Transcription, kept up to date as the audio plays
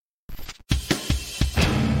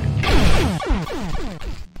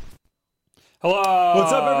Hello.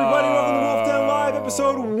 What's up, everybody? Welcome to Wolf Den Live,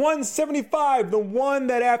 episode 175. The one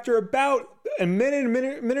that after about a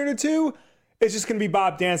minute or two, it's just going to be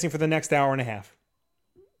Bob dancing for the next hour and a half.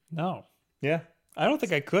 No, Yeah. I don't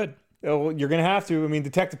think I could. Well, you're going to have to. I mean,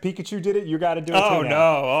 Detective Pikachu did it. You got to do it too Oh now.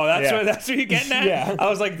 no! Oh, that's Yeah. what you're getting at. Yeah. I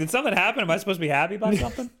was like, did something happen? Am I supposed to be happy about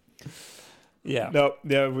something? Yeah. No,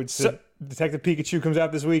 Detective Pikachu comes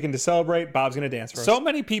out this weekend to celebrate. Bob's going to dance for us. So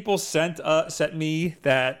many people sent me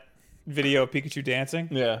that video of Pikachu dancing,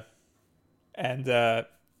 Yeah. and the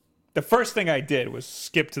first thing I did was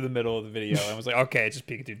skip to the middle of the video and was like, okay, it's just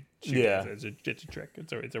Pikachu. Yeah. It's a trick.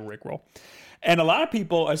 It's a Rickroll. And a lot of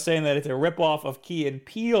people are saying that it's a ripoff of Key and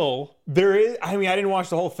Peele. There is, I mean, I didn't watch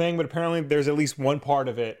the whole thing, but apparently there's at least one part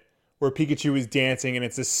of it where Pikachu is dancing, and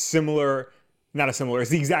it's it's the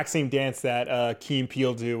exact same dance that Key and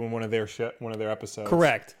Peele do in one of their episodes.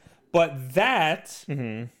 Correct. But that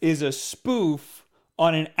is a spoof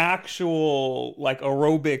on an actual like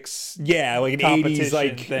aerobics. Yeah, like an 80s competition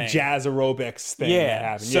like thing. jazz aerobics thing that Yeah.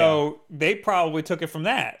 happened. So they probably took it from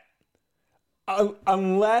that.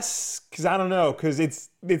 Unless, because I don't know, because it's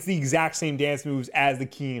the exact same dance moves as the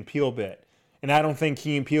Key and Peele bit. And I don't think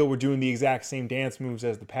Key and Peele were doing the exact same dance moves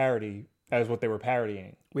as what they were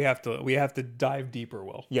parodying. We have to dive deeper,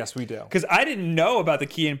 Will. Yes, we do. Because I didn't know about the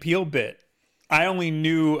Key and Peele bit. I only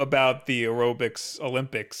knew about the aerobics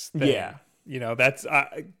Olympics thing. Yeah. You know,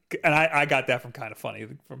 I got that from Kind of Funny.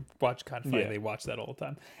 From Watch Kind of Funny. Yeah. They watch that all the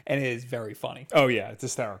time. And it is very funny. Oh, yeah, it's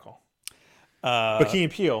hysterical. But Key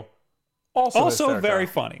and Peele, also hysterical. Very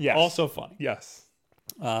funny. Yes. Also funny. Yes.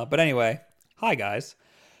 But anyway, hi guys.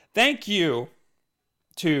 Thank you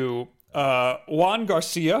to Juan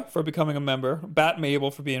Garcia for becoming a member, Bat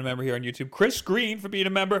Mabel for being a member here on YouTube, Chris Green for being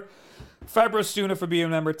a member, Fibrostuna for being a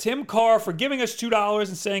member, Tim Carr for giving us $2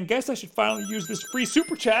 and saying, guess I should finally use this free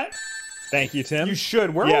super chat. Thank you, Tim. You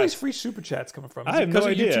should. Where are all these free super chats coming from? Is I have it because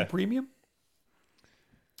no of idea. YouTube Premium?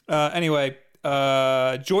 Anyway,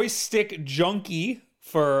 Joystick Junkie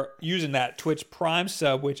for using that Twitch Prime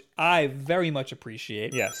sub, which I very much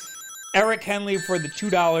appreciate. Yes. Eric Henley for the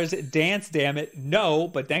 $2. Dance, damn it. No,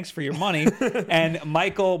 but thanks for your money. And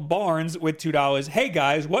Michael Barnes with $2. Hey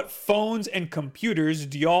guys, what phones and computers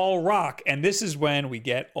do y'all rock? And this is when we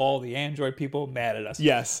get all the Android people mad at us.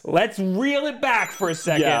 Yes. Let's reel it back for a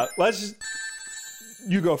second. Yeah,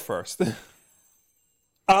 you go first.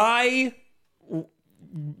 I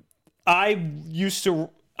was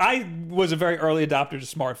a very early adopter to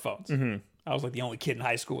smartphones. Mm-hmm. I was like the only kid in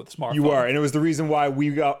high school with a smartphone. You are, and it was the reason why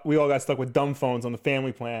we all got stuck with dumb phones on the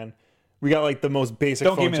family plan. We got like the most basic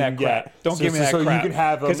Don't phones give me you that can crap. get. Don't give me that so crap. you can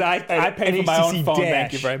have because I pay for my own HTC phone. Dash.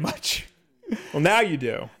 Thank you very much. Well, now you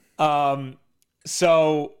do.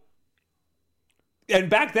 So, and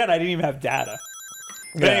back then I didn't even have data.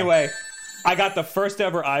 But Yeah. anyway, I got the first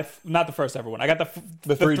ever not the first ever one. I got the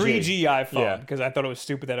 3G iPhone Yeah. because I thought it was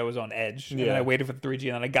stupid that it was on Edge. And then Yeah. I waited for the 3G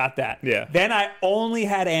and then I got that. Yeah. Then I only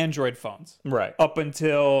had Android phones. Right. Up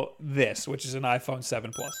until this, which is an iPhone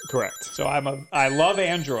 7 Plus. Correct. So I love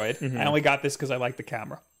Android. Mm-hmm. I only got this because I like the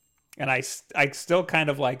camera, and I still kind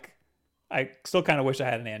of wish I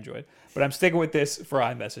had an Android, but I'm sticking with this for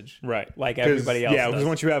iMessage, Right. Like everybody else. Yeah, does. because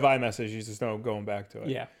once you have iMessage, you just know going back to it.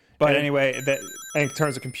 Yeah. But And- anyway, And in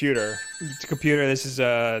terms of computer, the computer. This is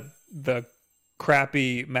the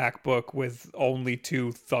crappy MacBook with only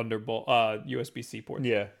 2 Thunderbolt USB-C ports.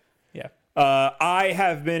 yeah. Yeah. I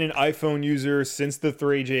have been an iPhone user since the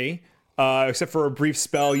 3G. Except for a brief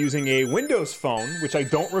spell using a Windows phone, which I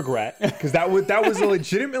don't regret, because that was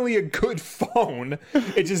legitimately a good phone.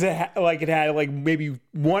 It just had maybe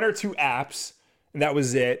 1 or 2 apps, and that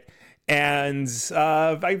was it. And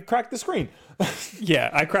I cracked the screen.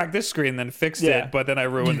 Yeah, I cracked this screen, then fixed Yeah. it, but then I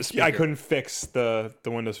ruined the speaker. I couldn't fix the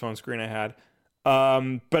Windows Phone screen I had.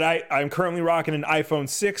 But I'm currently rocking an iPhone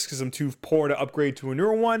 6 because I'm too poor to upgrade to a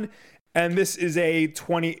newer one. And this is a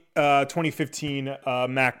 2015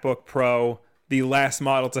 MacBook Pro, the last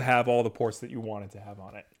model to have all the ports that you wanted to have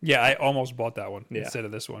on it. Yeah, I almost bought that one instead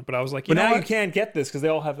of this one, but I was like, But know now what? you can't get this because they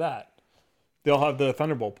all have that. They all have the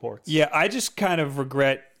Thunderbolt ports. Yeah, I just kind of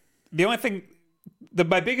regret. The only thing,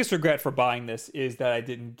 my biggest regret for buying this is that I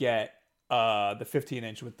didn't get the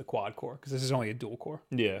 15-inch with the quad core, because this is only a dual core.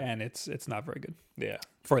 Yeah. And it's not very good Yeah.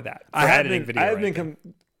 for that. I have editing been, video. I have or been anything.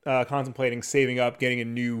 contemplating saving up, getting a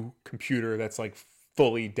new computer that's like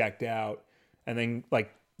fully decked out, and then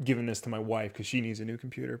like giving this to my wife because she needs a new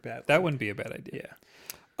computer badly. That wouldn't be a bad idea. Yeah.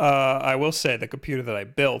 I will say the computer that I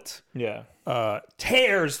built Yeah.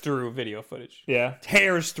 tears through video footage. Yeah.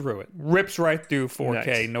 Tears through it. Rips right through 4K.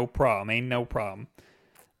 Nice. No problem. Ain't no problem.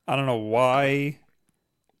 I don't know why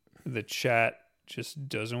the chat just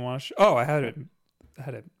doesn't want to. I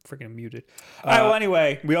had it freaking muted. All right, well,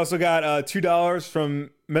 anyway. We also got $2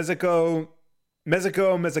 from Mexico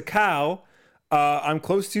Mezcal. I'm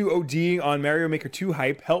close to ODing on Mario Maker 2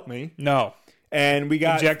 hype. Help me. No. And we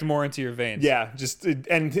got... Inject more into your veins. Yeah, just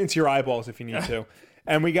and into your eyeballs if you need to.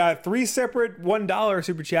 And we got 3 separate $1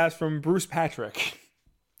 super chats from Bruce Patrick.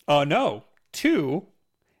 Oh, no. 2.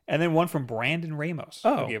 And then one from Brandon Ramos.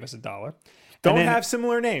 Oh. Who gave us $1. Don't have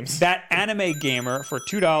similar names. That anime gamer for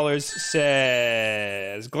 $2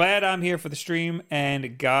 says, glad I'm here for the stream,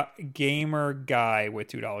 and gamer guy with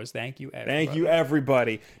 $2. Thank you, everybody. Thank you,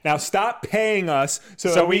 everybody. Now stop paying us so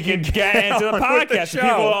So we can get into the on with the podcast. show.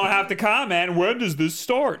 People don't have to comment. When does this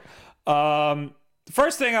start?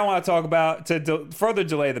 First thing I want to talk about to further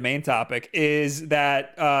delay the main topic is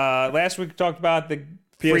that last week we talked about the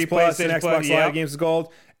free PS Plus PlayStation and Xbox Plus. Live Games with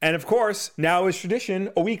Gold. And of course, now is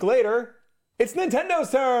tradition, a week later, it's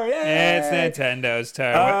Nintendo's turn. Yay! It's Nintendo's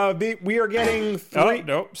turn. We are getting 3... Oh,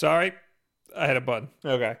 nope. Sorry. I had a button.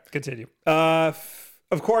 Okay. Continue.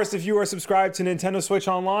 Of course, if you are subscribed to Nintendo Switch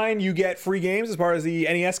Online, you get free games as part of the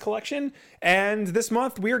NES collection. And this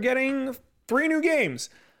month, we are getting 3 new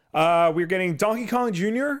games. We're getting Donkey Kong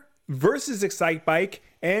Jr. versus Excite Bike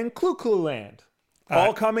and Clu Clu Land.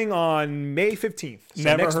 All coming on May 15th. So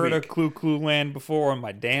Never next heard week. of Clu Clu Land before in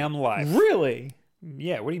my damn life. Really?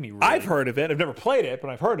 Yeah, what do you mean, really? I've heard of it. I've never played it,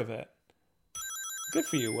 but I've heard of it. Good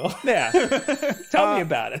for you, Will. Yeah. Tell me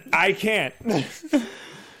about it. I can't.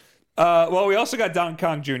 Well, we also got Donkey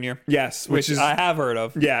Kong Jr., Yes, which I have heard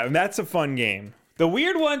of. Yeah, and that's a fun game. The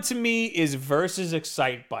weird one to me is versus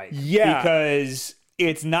Excite Bike. Yeah. Because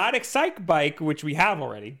it's not Excite Bike, which we have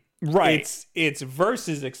already. Right. It's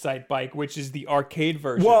versus Excite Bike, which is the arcade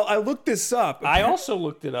version. Well, I looked this up. I also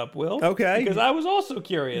looked it up, Will. Okay. Because I was also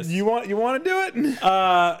curious. You want to do it?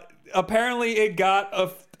 Apparently, it got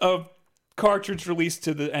a cartridge released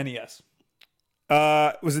to the NES.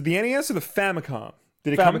 Was it the NES or the Famicom?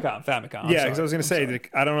 Did it come? Famicom. Yeah, because I was going to say,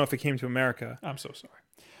 I don't know if it came to America. I'm so sorry.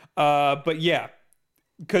 But yeah,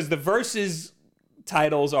 because the versus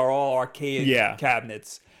titles are all arcade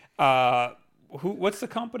cabinets. What's the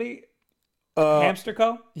company? Hamster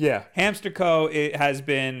Co. Yeah. Hamster Co. They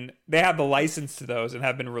have the license to those and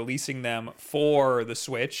have been releasing them for the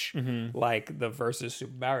Switch, like the versus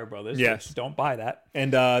Super Mario Brothers. Yes. Which don't buy that.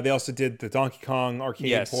 And they also did the Donkey Kong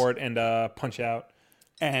arcade port and Punch Out.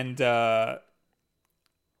 And I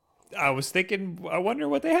was thinking, I wonder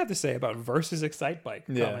what they have to say about versus Excite Bike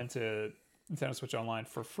coming to Nintendo Switch Online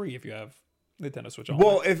for free if you have Nintendo Switch Online.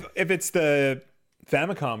 Well, if it's the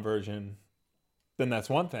Famicom version, then that's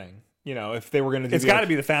one thing. You know, if they were going to do it's got to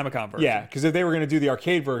be the Famicom version. Yeah, because if they were going to do the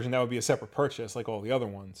arcade version, that would be a separate purchase like all the other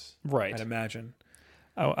ones. Right. I'd imagine.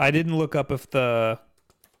 Oh, I didn't look up if the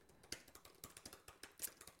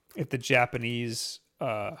Japanese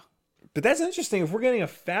But that's interesting. If we're getting a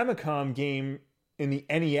Famicom game in the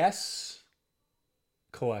NES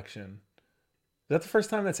collection, is that the first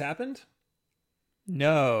time that's happened?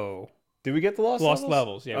 No. Did we get the Lost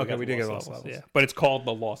Levels? Yeah. Okay, we did get Lost Levels. Yeah. But it's called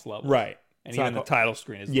the Lost Levels. Right. And It's even not the title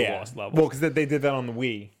screen is the Lost Levels. Well, because they did that on the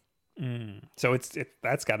Wii. So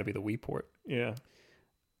that's got to be the Wii port. Yeah.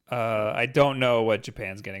 I don't know what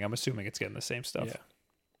Japan's getting. I'm assuming it's getting the same stuff. Yeah.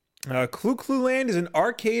 Clu Clu Land is an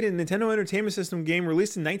arcade and Nintendo Entertainment System game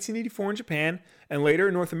released in 1984 in Japan and later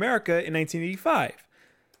in North America in 1985.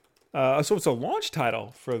 So it's a launch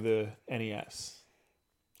title for the NES.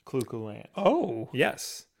 Clu Clu Land. Oh.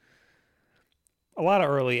 Yes. A lot of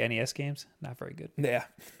early NES games, not very good. Yeah.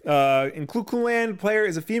 In Clu Clu Land, player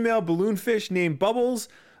is a female balloonfish named Bubbles,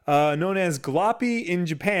 known as Gloppy in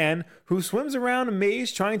Japan, who swims around a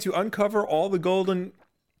maze trying to uncover all the golden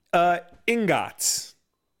ingots.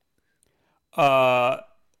 Japan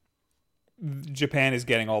is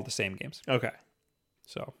getting all the same games. Okay.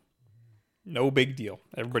 So, no big deal.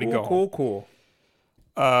 Everybody Cool, go home. cool.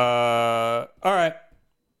 All right.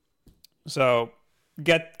 So,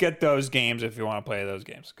 get those games if you want to play those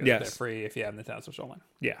games. Because they're free if you have Nintendo Switch Online.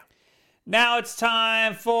 Yeah. Now it's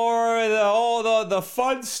time for the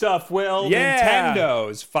fun stuff, Will. Yeah.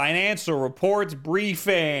 Nintendo's financial reports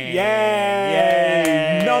briefing.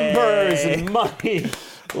 Yay! Numbers and money.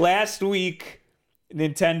 Last week,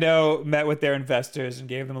 Nintendo met with their investors and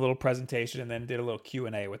gave them a little presentation and then did a little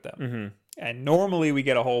Q&A with them. Mm-hmm. And normally we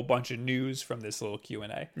get a whole bunch of news from this little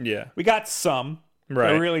Q&A. Yeah. We got some,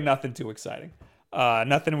 Right. but really nothing too exciting.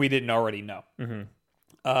 Nothing we didn't already know. Mm-hmm.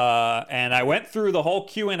 And I went through the whole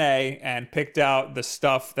Q&A and picked out the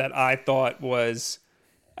stuff that I thought was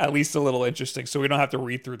at least a little interesting, so we don't have to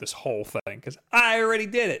read through this whole thing, because I already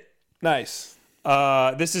did it. Nice.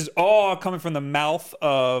 This is all coming from the mouth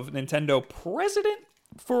of Nintendo President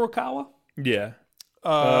Furukawa. Yeah.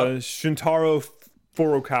 Shuntaro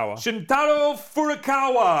Furukawa. Shintaro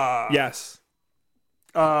Furukawa. Yes.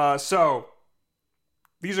 So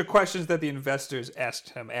these are questions that the investors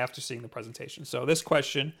asked him after seeing the presentation. So this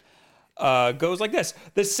question goes like this.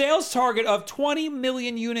 The sales target of 20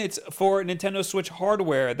 million units for Nintendo Switch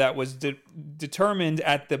hardware that was determined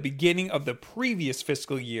at the beginning of the previous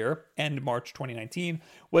fiscal year, end March 2019,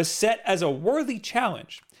 was set as a worthy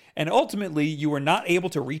challenge. And ultimately, you were not able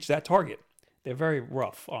to reach that target. They're very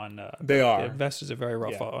rough on... They are. The investors are very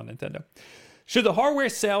rough on Nintendo. Should the hardware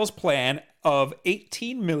sales plan of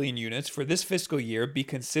 18 million units for this fiscal year be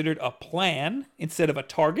considered a plan instead of a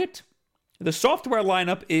target? The software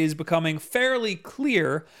lineup is becoming fairly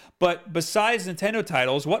clear, but besides Nintendo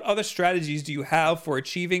titles, what other strategies do you have for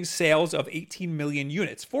achieving sales of 18 million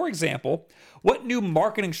units? For example, what new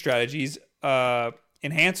marketing strategies,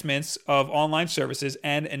 enhancements of online services,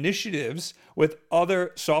 and initiatives with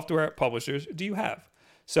other software publishers do you have?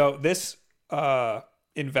 So this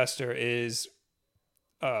investor is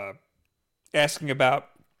asking about,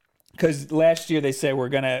 because last year they said we're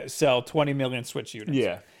going to sell 20 million Switch units.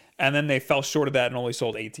 Yeah. And then they fell short of that and only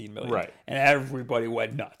sold 18 million. Right. And everybody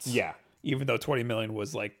went nuts. Yeah. Even though 20 million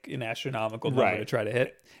was like an astronomical number to try to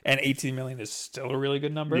hit. And 18 million is still a really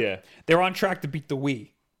good number. Yeah. They're on track to beat the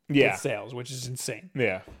Wii Yeah. with sales, which is insane.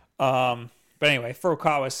 Yeah. But anyway,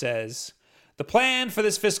 Furukawa says, the plan for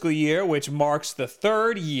this fiscal year, which marks the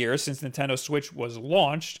third year since Nintendo Switch was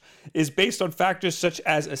launched, is based on factors such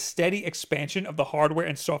as a steady expansion of the hardware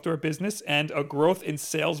and software business and a growth in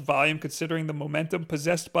sales volume considering the momentum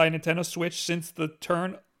possessed by Nintendo Switch since the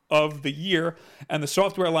turn of the year and the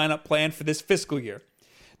software lineup planned for this fiscal year.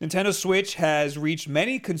 Nintendo Switch has reached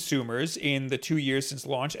many consumers in the 2 years since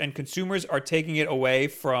launch, and consumers are taking it away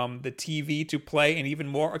from the TV to play in even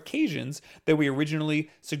more occasions than we originally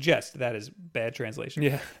suggest. That is bad translation.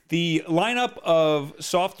 Yeah. The lineup of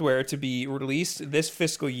software to be released this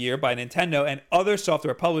fiscal year by Nintendo and other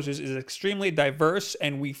software publishers is extremely diverse,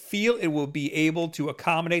 and we feel it will be able to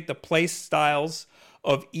accommodate the play styles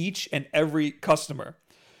of each and every customer.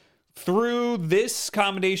 Through this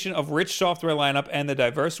combination of rich software lineup and the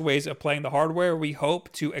diverse ways of playing the hardware, we hope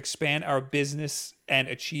to expand our business and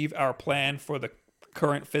achieve our plan for the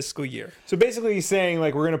current fiscal year. So basically he's saying,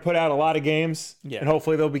 like, we're going to put out a lot of games, Yeah. and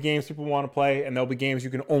hopefully there'll be games people want to play, and there'll be games you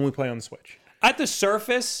can only play on the Switch. At the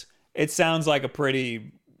surface, it sounds like a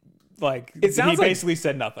pretty, like, It sounds he like- basically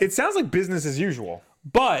said nothing. It sounds like business as usual.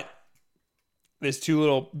 But there's two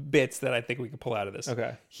little bits that I think we can pull out of this.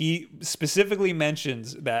 Okay. He specifically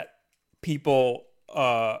mentions that people,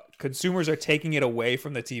 consumers are taking it away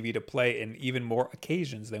from the TV to play in even more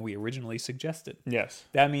occasions than we originally suggested. Yes.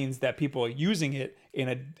 That means that people are using it in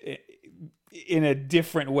a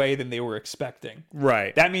different way than they were expecting.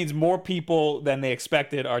 Right. That means more people than they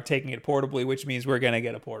expected are taking it portably, which means we're going to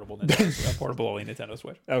get a portable Nintendo, a portable only Nintendo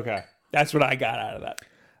Switch. Okay. That's what I got out of that.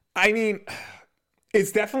 I mean,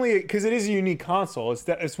 it's definitely, because it is a unique console.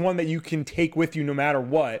 It's one that you can take with you no matter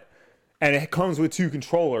what. And it comes with 2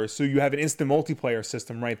 controllers, so you have an instant multiplayer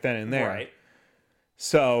system right then and there. Right.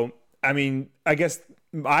 So, I mean, I guess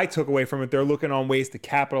I took away from it, they're looking on ways to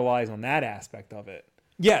capitalize on that aspect of it.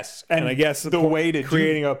 Yes. And I guess the way to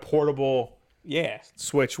creating a portable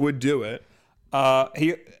Switch would do it.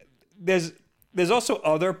 There's also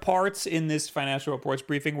other parts in this financial reports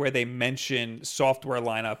briefing where they mention software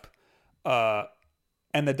lineup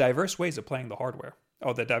and the diverse ways of playing the hardware.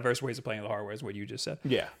 Oh, the diverse ways of playing the hardware is what you just said.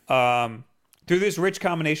 Yeah. Through this rich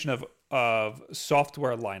combination of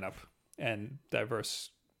software lineup and diverse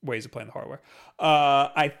ways of playing the hardware,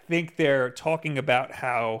 I think they're talking about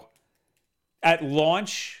how at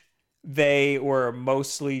launch they were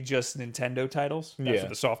mostly just Nintendo titles. That's what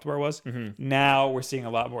the software was. Mm-hmm. Now we're seeing a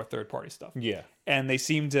lot more third-party stuff. Yeah. And they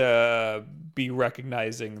seem to be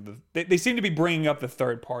recognizing they seem to be bringing up the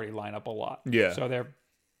third-party lineup a lot. Yeah. So they're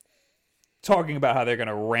talking about how they're going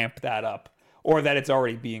to ramp that up, or that it's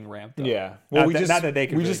already being ramped up. Yeah. Well, not that they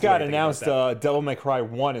can we really just do got anything about announced that. Devil May Cry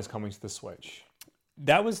 1 is coming to the Switch.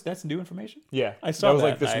 That's new information. Yeah. I saw that was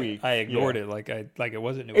like this and week. I ignored it like it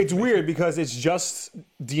wasn't new. It's information. weird because it's just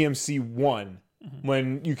DMC 1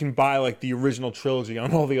 when you can buy like the original trilogy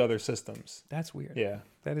on all the other systems. That's weird. Yeah.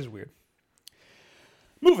 That is weird.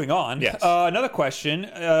 Moving on. Yes. Another question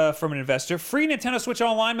from an investor. Free Nintendo Switch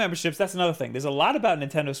Online memberships. That's another thing. There's a lot about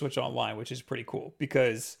Nintendo Switch Online, which is pretty cool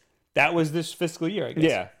because that was this fiscal year, I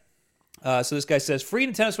guess. Yeah. So this guy says, free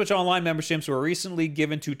Nintendo Switch Online memberships were recently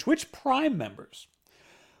given to Twitch Prime members.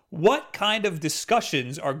 What kind of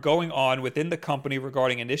discussions are going on within the company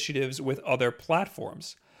regarding initiatives with other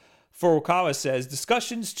platforms? Furukawa says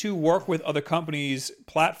discussions to work with other companies'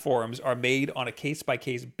 platforms are made on a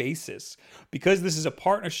case-by-case basis. Because this is a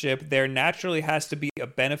partnership, there naturally has to be a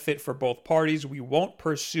benefit for both parties. We won't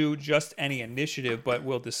pursue just any initiative, but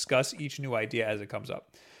we'll discuss each new idea as it comes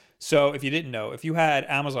up. So if you didn't know, if you had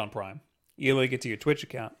Amazon Prime, you link it to your Twitch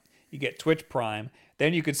account, you get Twitch Prime,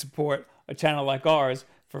 then you could support a channel like ours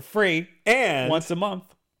for free And once a month.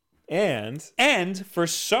 And for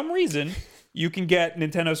some reason, you can get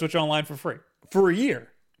Nintendo Switch Online for free. for a year.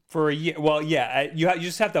 For a year. Well, yeah, you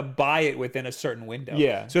just have to buy it within a certain window.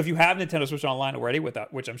 Yeah. So if you have Nintendo Switch Online already,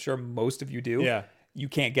 which I'm sure most of you do, Yeah. you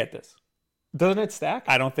can't get this. Doesn't it stack?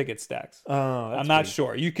 I don't think it stacks. Oh, I'm not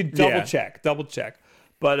sure. You can double check.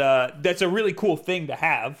 But that's a really cool thing to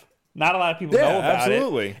have. Not a lot of people know about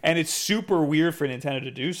absolutely. it. And it's super weird for Nintendo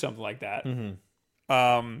to do something like that. And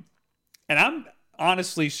I'm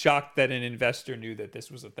honestly shocked that an investor knew that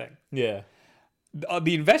this was a thing. Yeah.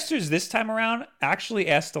 The investors this time around actually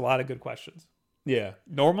asked a lot of good questions. Yeah.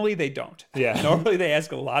 Normally they don't. Yeah. Normally they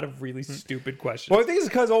ask a lot of really stupid questions. Well, I think it's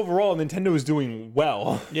because overall Nintendo is doing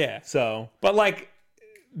well. Yeah. So But like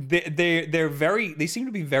they seem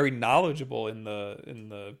to be very knowledgeable in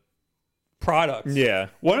the products. yeah.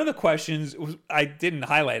 One of the questions I didn't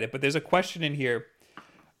highlight it, but there's a question in here.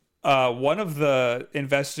 One of the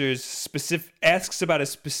investors asks about a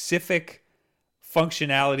specific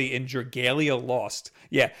functionality in Dragalia Lost.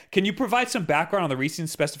 Yeah, can you provide some background on the recent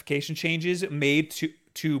specification changes made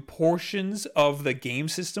to portions of the game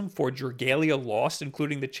system for Dragalia Lost,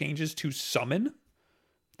 including the changes to summon,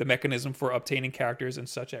 the mechanism for obtaining characters and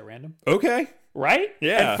such at random? Okay. Right?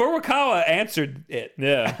 Yeah. And Furukawa answered it.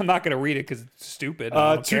 Yeah. I'm not going to read it because it's stupid.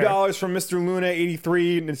 I don't care. $2 from Mr. Luna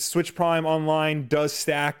 83. And Switch Prime Online does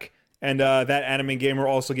stack, and that anime gamer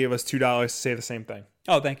also gave us $2 to say the same thing.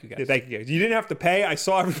 Oh, thank you guys. Yeah, thank you guys. You didn't have to pay. I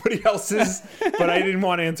saw everybody else's, but I didn't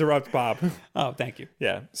want to interrupt Bob. Oh, thank you.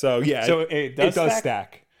 Yeah. So yeah. So it does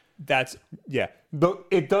stack. That's Yeah.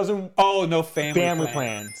 It doesn't. no family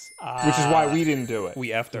Plans, which is why we didn't do it. We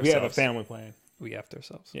effed ourselves. We have a family plan. We effed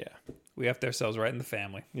ourselves. Yeah. We effed ourselves right in the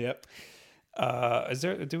family. Yep.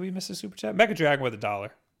 Do we miss a super chat? Mecha Dragon with $1.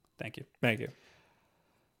 Thank you. Thank you.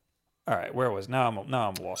 All right, where was now? I'm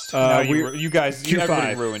lost. You guys, Q5.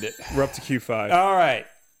 everybody ruined it. We're up to Q5. All right.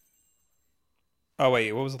 Oh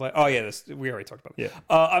wait, what was the last? Oh yeah, we already talked about it.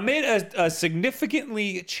 Yeah. Amid a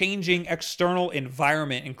significantly changing external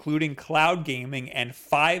environment, including cloud gaming and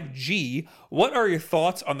 5G, what are your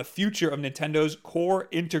thoughts on the future of Nintendo's core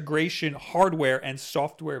integration hardware and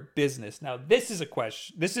software business? Now, this is a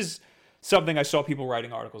question. This is something I saw people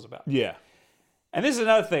writing articles about. Yeah. And this is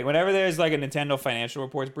another thing. Whenever there's like a Nintendo financial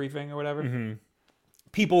reports briefing or whatever,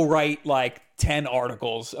 people write like 10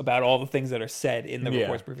 articles about all the things that are said in the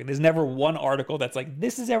reports briefing. There's never one article that's like,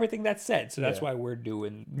 this is everything that's said. So that's why we're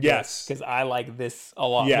doing Yes. Because I like this a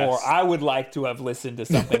lot Yes. more. I would like to have listened to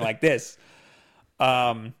something like this.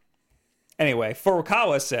 Anyway,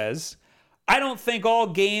 Furukawa says, I don't think all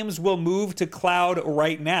games will move to cloud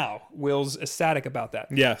right now. Will's ecstatic about that.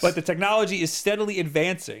 Yes. But the technology is steadily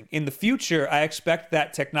advancing. In the future, I expect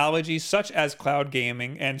that technologies such as cloud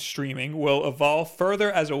gaming and streaming will evolve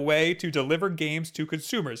further as a way to deliver games to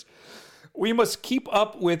consumers. We must keep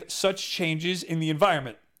up with such changes in the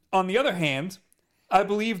environment. On the other hand, I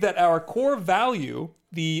believe that our core value,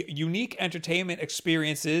 the unique entertainment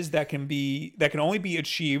experiences that can only be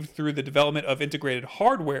achieved through the development of integrated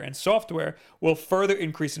hardware and software, will further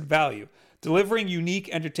increase in value. Delivering unique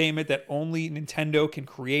entertainment that only Nintendo can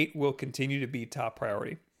create will continue to be top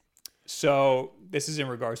priority. So this is in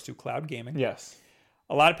regards to cloud gaming. Yes.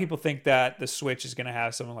 A lot of people think that the Switch is going to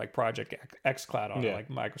have something like Project xCloud on it, like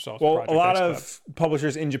Microsoft's Well, Project a lot xCloud. of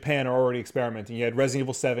publishers in Japan are already experimenting. You had Resident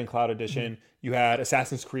Evil 7 Cloud Edition. You had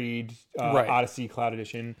Assassin's Creed Odyssey Cloud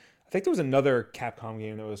Edition. I think there was another Capcom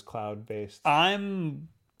game that was cloud-based. I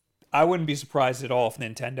wouldn't be surprised at all if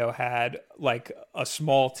Nintendo had like a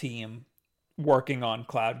small team working on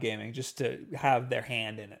cloud gaming just to have their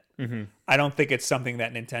hand in it. I don't think it's something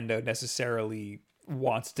that Nintendo necessarily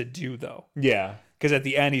wants to do, though. Yeah. Because at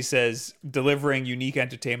the end he says, delivering unique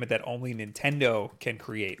entertainment that only Nintendo can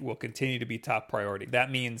create will continue to be top priority.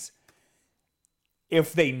 That means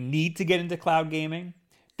if they need to get into cloud gaming,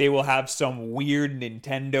 they will have some weird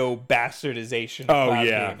Nintendo bastardization of cloud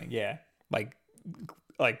gaming. Yeah.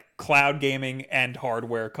 Like cloud gaming and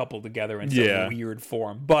hardware coupled together in some weird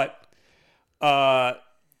form. But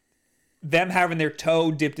them having their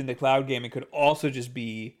toe dipped into cloud gaming could also just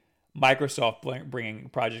be Microsoft bringing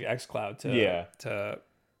Project xCloud to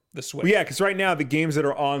the Switch. Well, yeah, because right now the games that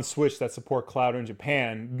are on Switch that support cloud in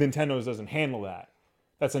Japan, Nintendo doesn't handle that.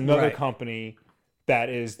 That's another company that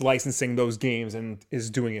is licensing those games and is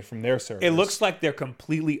doing it from their servers. It looks like they're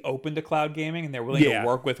completely open to cloud gaming and they're willing to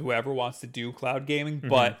work with whoever wants to do cloud gaming,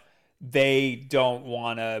 but they don't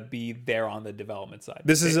want to be there on the development side.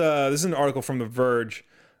 This is an article from The Verge.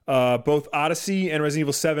 Both Odyssey and Resident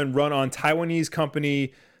Evil 7 run on Taiwanese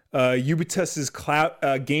company Ubitus's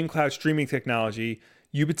game cloud streaming technology.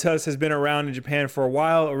 Ubitus has been around in Japan for a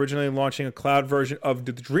while, originally launching a cloud version of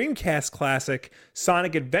the Dreamcast classic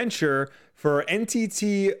Sonic Adventure for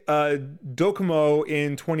NTT Docomo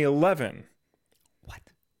in 2011. What?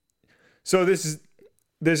 So there's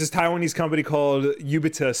this Taiwanese company called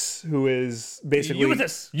Ubitus, who is basically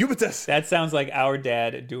Ubitus. That sounds like our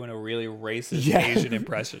dad doing a really racist Asian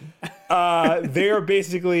impression. They are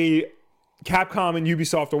basically Capcom and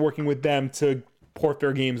Ubisoft are working with them to port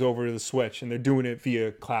their games over to the Switch, and they're doing it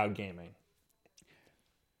via cloud gaming.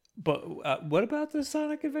 But what about the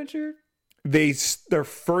Sonic Adventure? Their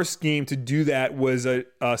first game to do that was a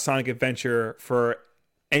Sonic Adventure for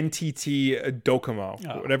NTT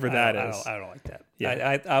Docomo, whatever that is. I don't like that.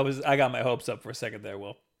 Yeah. I got my hopes up for a second there,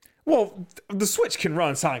 Will. Well, the Switch can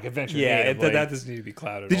run Sonic Adventure. Yeah, that doesn't need to be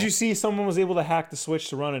cloud at all. Did you see someone was able to hack the Switch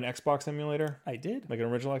to run an Xbox emulator? I did. Like an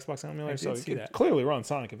original Xbox emulator? I did see that. Clearly run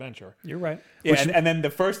Sonic Adventure. You're right. Yeah, and then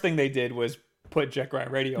the first thing they did was put Jet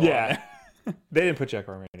Grind Radio on there. They didn't put Jet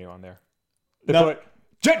Grind Radio on there. They put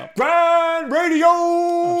Jet Grind Radio!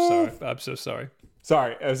 I'm sorry. I'm so sorry.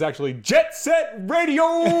 Sorry, it was actually Jet Set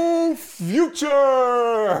Radio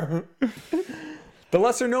Future! The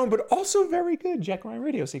lesser known, but also very good Jet Grind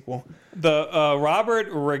Radio sequel. The Robert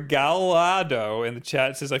Regalado in the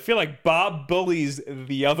chat says, I feel like Bob bullies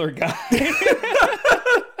the other guy.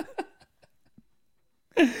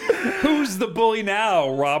 Who's the bully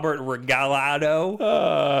now, Robert Regalado?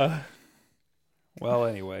 Well,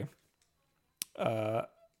 anyway.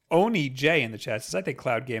 Oni J in the chat says, I think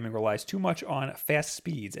cloud gaming relies too much on fast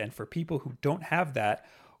speeds, and for people who don't have that,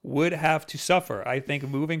 would have to suffer. I think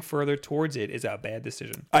moving further towards it is a bad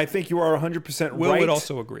decision. I think you are 100% right. Will would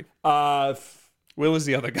also agree. Will is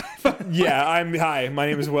the other guy. Yeah, hi, my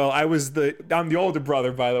name is Will. I'm the older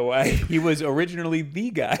brother, by the way. He was originally the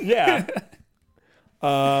guy. Yeah.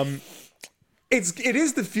 It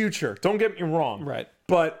is the future. Don't get me wrong. Right.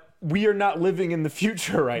 But we are not living in the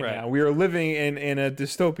future right now. We are living in a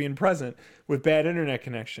dystopian present with bad internet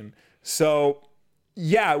connection. So,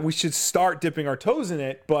 yeah, we should start dipping our toes in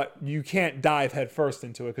it, but you can't dive head first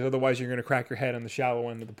into it because otherwise you're going to crack your head on the shallow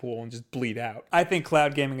end of the pool and just bleed out. I think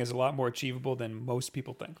cloud gaming is a lot more achievable than most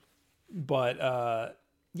people think. But,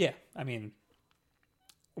 yeah, I mean,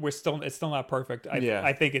 it's still not perfect.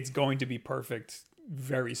 I think it's going to be perfect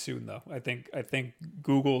very soon, though. I think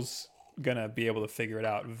Google's gonna be able to figure it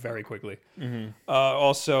out very quickly.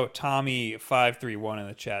 Also, Tommy531 in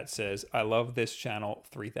the chat says, I love this channel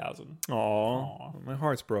 3000. Aww. My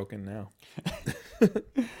heart's broken now.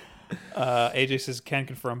 AJ says, can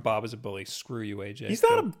confirm Bob is a bully. Screw you, AJ. He's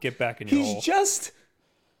not get back in your hole. He's just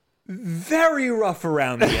very rough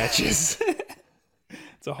around the edges.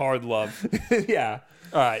 It's a hard love. Yeah.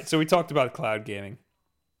 All right, so we talked about cloud gaming.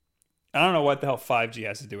 I don't know what the hell 5G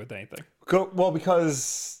has to do with anything. Well,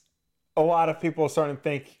 because a lot of people are starting to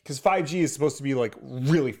think, because 5G is supposed to be like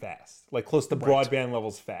really fast, like close to broadband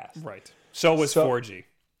levels fast. Right. So was 4G.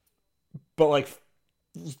 But like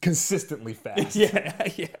consistently fast. Yeah.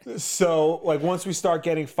 So like once we start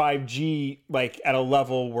getting 5G like at a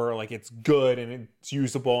level where like it's good and it's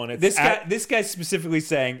usable and it's this guy's specifically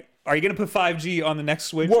saying, are you going to put 5G on the next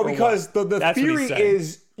Switch? Well, because the theory saying.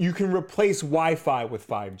 is you can replace Wi-Fi with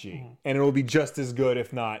 5G and it will be just as good,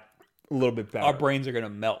 if not a little bit better. Our brains are going to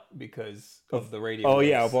melt because of the radio. Oh,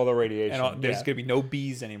 yeah, of all the radiation. And there's going to be no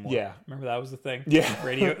bees anymore. Yeah. Remember that was the thing? Yeah.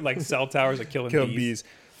 Radio, like cell towers are killing bees.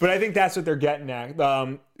 But I think that's what they're getting at.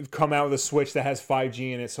 Come out with a Switch that has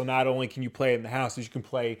 5G in it, so not only can you play it in the house, but you can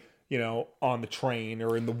play, on the train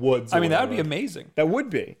or in the woods. I mean, that would be amazing. That would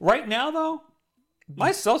be. Right now, though,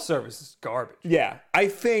 my cell service is garbage. Yeah, I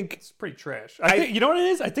think it's pretty trash. I think, you know what it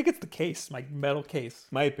is? I think it's the case, my metal case.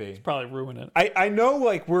 Might be. It's probably ruining it. I know,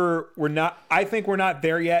 like we're not. I think we're not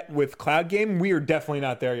there yet with cloud gaming. We are definitely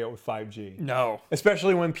not there yet with 5G. No,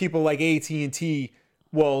 especially when people like AT&T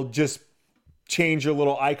will just change your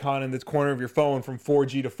little icon in the corner of your phone from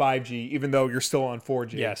 4G to 5G, even though you're still on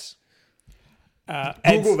 4G. Yes.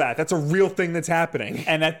 Google that. That's a real thing that's happening.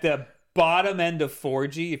 And at the bottom end of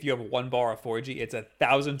 4G, if you have 1 bar of 4G, it's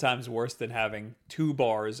 1,000 times worse than having 2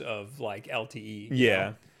 bars of like LTE.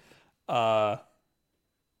 Yeah.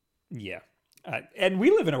 Yeah. And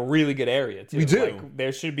we live in a really good area too. We do. Like,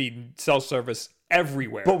 there should be cell service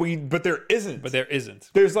everywhere, But there isn't. but there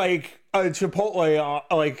isn't. There's like a Chipotle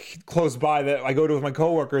like close by that I go to with my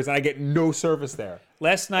coworkers, and I get no service there.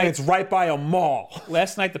 Last And night, it's right by a mall.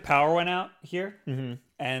 last night the power went out here,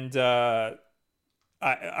 and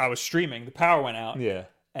I was streaming. The power went out, Yeah.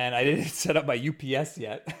 and I didn't set up my UPS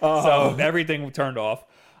yet, so everything turned off.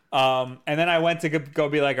 And then I went to go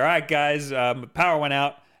be like, all right, guys, power went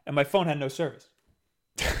out, and my phone had no service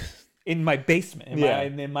in my basement,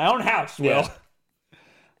 in my own house. Will. Yeah.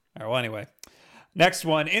 All right. Well, anyway. Next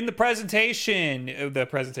one. In the presentation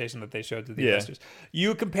that they showed to the investors,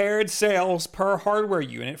 you compared sales per hardware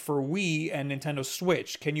unit for Wii and Nintendo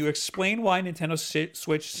Switch. Can you explain why Nintendo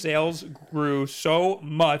Switch sales grew so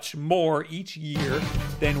much more each year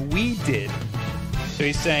than Wii did? So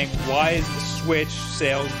he's saying, why is the Switch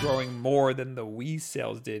sales growing more than the Wii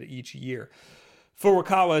sales did each year?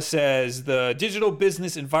 Furukawa says the digital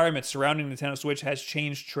business environment surrounding Nintendo Switch has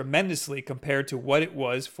changed tremendously compared to what it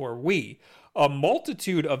was for Wii. A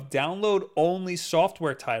multitude of download-only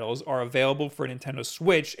software titles are available for Nintendo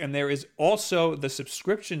Switch, and there is also the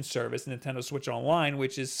subscription service Nintendo Switch Online,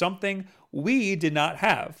 which is something Wii did not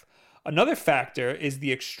have. Another factor is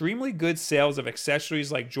the extremely good sales of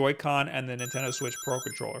accessories like Joy-Con and the Nintendo Switch Pro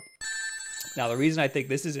Controller. Now, the reason I think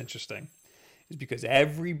this is interesting is because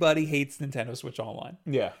everybody hates Nintendo Switch Online.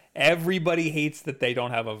 Yeah. Everybody hates that they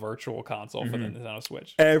don't have a virtual console for the Nintendo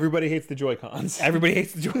Switch. Everybody hates the Joy-Cons. Everybody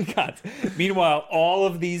hates the Joy-Cons. Meanwhile, all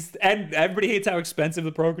of these, and everybody hates how expensive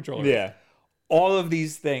the Pro Controller is. Yeah. All of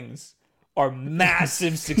these things are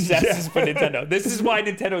massive successes for Nintendo. This is why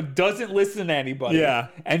Nintendo doesn't listen to anybody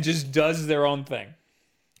and just does their own thing.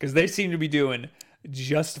 Because they seem to be doing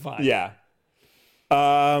just fine. Yeah.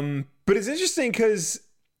 But it's interesting because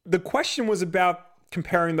the question was about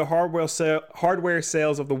comparing the hardware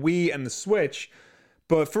sales of the Wii and the Switch,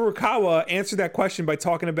 but Furukawa answered that question by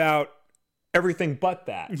talking about everything but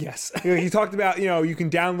that. Yes. He talked about, you can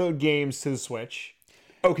download games to the Switch.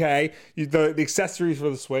 Okay. The accessories for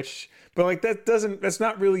the Switch. But like that's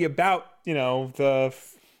not really about, the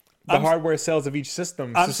hardware sales of each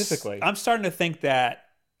system specifically. I'm starting to think that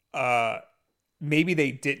maybe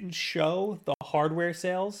they didn't show the hardware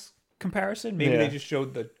sales comparison. Maybe they just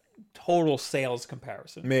showed the total sales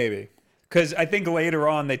comparison. Maybe. Because I think later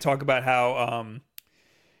on they talk about how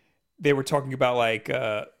they were talking about like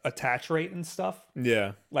attach rate and stuff.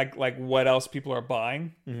 Yeah. Like what else people are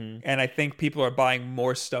buying. Mm-hmm. And I think people are buying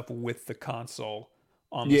more stuff with the console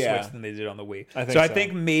on the Switch than they did on the Wii. I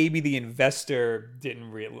think maybe the investor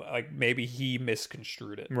didn't realize, like maybe he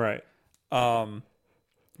misconstrued it. Right. But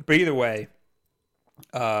either way,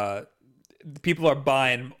 people are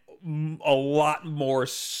buying a lot more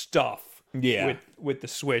stuff with the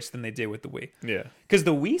Switch than they did with the Wii. Yeah. Because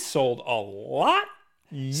the Wii sold a lot.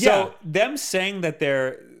 Yeah. So them saying that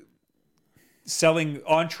they're selling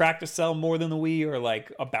on track to sell more than the Wii or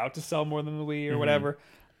like about to sell more than the Wii or whatever,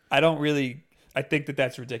 I think that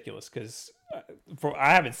that's ridiculous because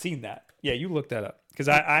I haven't seen that. Yeah, you looked that up because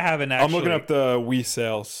I haven't actually. I'm looking up the Wii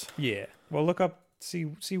sales. Yeah. Well, look up, see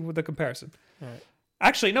what the comparison. All right.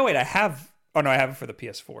 Actually, no, wait, I have. Oh, no, I have it for the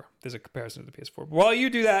PS4. There's a comparison to the PS4. While you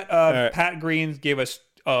do that, right. Pat Green gave us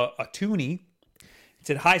a toonie. It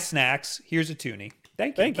said, hi, Snacks. Here's a toonie.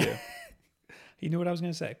 Thank you. He knew what I was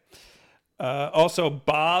going to say. Also,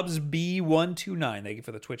 Bob's B129. Thank you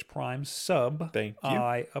for the Twitch Prime sub. Thank you.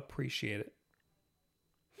 I appreciate it.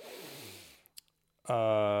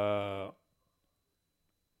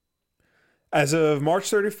 As of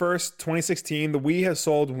March 31st, 2016, the Wii has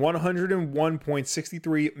sold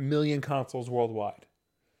 101.63 million consoles worldwide.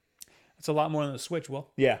 That's a lot more than the Switch, Will.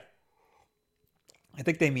 Yeah. I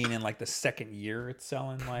think they mean in like the second year it's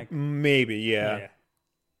selling like... Maybe, yeah.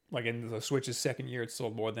 Like in the Switch's second year, it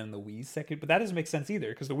sold more than the Wii's second. But that doesn't make sense either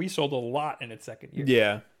because the Wii sold a lot in its second year.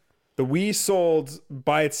 Yeah. The Wii sold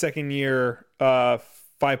by its second year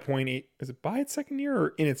 5.8. Is it by its second year or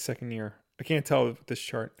in its second year? I can't tell with this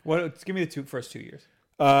chart. What? Give me the first 2 years.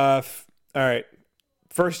 All right.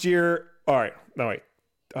 First year. All right. No, wait.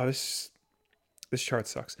 Oh, this chart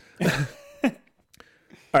sucks. All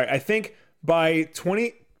right. I think by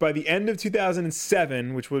the end of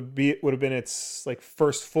 2007, which would have been its like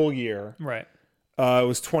first full year, right? It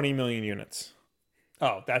was 20 million units.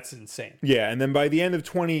 Oh, that's insane. Yeah, and then by the end of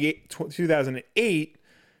 2008,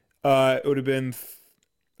 it would have been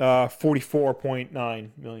 44.9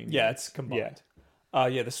 million. Yeah, it's combined.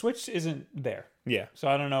 Yeah, the Switch isn't there. Yeah. So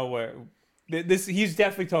I don't know where this. He's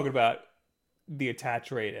definitely talking about the attach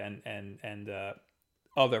rate and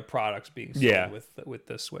other products being sold with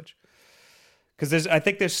the Switch. Because I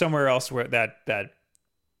think there's somewhere else where that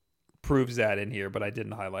proves that in here, but I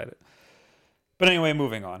didn't highlight it. But anyway,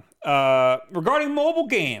 moving on. Regarding mobile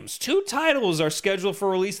games, 2 titles are scheduled for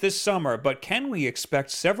release this summer, but can we expect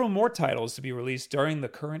several more titles to be released during the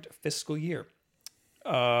current fiscal year?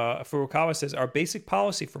 Furukawa says, our basic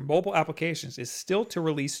policy for mobile applications is still to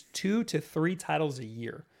release 2 to 3 titles a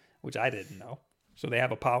year, which I didn't know. So they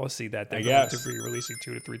have a policy that they're going to be releasing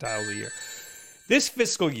 2 to 3 titles a year. This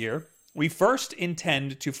fiscal year, we first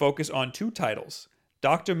intend to focus on 2 titles,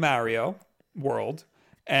 Dr. Mario World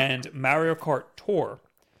and Mario Kart Tour.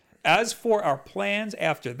 As for our plans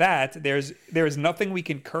after that, there is nothing we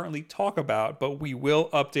can currently talk about, but we will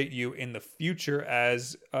update you in the future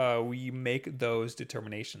as we make those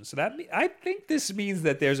determinations. So that I think this means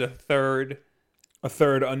that there's a third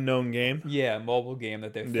unknown game. Yeah, mobile game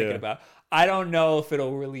that they're thinking about. I don't know if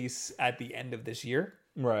it'll release at the end of this year.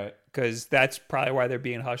 Right. Because that's probably why they're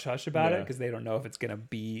being hush-hush about it, because they don't know if it's going to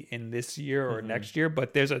be in this year or next year.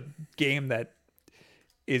 But there's a game that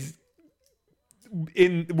is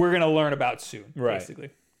we're going to learn about soon,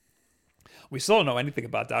 basically. We still don't know anything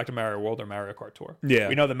about Dr. Mario World or Mario Kart Tour. Yeah.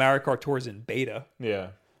 We know the Mario Kart Tour is in beta. Yeah.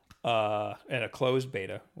 In a closed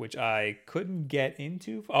beta, which I couldn't get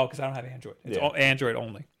into. Oh, because I don't have Android. It's all Android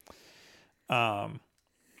only.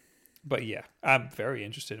 But yeah, I'm very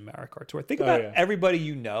interested in Mario Kart Tour. Think about everybody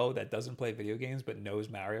you know that doesn't play video games but knows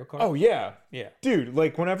Mario Kart. Oh, yeah. Yeah. Dude,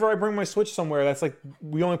 like, whenever I bring my Switch somewhere, that's like,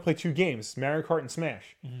 we only play 2 games, Mario Kart and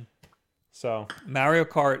Smash. Mm-hmm. So. Mario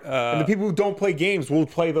Kart. And the people who don't play games will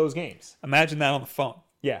play those games. Imagine that on the phone.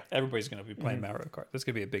 Yeah. Everybody's going to be playing Mario Kart. That's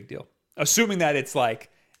going to be a big deal. Assuming that it's like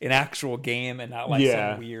an actual game and not like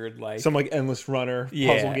some weird, like. Some like endless runner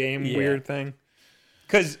puzzle game weird thing.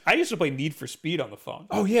 Because I used to play Need for Speed on the phone.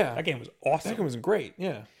 Oh, yeah. That game was awesome. That game was great,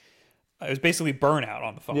 yeah. It was basically Burnout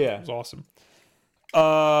on the phone. Yeah. It was awesome.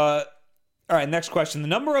 All right, next question. The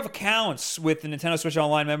number of accounts with the Nintendo Switch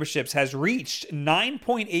Online memberships has reached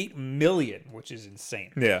 9.8 million, which is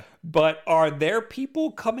insane. Yeah. But are there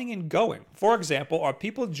people coming and going? For example, are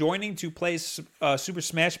people joining to play Super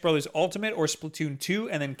Smash Bros. Ultimate or Splatoon 2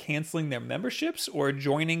 and then canceling their memberships? Or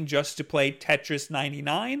joining just to play Tetris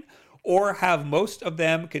 99? Or have most of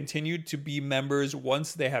them continued to be members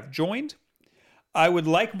once they have joined? I would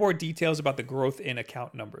like more details about the growth in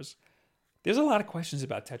account numbers. There's a lot of questions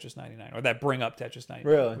about Tetris 99, or that bring up Tetris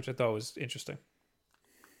 99, which I thought was interesting.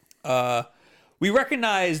 We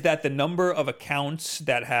recognize that the number of accounts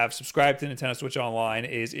that have subscribed to Nintendo Switch Online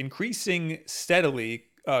is increasing steadily,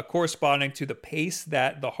 corresponding to the pace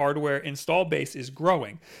that the hardware install base is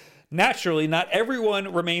growing. Naturally, not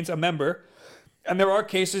everyone remains a member, and there are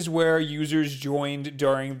cases where users joined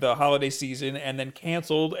during the holiday season and then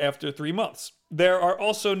canceled after 3 months. There are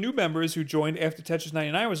also new members who joined after Tetris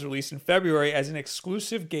 99 was released in February as an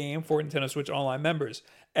exclusive game for Nintendo Switch Online members,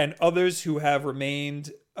 and others who have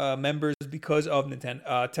remained members because of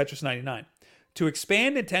Tetris 99. To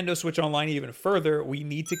expand Nintendo Switch Online even further, we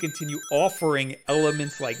need to continue offering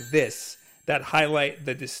elements like this that highlight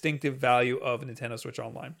the distinctive value of Nintendo Switch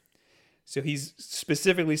Online. So he's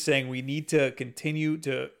specifically saying we need to continue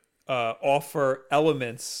to offer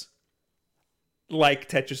elements like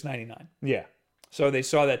Tetris 99. Yeah. So they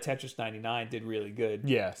saw that Tetris 99 did really good.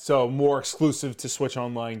 Yeah, so more exclusive to Switch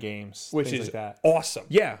Online games. Which is like that. Awesome.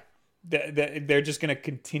 Yeah. They're just going to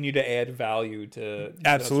continue to add value to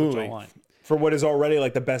Absolutely. Switch Online. For what is already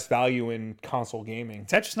like the best value in console gaming.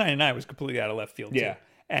 Tetris 99 was completely out of left field, yeah. too.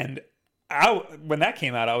 And when that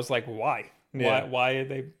came out, I was like, why? Yeah. Why are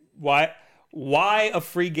they... Why a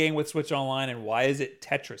free game with Switch Online, and why is it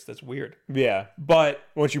Tetris? That's weird. Yeah. But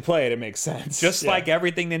once you play it, it makes sense. Just like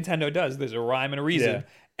everything Nintendo does, there's a rhyme and a reason. Yeah.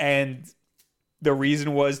 And the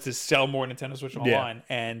reason was to sell more Nintendo Switch Online.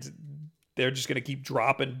 And they're just going to keep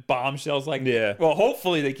dropping bombshells like that. Well,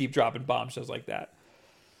 hopefully they keep dropping bombshells like that.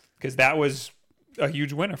 Because that was a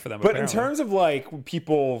huge winner for them. But apparently. In terms of like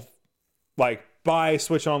people like buy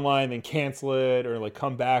Switch Online and cancel it or like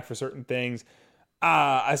come back for certain things...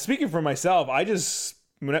 speaking for myself, I just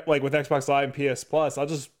like with Xbox Live and PS Plus, I'll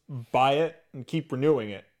just buy it and keep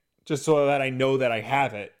renewing it just so that I know that I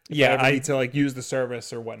have it. I need to like use the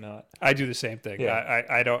service or whatnot. I do the same thing. Yeah.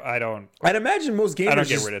 I don't. I'd imagine most gamers I don't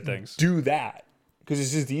get rid of things. Do that because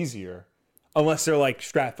it's just easier, unless they're like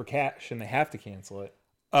strapped for cash and they have to cancel it.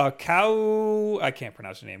 I can't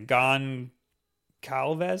pronounce your name. Gon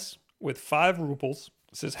Calvez with 5 rubles.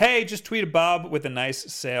 Says, hey, just tweeted Bob with a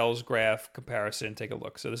nice sales graph comparison. Take a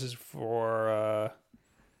look. So this is for,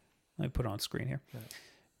 let me put it on screen here. Right.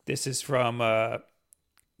 This is from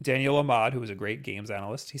Daniel Ahmad, who is a great games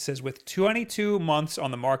analyst. He says, with 22 months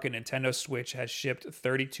on the market, Nintendo Switch has shipped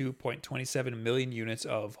 32.27 million units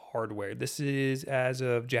of hardware. This is as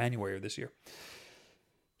of January of this year.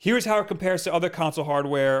 Here's how it compares to other console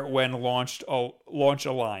hardware when launch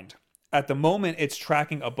aligned. At the moment, it's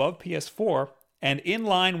tracking above PS4 and in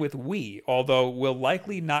line with Wii, although will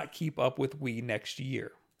likely not keep up with Wii next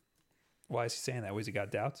year. Why is he saying that? Was he got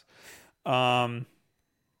doubts? How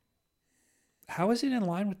is it in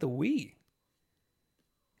line with the Wii?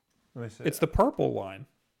 Let me see. It's the purple line.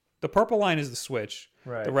 The purple line is the Switch.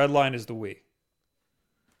 Right. The red line is the Wii.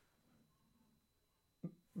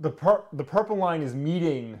 The purple line is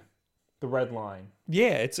meeting the red line.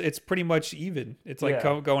 Yeah, it's pretty much even. It's like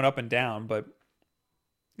going up and down, but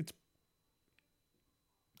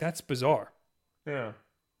that's bizarre, Yeah.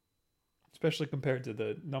 especially compared to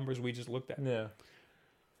the numbers we just looked at. Yeah.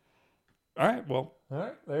 All right, well, All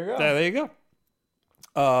right. There you go. there you go.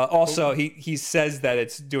 Also, he says that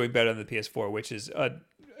it's doing better than the PS4, which is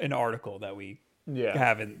an article that we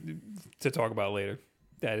have to talk about later.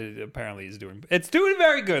 That it apparently is doing. It's doing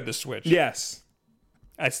very good, the Switch. Yes.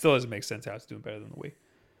 It still doesn't make sense how it's doing better than the Wii.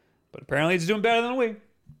 But apparently it's doing better than the Wii.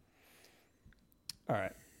 All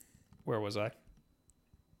right. Where was I?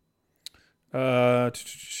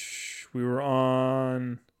 We were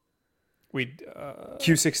on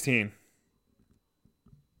Q16.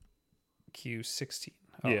 Q16.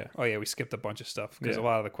 Yeah. Oh, yeah, we skipped a bunch of stuff because Yeah. a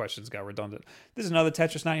lot of the questions got redundant. This is another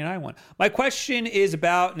Tetris 99 one. My question is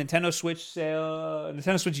about Nintendo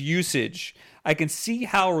Switch usage. I can see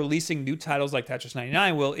how releasing new titles like Tetris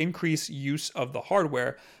 99 will increase use of the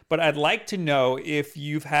hardware, but I'd like to know if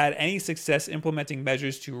you've had any success implementing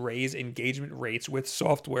measures to raise engagement rates with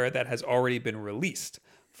software that has already been released.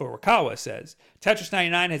 Furukawa says, Tetris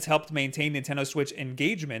 99 has helped maintain Nintendo Switch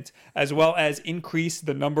engagement as well as increase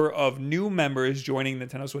the number of new members joining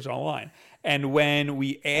Nintendo Switch Online. And when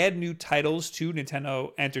we add new titles to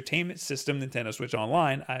Nintendo Entertainment System, Nintendo Switch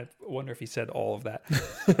Online, I wonder if he said all of that,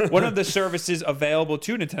 one of the services available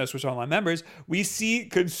to Nintendo Switch Online members, we see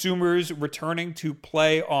consumers returning to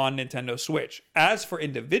play on Nintendo Switch. As for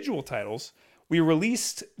individual titles, we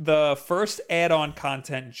released the first add-on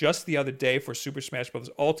content just the other day for Super Smash Bros.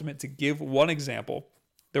 Ultimate. To give one example,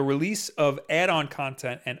 the release of add-on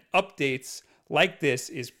content and updates like this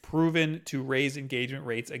is proven to raise engagement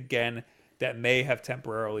rates again that may have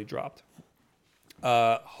temporarily dropped.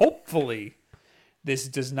 Hopefully, this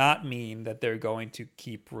does not mean that they're going to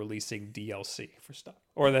keep releasing DLC for stuff,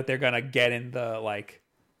 or that they're going to get in the like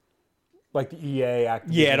the EA Activision.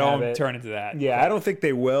 Yeah, don't habit. turn into that. Yeah, I don't think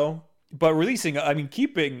they will. But releasing, I mean,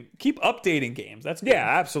 keep updating games. That's good. Yeah,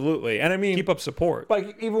 absolutely. And I mean, Keep up support.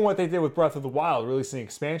 like even what they did with Breath of the Wild, releasing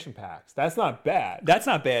expansion packs. That's not bad. That's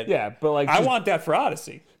not bad. Yeah, but like I want that for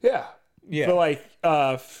Odyssey. Yeah. Yeah. But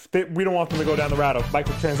like, we don't want them to go down the route of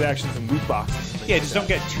microtransactions and loot boxes. Yeah, just don't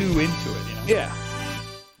get too into it, you know? Yeah.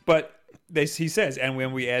 But he says, and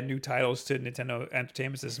when we add new titles to Nintendo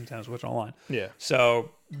Entertainment System, Nintendo Switch Online. Yeah.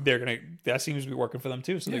 So that seems to be working for them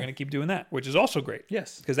too. So they're going to keep doing that, which is also great.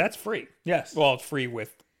 Yes. Because that's free. Yes. Well, it's free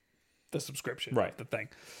with the subscription. Right. The thing.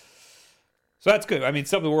 So that's good. I mean,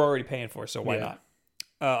 something we're already paying for, so why not?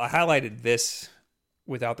 I highlighted this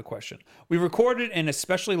without the question. We recorded an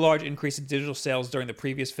especially large increase in digital sales during the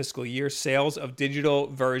previous fiscal year. Sales of digital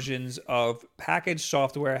versions of packaged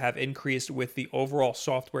software have increased with the overall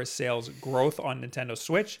software sales growth on Nintendo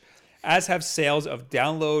Switch, as have sales of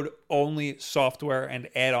download-only software and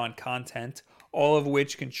add-on content, all of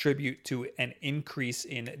which contribute to an increase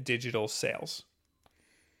in digital sales.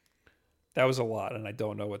 That was a lot, and I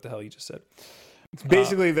don't know what the hell you just said.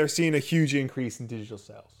 Basically, they're seeing a huge increase in digital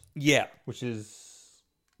sales, Yeah. which is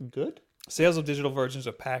good. Sales of digital versions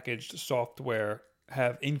of packaged software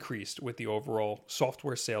have increased with the overall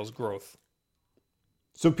software sales growth.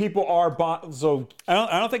 So people are so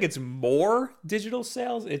I don't think it's more digital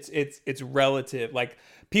sales. It's relative. Like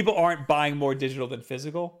people aren't buying more digital than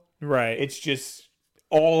physical. right. It's just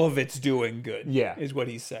all of it's doing good. Yeah. Is what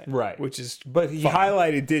he said. Right. Which is But he fine.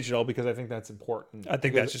 highlighted digital because I think that's important. I think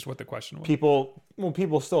Because that's just what the question was. people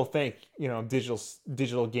still think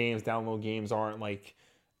digital games, download games aren't like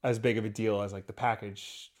as big of a deal as like the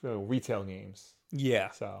package retail games. Yeah.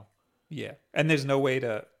 So Yeah. And there's no way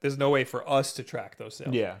for us to track those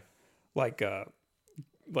sales. yeah, Like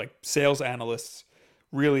sales analysts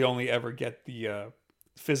really only ever get the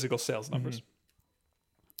physical sales numbers.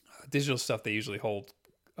 Digital stuff they usually hold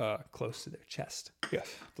close to their chest.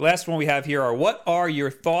 yes. The last one we have here are, what are your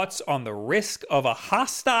thoughts on the risk of a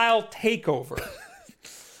hostile takeover?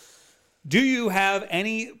 Do you have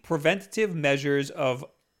any preventative measures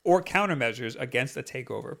or countermeasures against a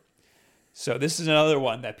takeover? So this is another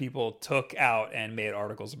one that people took out and made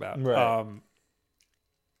articles about. Right.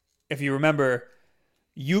 If you remember,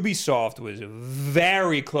 Ubisoft was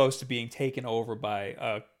very close to being taken over by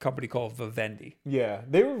a company called Vivendi. Yeah,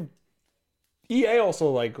 they were. EA also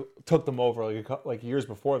like took them over like years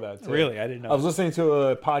before that. Too. Really, I didn't know. I was listening to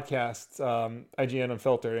a podcast, IGN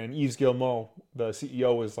Unfiltered, and Yves Guillemot, the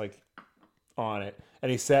CEO, was like on it,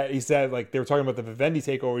 and he said like they were talking about the Vivendi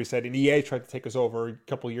takeover. He said, and EA tried to take us over a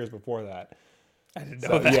couple of years before that. I didn't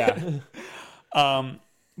know that. Yeah.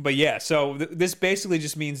 But yeah, so this basically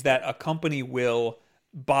just means that a company will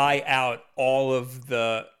buy out all of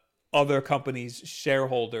the other companies'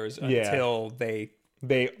 shareholders until they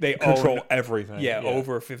control own, everything. Yeah,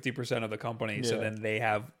 over 50% of the company. Yeah. So then they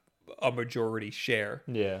have a majority share.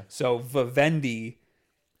 Yeah. So Vivendi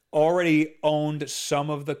already owned some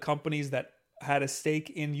of the companies that had a stake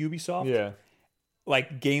in Ubisoft. Yeah.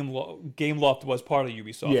 Like Gameloft was part of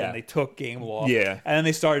Ubisoft, Yeah. and they took Gameloft. Yeah. And then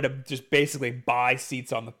they started to just basically buy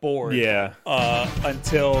seats on the board. Yeah.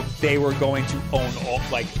 Until they were going to own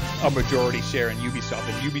like a majority share in Ubisoft,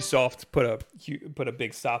 and Ubisoft put a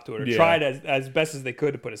big stop to it, or Yeah. tried as best as they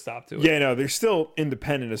could to put a stop to it. Yeah, no, they're still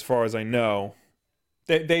independent as far as I know.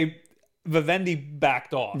 They Vivendi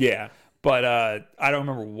backed off. Yeah. But I don't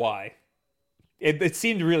remember why. It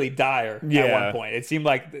seemed really dire at Yeah. one point. It seemed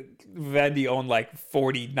like Vivendi owned like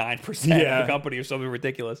 49% of Yeah. the company or something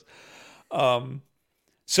ridiculous.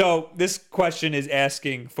 So this question is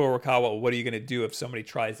asking Furukawa, what are you going to do if somebody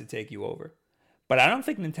tries to take you over? But I don't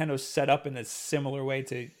think Nintendo's set up in a similar way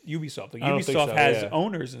to Ubisoft. Like I don't think Ubisoft so, has yeah.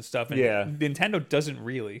 owners and stuff, and Yeah. Nintendo doesn't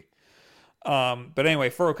really. But anyway,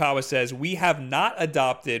 Furukawa says, we have not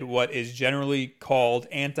adopted what is generally called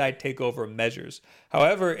anti-takeover measures.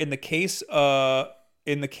 However, in the case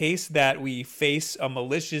that we face a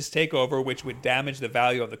malicious takeover which would damage the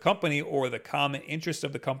value of the company or the common interest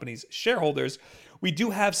of the company's shareholders, we do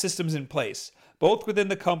have systems in place, both within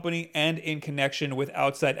the company and in connection with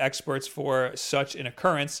outside experts for such an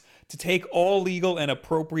occurrence, to take all legal and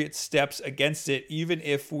appropriate steps against it, even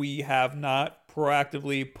if we have not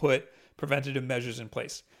proactively put preventative measures in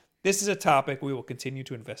place. This is a topic we will continue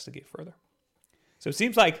to investigate further. So it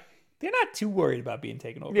seems like they're not too worried about being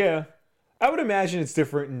taken over. Yeah. I would imagine it's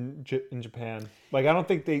different in Japan. Like, I don't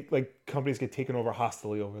think companies get taken over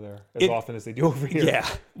hostily over there as often as they do over here. Yeah.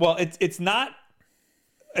 Well, it's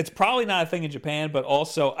probably not a thing in Japan, but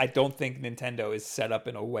also I don't think Nintendo is set up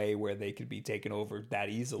in a way where they could be taken over that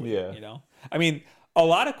easily. Yeah. You know? I mean, a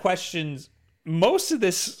lot of questions, most of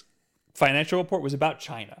this financial report was about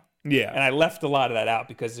China. Yeah. And I left a lot of that out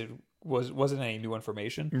because it wasn't any new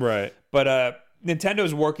information. Right. But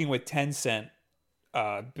Nintendo's working with Tencent,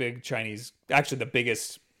 big Chinese, actually the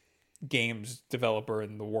biggest games developer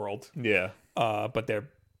in the world. Yeah. But they're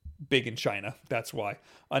big in China. That's why.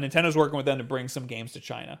 Nintendo's working with them to bring some games to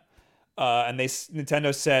China. And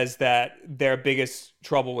Nintendo says that their biggest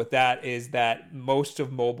trouble with that is that most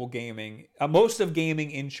of gaming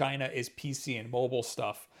in China is PC and mobile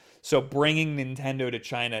stuff. So bringing Nintendo to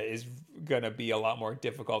China is going to be a lot more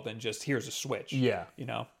difficult than just here's a Switch. Yeah. You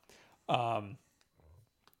know?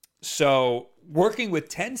 So working with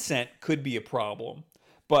Tencent could be a problem.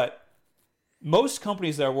 But most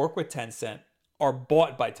companies that work with Tencent are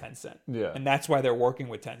bought by Tencent. Yeah. And that's why they're working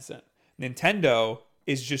with Tencent. Nintendo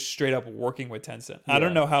is just straight up working with Tencent. I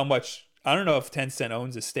don't know I don't know if Tencent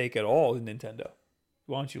owns a stake at all in Nintendo.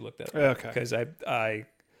 Why don't you look that up? Okay. Because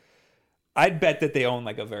I'd bet that they own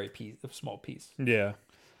like a small piece. Yeah.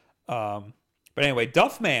 But anyway,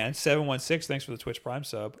 Duffman716, thanks for the Twitch Prime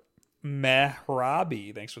sub.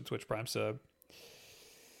 Mehrabi, thanks for the Twitch Prime sub.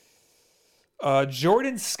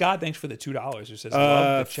 Jordan Scott, thanks for the $2. Who says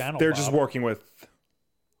love the channel. They're Bob. just working with.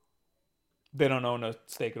 They don't own a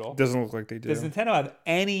stake at all. Doesn't look like they do. Does Nintendo have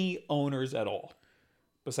any owners at all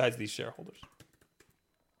besides these shareholders?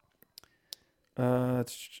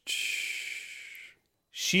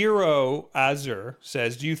 Shiro Azur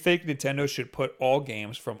says, do you think Nintendo should put all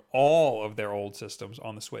games from all of their old systems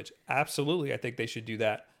on the Switch? Absolutely. I think they should do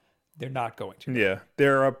that. They're not going to. Yeah.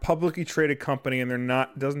 They're a publicly traded company, and they're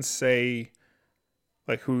not. Doesn't say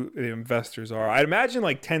like who the investors are. I'd imagine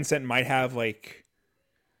like Tencent might have like,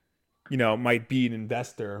 might be an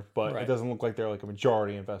investor, but Right. it doesn't look like they're like a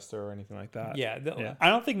majority investor or anything like that. Yeah. I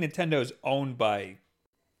don't think Nintendo is owned by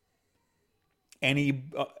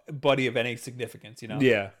anybody of any significance,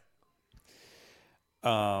 Yeah.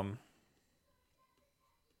 All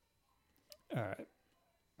right.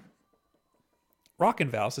 Rockin'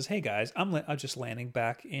 Val says, hey guys, I'm just landing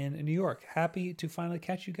back in New York. Happy to finally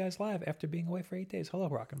catch you guys live after being away for 8 days. Hello,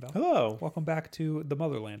 Rockin' Val. Hello. Welcome back to the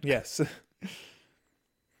motherland. Yes.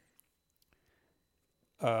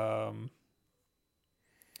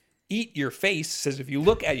 Eat Your Face says if you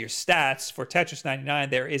look at your stats for Tetris 99,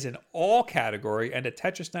 there is an all category and a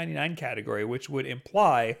Tetris 99 category, which would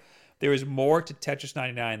imply there is more to Tetris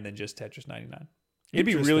 99 than just Tetris 99. It'd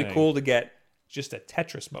be really Interesting. cool to get just a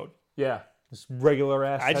Tetris mode. Yeah. Just regular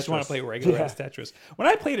ass. I just want to play regular ass Tetris. When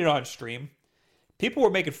I played it on stream, people were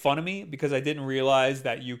making fun of me because I didn't realize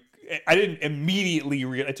that I didn't immediately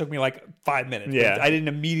it took me like 5 minutes. Yeah. But I didn't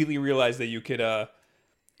immediately realize that you could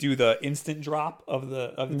do the instant drop of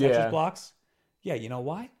the Tetris blocks. Yeah, you know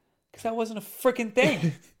why? Because that wasn't a freaking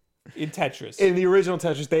thing in Tetris. In the original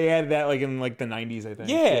Tetris, they added that like in like the 90s, I think.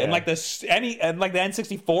 Yeah, and like the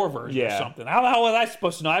N64 version or Yeah. something. How the hell was I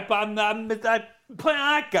supposed to know? I'm playing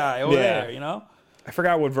that guy over Yeah. there, you know? I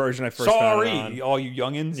forgot what version I first found it on. Sorry, all you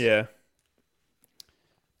youngins. Yeah.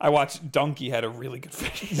 I watched Donkey had a really good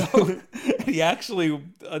video. He actually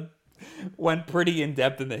went pretty in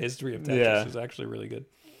depth in the history of Tetris. Yeah. It was actually really good.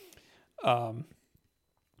 All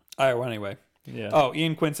right, well, anyway. Yeah. Oh,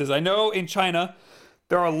 Ian Quinn says, I know in China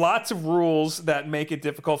there are lots of rules that make it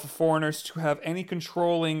difficult for foreigners to have any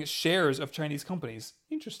controlling shares of Chinese companies.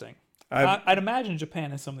 Interesting. I'd imagine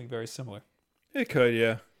Japan has something very similar. It could,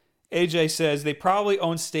 yeah. AJ says they probably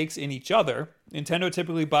own stakes in each other. Nintendo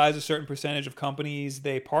typically buys a certain percentage of companies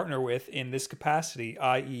they partner with in this capacity,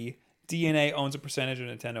 i.e., DNA owns a percentage of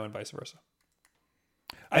Nintendo and vice versa.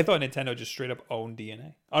 I thought Nintendo just straight up owned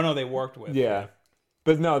DNA. Oh no, they worked with. Yeah.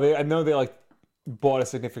 But no, I know they like bought a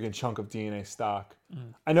significant chunk of DNA stock.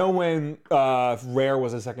 I know when Rare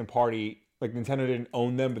was a second party, like Nintendo didn't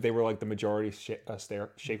own them, but they were like the majority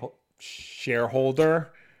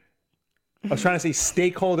shareholder. I was trying to say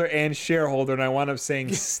stakeholder and shareholder, and I wound up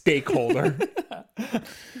saying stakeholder.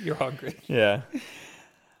 You're hungry. Yeah.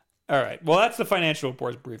 All right. Well, that's the financial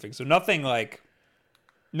reports briefing. So nothing like,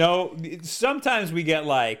 no, sometimes we get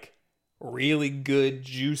like really good,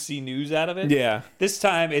 juicy news out of it. Yeah. This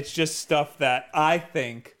time it's just stuff that I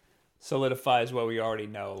think solidifies what we already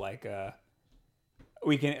know. Like, I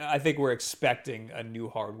think we're expecting a new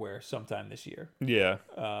hardware sometime this year. Yeah.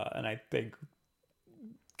 And I think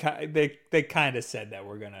they kind of said that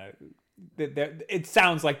we're going to, it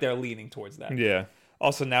sounds like they're leaning towards that. Yeah.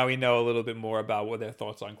 Also, now we know a little bit more about what their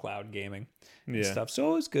thoughts on cloud gaming and Yeah. stuff.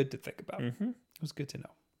 So it was good to think about. Mm-hmm. It was good to know.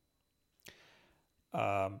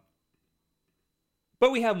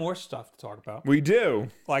 But we have more stuff to talk about. We do.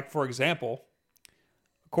 Like, for example,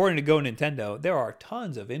 according to Go Nintendo, there are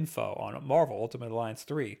tons of info on Marvel Ultimate Alliance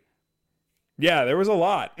 3. Yeah, there was a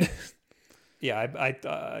lot. Yeah,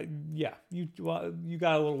 you got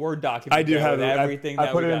a little Word document. I do there have with everything. I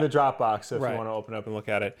that put we it in the got. Dropbox so if Right. you want to open up and look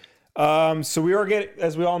at it. So we are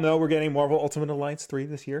as we all know, we're getting Marvel Ultimate Alliance 3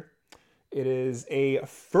 this year. It is a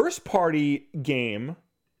first-party game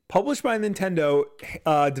published by Nintendo,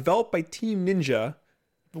 developed by Team Ninja,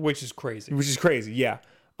 Which is crazy. which is crazy. Yeah.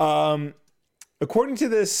 According to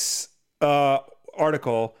this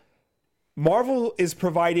article, Marvel is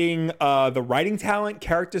providing the writing talent,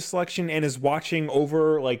 character selection, and is watching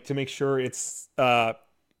over like to make sure it's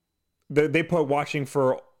they put watching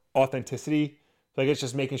for authenticity. Like it's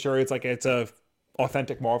just making sure it's a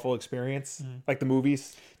authentic Marvel experience, like the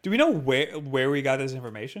movies. Do we know where we got this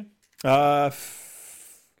information?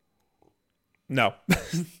 No.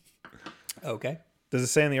 Okay. Does it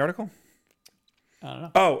say in the article? I don't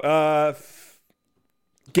know. Oh,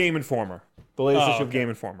 Game Informer. The latest issue of okay. Game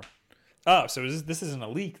Informer. Oh, so this isn't a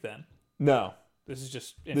leak then? No. This is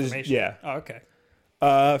just information. yeah. Oh, okay.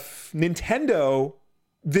 Nintendo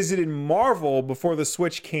visited Marvel before the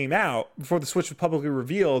Switch came out, before the Switch was publicly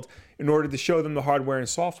revealed, in order to show them the hardware and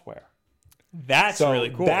software. That's So really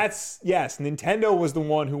cool. yes, Nintendo was the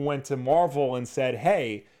one who went to Marvel and said,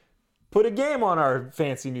 "Hey, put a game on our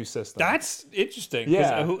fancy new system." That's interesting.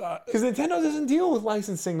 yeah, 'Cause, because Nintendo doesn't deal with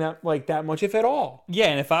licensing that much, if at all. yeah,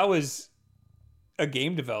 and if I was a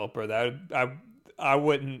game developer, I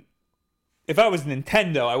wouldn't. If I was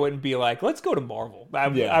Nintendo, I wouldn't be like, let's go to Marvel.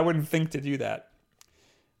 I wouldn't think to do that.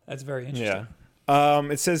 That's very interesting. Yeah.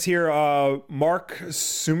 It says here, Mark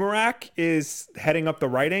Sumerak is heading up the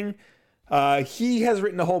writing. He has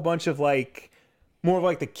written a whole bunch of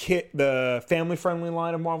more of the family-friendly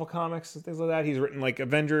line of Marvel comics and things like that. He's written like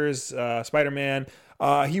Avengers, Spider-Man.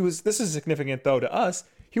 This is significant though to us.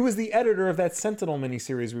 He was the editor of that Sentinel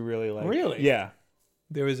miniseries we really like. Really? Yeah.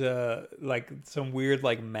 There was some weird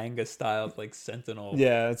manga styled Sentinel.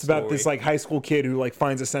 Yeah, it's about this story. high school kid who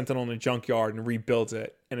finds a Sentinel in a junkyard and rebuilds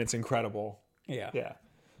it, and it's incredible. Yeah. Yeah.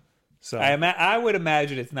 So I would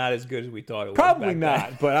imagine it's not as good as we thought it was. probably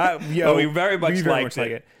back not, then. but we very much liked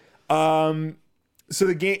like it. So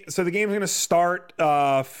the game's going to start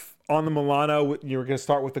on the Milano. You're going to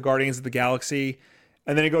start with the Guardians of the Galaxy,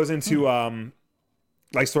 and then it goes into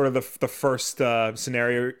like sort of the first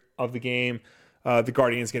scenario of the game. The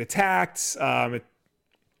Guardians get attacked.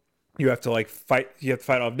 You have to fight. You have to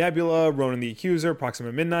fight off Nebula, Ronan the Accuser,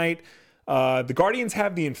 Proxima Midnight. The Guardians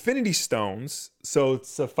have the Infinity Stones, so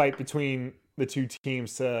it's a fight between the two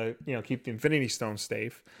teams to keep the Infinity Stones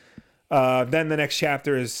safe. Then the next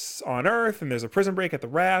chapter is on Earth, and there's a prison break at the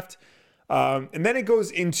raft. And then it goes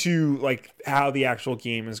into how the actual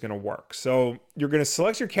game is going to work. So you're going to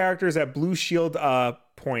select your characters at blue shield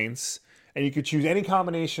points, and you could choose any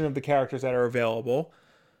combination of the characters that are available.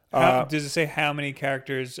 Does it say how many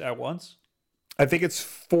characters at once? I think it's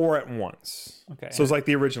 4 at once. Okay. So it's like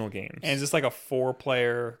the original games. And is this like a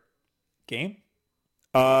 4-player game?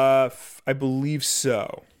 I believe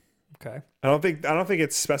so. Okay. I don't think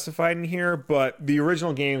it's specified in here, but the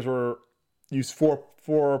original games were used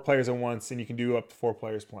four players at once, and you can do up to 4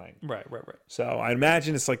 players playing. Right. So I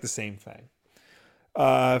imagine it's like the same thing.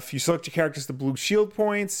 If you select your characters to blue shield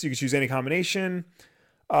points, you can choose any combination.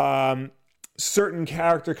 Certain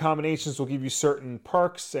character combinations will give you certain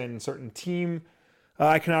perks and certain team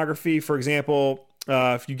iconography. For example,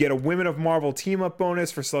 if you get a Women of Marvel team up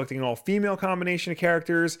bonus for selecting an all-female combination of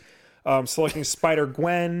characters, selecting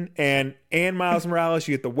Spider-Gwen and Miles Morales,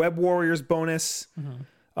 you get the Web Warriors bonus.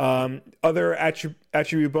 Other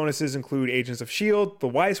attribute bonuses include Agents of S.H.I.E.L.D., the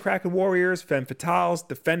Wisecracker Warriors, Femme Fatales,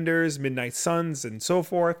 Defenders, Midnight Suns, and so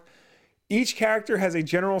forth. Each character has a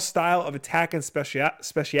general style of attack and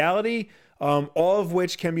speciality, all of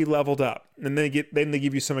which can be leveled up. And then they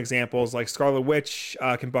give you some examples, like Scarlet Witch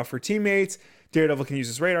can buff her teammates, Daredevil can use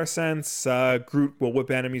his radar sense, Groot will whip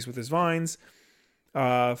enemies with his vines.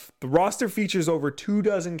 The roster features over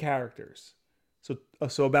 24 characters.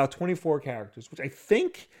 So about 24 characters, which I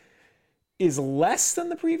think is less than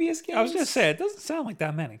the previous games. I was going to say, it doesn't sound like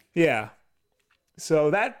that many. Yeah. So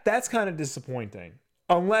that's kind of disappointing.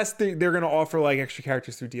 Unless they're going to offer extra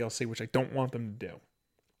characters through DLC, which I don't want them to do.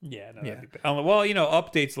 Yeah, no, that'd be bad. Well,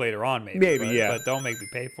 updates later on, maybe. But don't make me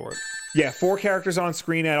pay for it. Yeah, 4 characters on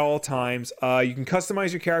screen at all times. You can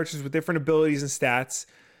customize your characters with different abilities and stats.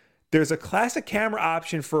 There's a classic camera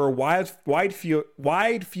option for a wide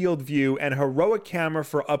field view and a heroic camera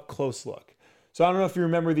for up close look. So I don't know if you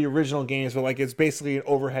remember the original games, but it's basically an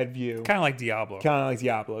overhead view. Kind of like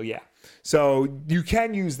Diablo. Yeah. So you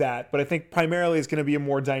can use that, but I think primarily it's going to be a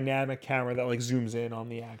more dynamic camera that zooms in on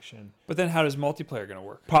the action. But then how does multiplayer going to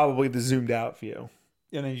work? Probably the zoomed out view.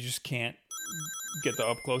 And then you just can't get the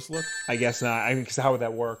up close look? I guess not. I mean, because how would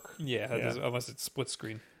that work? Yeah, unless it's split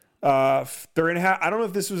screen. I don't know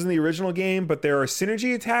if this was in the original game, but there are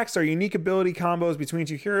synergy attacks, or unique ability combos between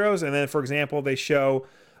 2 heroes. And then, for example, they show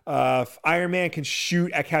Iron Man can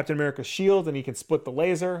shoot at Captain America's shield, and he can split the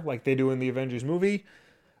laser like they do in the Avengers movie.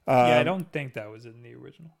 I don't think that was in the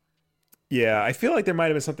original. Yeah, I feel like there might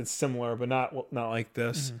have been something similar, but not like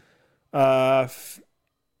this. The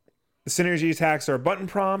synergy attacks are button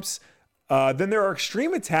prompts. Then there are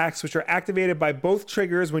extreme attacks, which are activated by both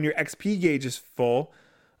triggers when your XP gauge is full.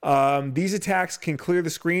 These attacks can clear the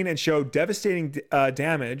screen and show devastating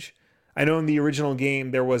damage. I know in the original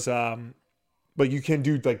game there was, but you can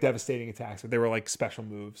do devastating attacks, but they were special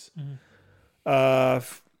moves.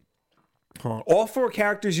 All 4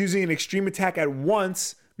 characters using an extreme attack at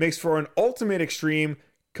once makes for an ultimate extreme,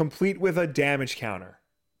 complete with a damage counter.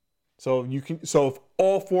 So if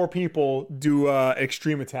all 4 people do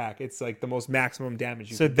extreme attack, it's the most maximum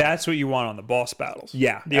damage. So that's what you want on the boss battles.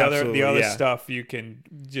 Yeah, the other stuff you can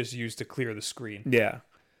just use to clear the screen. Yeah.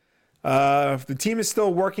 The team is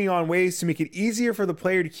still working on ways to make it easier for the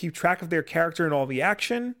player to keep track of their character and all the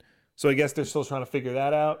action. So I guess they're still trying to figure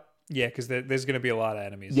that out. Yeah, because there's going to be a lot of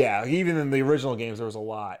enemies. Yeah, even in the original games, there was a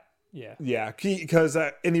lot. Yeah. Yeah, because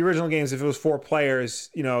in the original games, if it was 4 players,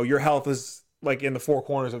 your health is in the 4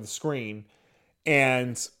 corners of the screen.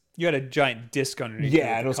 And you had a giant disc underneath.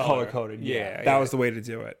 Yeah, and it was color-coded. Yeah, that was the way to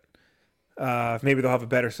do it. Maybe they'll have a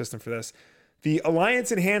better system for this. The Alliance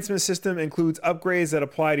Enhancement System includes upgrades that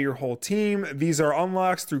apply to your whole team. These are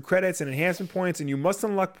unlocks through credits and enhancement points, and you must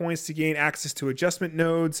unlock points to gain access to adjustment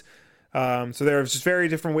nodes. So there are just very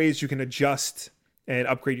different ways you can adjust and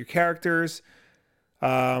upgrade your characters.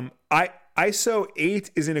 ISO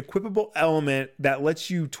 8 is an equipable element that lets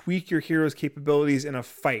you tweak your hero's capabilities in a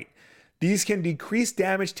fight. These can decrease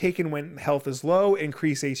damage taken when health is low,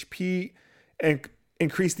 increase HP, and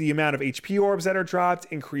increase the amount of HP orbs that are dropped,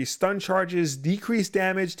 increase stun charges, decrease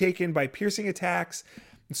damage taken by piercing attacks,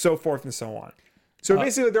 and so forth and so on. So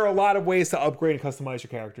basically, there are a lot of ways to upgrade and customize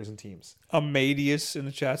your characters and teams. Amadius in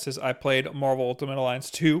the chat says, I played Marvel Ultimate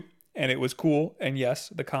Alliance 2, and it was cool. And yes,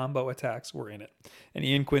 the combo attacks were in it. And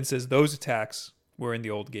Ian Quinn says, those attacks were in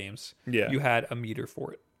the old games. Yeah. You had a meter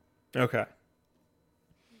for it. Okay.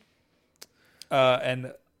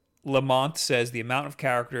 and Lamont says the amount of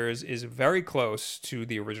characters is very close to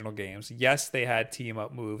the original games. Yes, they had team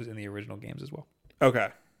up moves in the original games as well. Okay.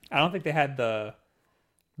 I don't think they had the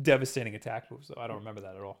devastating attack moves, though. I don't remember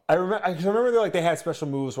that at all. I remember they had special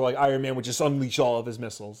moves where like Iron Man would just unleash all of his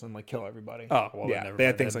missiles and like kill everybody. Oh, well, yeah, never they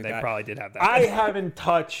had mind. things like They that. probably did have that. I haven't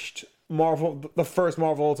touched the first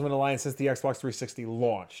Marvel Ultimate Alliance since the Xbox 360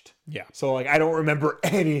 launched. Yeah. So like I don't remember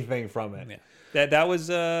anything from it. Yeah. That was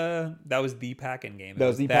the pack-in game. That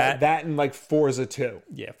was that and like Forza 2.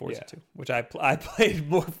 Yeah, Forza 2, which I played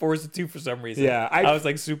more Forza 2 for some reason. Yeah, I was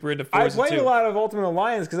like super into I Forza 2. played a lot of Ultimate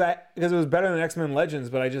Alliance because it was better than X-Men Legends,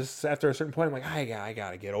 but I just after a certain point I'm like I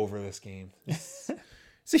gotta get over this game. It's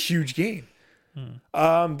a huge game.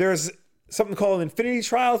 There's something called Infinity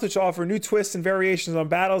Trials, which offer new twists and variations on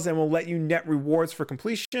battles and will let you net rewards for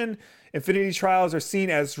completion. Infinity Trials are seen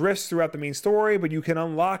as rifts throughout the main story, but you can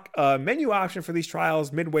unlock a menu option for these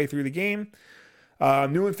trials midway through the game.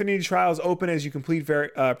 New Infinity Trials open as you complete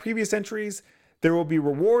previous entries. There will be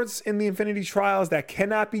rewards in the Infinity Trials that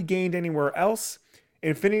cannot be gained anywhere else.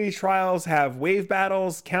 Infinity Trials have wave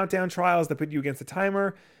battles, countdown trials that put you against a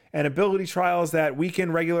timer, and ability trials that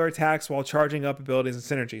weaken regular attacks while charging up abilities and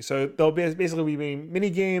synergy. So they'll basically be mini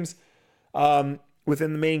games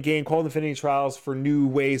within the main game called Infinity Trials for new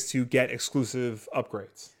ways to get exclusive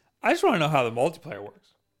upgrades. I just want to know how the multiplayer works,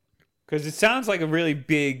 because it sounds like a really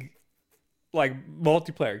big, like,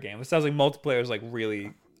 multiplayer game. It sounds like multiplayer is like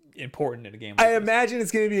really important in a game. Like I this. imagine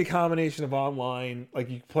it's going to be a combination of online, like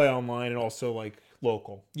you play online, and also like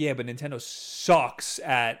local. Yeah, but Nintendo sucks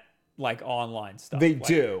at like online stuff. They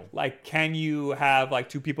do. Like, can you have like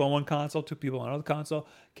 2 people on one console, 2 people on another console?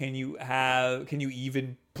 Can you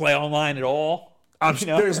even play online at all? You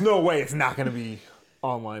know? There's no way it's not going to be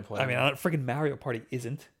online play. I mean, freaking Mario Party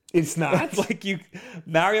isn't. it's not. Like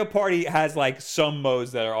Mario Party has like some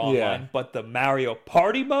modes that are online, Yeah. but the Mario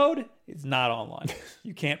Party mode is not online.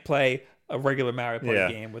 You can't play a regular Mario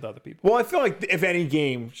Party game with other people. Well, I feel like if any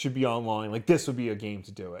game should be online, like this would be a game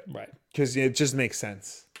to do it. Right. Because it just makes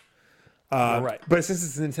sense. Right. But since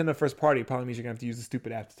it's a Nintendo first party, it probably means you're going to have to use the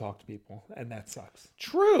stupid app to talk to people. And that sucks.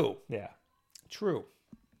 True. Yeah. True.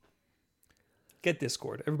 Get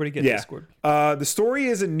Discord. Everybody get Discord. The story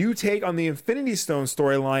is a new take on the Infinity Stone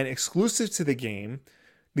storyline exclusive to the game.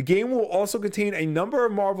 The game will also contain a number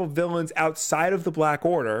of Marvel villains outside of the Black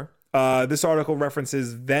Order. This article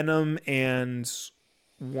references Venom and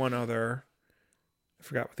one other. I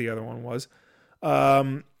forgot what the other one was.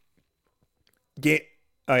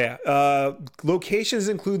 Locations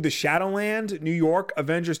include the Shadowland, New York,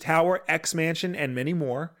 Avengers Tower, X-Mansion, and many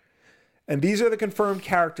more. And these are the confirmed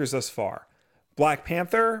characters thus far. Black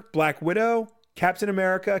Panther, Black Widow, Captain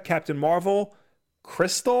America, Captain Marvel,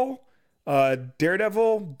 Crystal,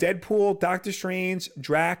 Daredevil, Deadpool, Doctor Strange,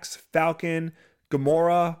 Drax, Falcon,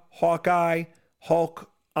 Gamora, Hawkeye, Hulk,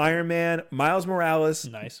 Iron Man, Miles Morales,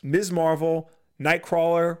 Nice. Ms. Marvel,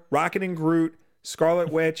 Nightcrawler, Rocket and Groot, Scarlet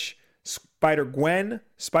Witch, Spider-Gwen,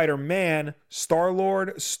 Spider-Man,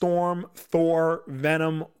 Star-Lord, Storm, Thor,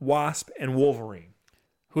 Venom, Wasp, and Wolverine.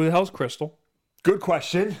 Who the hell's Crystal? Good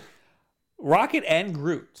question. Rocket and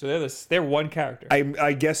Groot. So they're one character.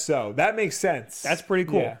 I guess so. That makes sense. That's pretty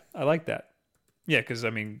cool. Yeah. I like that. Yeah, because I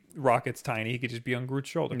mean, Rocket's tiny. He could just be on Groot's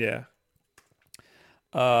shoulder. Yeah.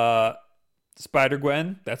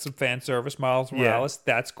 Spider-Gwen, that's some fan service. Miles Morales,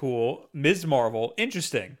 that's cool. Ms. Marvel,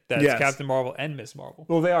 interesting. That's Yes. Captain Marvel and Ms. Marvel.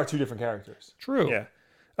 Well, they are two different characters. True.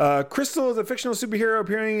 Yeah. Crystal is a fictional superhero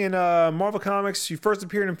appearing in Marvel Comics. She first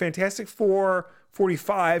appeared in Fantastic Four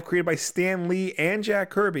 45, created by Stan Lee and Jack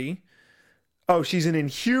Kirby. Oh, she's an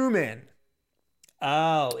Inhuman.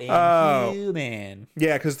 Oh, Inhuman.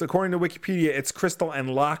 Yeah, because according to Wikipedia, it's Crystal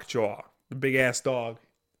and Lockjaw, the big-ass dog.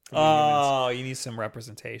 Oh, you need some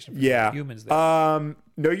representation for Yeah. humans there.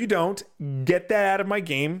 No, you don't. Get that out of my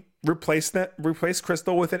game. Replace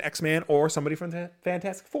Crystal with an X-Man or somebody from the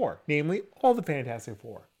Fantastic Four, namely all the Fantastic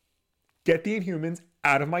Four. Get the Inhumans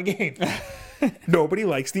out of my game. Nobody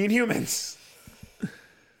likes the Inhumans.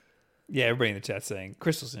 Yeah, everybody in the chat saying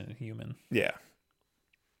Crystal's an Inhuman. Yeah.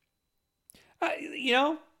 You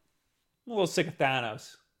know, I'm a little sick of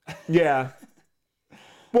Thanos. Yeah.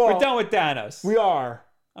 Well, We're done with Thanos. we are.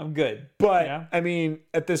 I'm good. But, Yeah? I mean,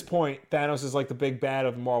 at this point, Thanos is like the big bad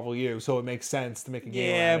of Marvel U, so it makes sense to make a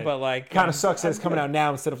game Yeah, around it. but like, Kind of sucks that it's coming out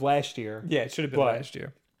now instead of last year. Yeah, it should have been But- last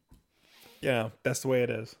year. Yeah, that's the way it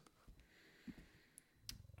is.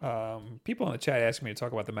 People in the chat asking me to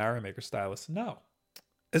talk about the Mario Maker stylus. No.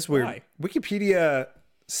 It's weird. Why? Wikipedia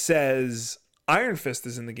says Iron Fist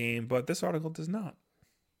is in the game, but this article does not.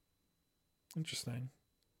 Interesting.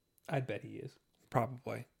 I'd bet he is.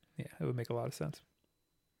 Probably. Yeah, it would make a lot of sense.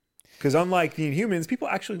 Because unlike the Inhumans, people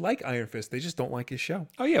actually like Iron Fist. They just don't like his show.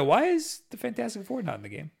 Oh yeah, why is the Fantastic Four not in the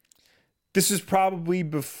game? This is probably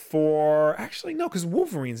before... Actually, no, because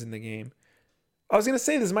Wolverine's in the game. I was going to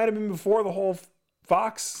say this might have been before the whole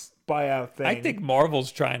Fox buyout thing. I think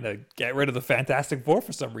Marvel's trying to get rid of the Fantastic Four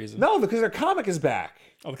for some reason. No, because their comic is back.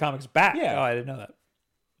 Oh, the comic's back. Yeah. Oh, I didn't know that.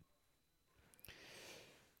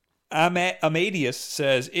 Amadeus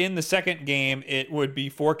says, in the second game, it would be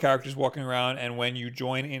 4 characters walking around, and when you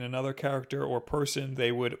join in another character or person,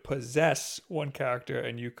 they would possess one character,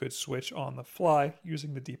 and you could switch on the fly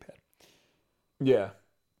using the D-pad. Yeah.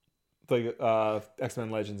 Like X-Men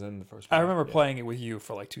Legends in the first one. I remember playing it with you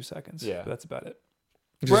for like 2 seconds. Yeah. But that's about it.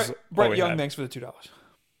 Just Brett all Young, we had. thanks for the $2. I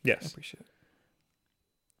Yes. appreciate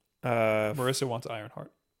it. Uh, Marissa wants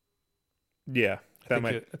Ironheart. yeah. I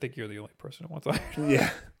think you're the only person who wants Ironheart. Yeah.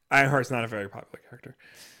 Ironheart's not a very popular character.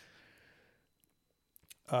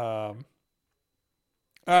 All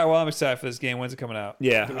right, well, I'm excited for this game. When's it coming out?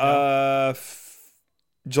 Yeah. Do we know?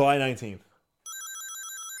 July 19th.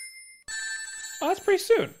 Oh, that's pretty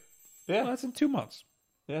soon. Yeah. Well, that's in 2 months.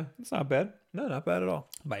 Yeah. That's not bad. No, not bad at all.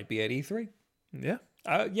 Might be at E3. Yeah.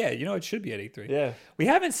 Yeah, it should be at E3. Yeah. We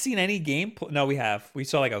haven't seen any gameplay. No, we have. We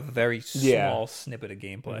saw like a very small snippet of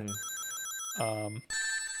gameplay.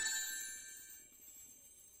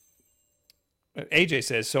 AJ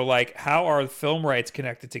says, so like, how are film rights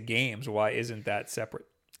connected to games? Why isn't that separate?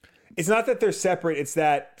 It's not that they're separate. It's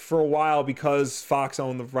that for a while, because Fox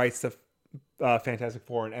owned the rights to Fantastic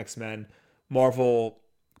Four and X-Men, Marvel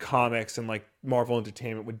Comics and like Marvel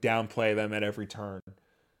Entertainment would downplay them at every turn.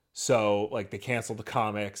 So like they canceled the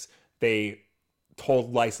comics. They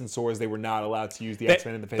told licensors they were not allowed to use the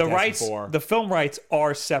X-Men and the Fantastic Four. The film rights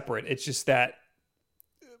are separate. It's just that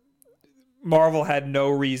Marvel had no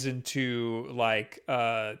reason to like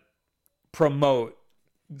promote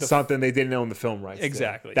something they didn't own the film rights.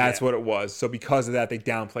 Exactly. That's yeah. what it was. So because of that, they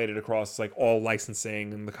downplayed it across like all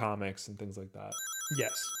licensing and the comics and things like that.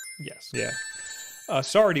 Yes. Yeah.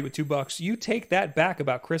 Sardi with $2. You take that back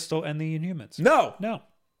about Crystal and the Inhumans. No.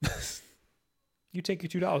 You take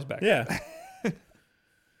your $2 back. Yeah.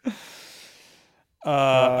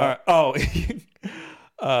 All right.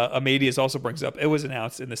 Amadeus also brings up, it was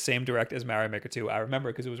announced in the same direct as Mario Maker 2. I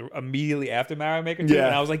remember because it was immediately after Mario Maker 2,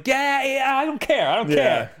 and I was like, yeah, I don't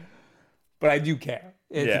care. But I do care.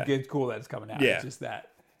 It's cool that it's coming out. Yeah. It's just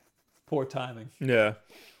that poor timing. Yeah.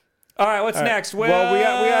 All right, what's next? Well, we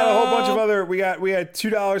got a whole bunch of other. We had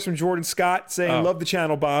 $2 from Jordan Scott saying, "Love the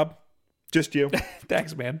channel, Bob." Just you.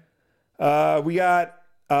 Thanks, man. We got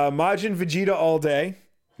Majin Vegeta all day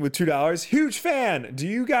with $2. Huge fan. Do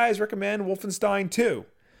you guys recommend Wolfenstein 2?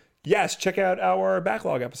 Yes, check out our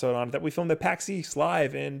backlog episode on it that we filmed at PAX East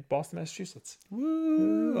live in Boston, Massachusetts.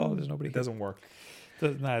 Woo. Oh, there's nobody. It doesn't work.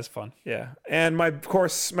 Not as fun. Yeah. And of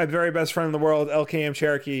course, my very best friend in the world, LKM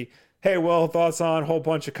Cherokee. Hey, Will, thoughts on a whole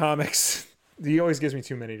bunch of comics? He always gives me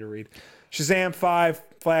too many to read. Shazam 5,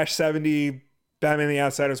 Flash 70, Batman and the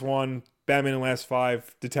Outsiders 1, Batman and the Last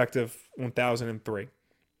 5, Detective 1003.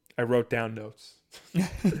 I wrote down notes.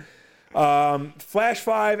 Flash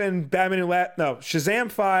 5 and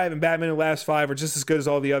Shazam 5 and Batman and the Last 5 are just as good as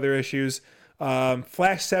all the other issues.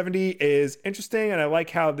 Flash 70 is interesting, and I like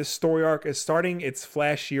how this story arc is starting. It's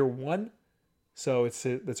Flash year 1. So it's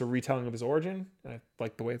a retelling of his origin. I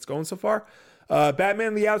like the way it's going so far. Batman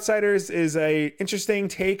and the Outsiders is a interesting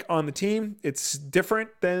take on the team. It's different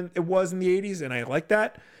than it was in the 80s, and I like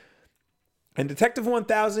that. And Detective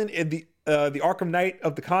 1000, the Arkham Knight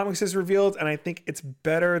of the comics is revealed, and I think it's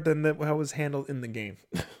better than how it was handled in the game.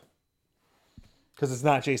 Because it's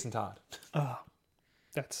not Jason Todd. Oh,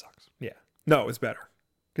 that sucks. Yeah. No, it's better.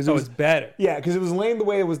 It's better. Yeah, because it was lame the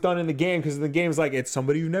way it was done in the game, because the game's like, it's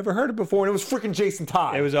somebody you've never heard of before, and it was freaking Jason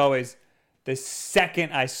Todd. It was always the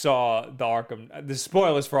second I saw the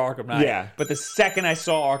spoilers for Arkham Knight. Yeah. But the second I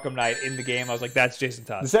saw Arkham Knight in the game, I was like, that's Jason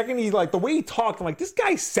Todd. The second the way he talked, I'm like, this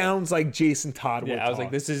guy sounds like Jason Todd would I was talk.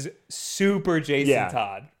 like, this is super Jason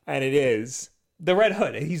Todd. And it is. The Red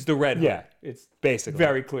Hood. He's the Red Hood. Yeah. It's Basically.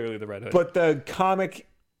 very clearly the Red Hood. But the comic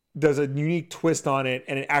does a unique twist on it,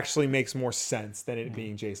 and it actually makes more sense than it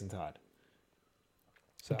being Jason Todd.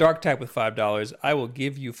 So. Dark Type with $5. I will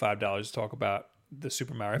give you $5 to talk about the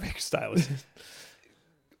Super Mario Maker stylus.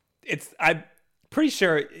 I'm pretty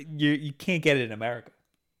sure you can't get it in America.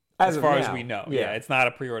 As far as we know. Yeah, it's not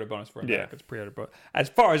a pre-order bonus for America. It's pre-order bonus. As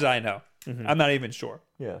far as I know. Mm-hmm. I'm not even sure.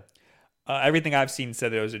 Yeah. Everything I've seen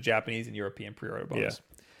said there was a Japanese and European pre-order bonus.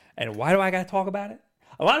 Yeah. And why do I got to talk about it?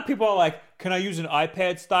 A lot of people are like, can I use an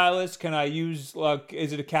iPad stylus? Can I use,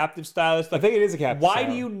 is it a captive stylus? I think it is a captive Why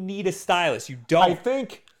do you need a stylus? You don't. I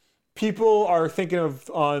think people are thinking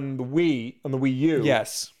of on the Wii U.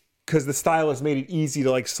 Yes. because the stylus made it easy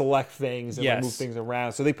to like select things and like, Yes. move things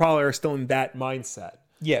around. So they probably are still in that mindset.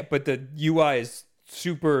 Yeah, but the UI is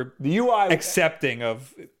super The UI accepting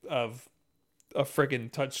of a freaking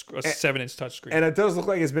touch, a 7-inch touchscreen. and it does look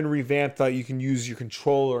like it's been revamped that you can use your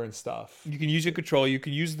controller and stuff. You can use your controller. You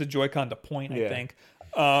can use the Joy-Con to point, I Yeah. think.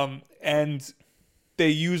 And they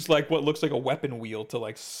use like what looks like a weapon wheel to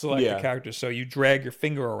like select Yeah. the characters. So you drag your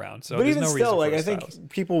finger around. So But there's even no still, reason like for I a think stylus.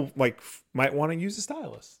 people like might want to use the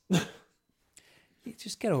stylus.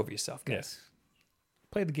 Just get over yourself, guys.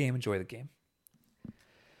 Play the game. Enjoy the game.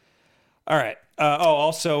 All right.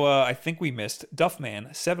 Also, I think we missed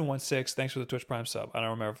Duffman716. Thanks for the Twitch Prime sub. I don't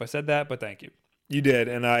remember if I said that, but thank you. You did,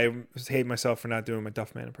 and I hate myself for not doing my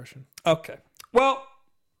Duffman impression. Okay. Well,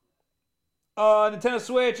 Nintendo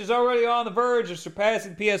Switch is already on the verge of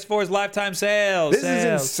surpassing PS4's lifetime sales. This is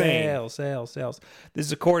insane. Sales. This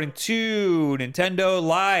is according to Nintendo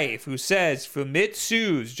Life, who says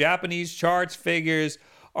Famitsu's Japanese charts figures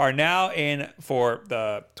are now in for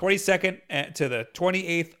the 22nd to the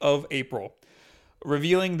 28th of April,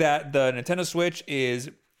 revealing that the Nintendo Switch is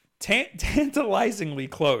tantalizingly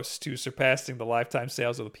close to surpassing the lifetime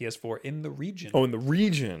sales of the PS4 in the region. Oh, in the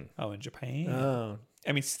region. Oh, in Japan. Oh,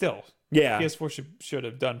 I mean, still. yeah. PS4 should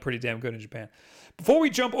have done pretty damn good in Japan. Before we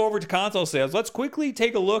jump over to console sales, let's quickly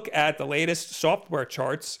take a look at the latest software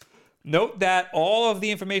charts. Note that all of the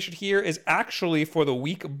information here is actually for the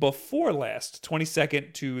week before last,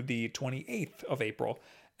 22nd to the 28th of April,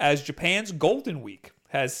 as Japan's Golden Week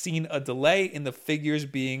has seen a delay in the figures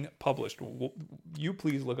being published. You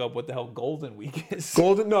please look up what the hell Golden Week is.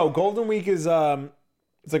 Golden Week is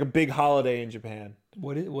it's like a big holiday in Japan.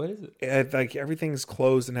 What is it? Like everything's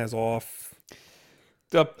closed and has off.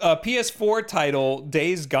 The PS4 title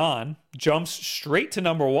Days Gone jumps straight to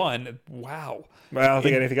number 1. Wow. I don't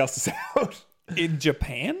think anything else is out. In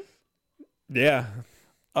Japan? Yeah.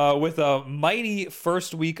 With a mighty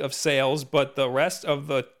first week of sales, but the rest of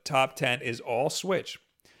the top 10 is all Switch.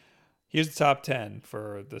 Here's the top 10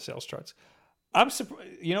 for the sales charts. I'm surprised.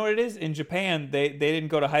 You know what it is? In Japan, they didn't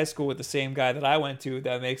go to high school with the same guy that I went to.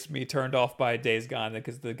 That makes me turned off by Days Gone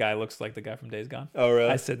because the guy looks like the guy from Days Gone. Oh, really?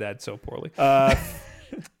 I said that so poorly.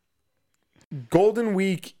 Golden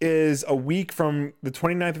Week is a week from the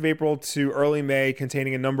 29th of April to early May,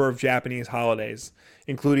 containing a number of Japanese holidays,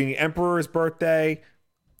 including Emperor's Birthday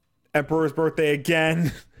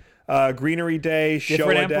again, Greenery Day, Different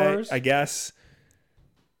Showa Day, emperors? I guess.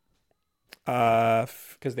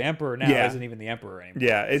 Because the Emperor now Yeah. isn't even the Emperor anymore.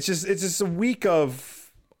 Yeah, it's just a week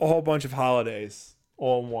of a whole bunch of holidays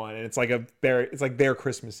all in one, and it's like their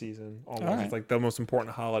Christmas season almost. All right. It's like the most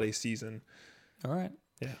important holiday season. All right.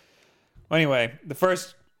 Yeah. Well, anyway, the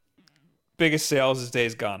first biggest sales is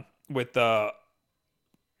Days Gone with I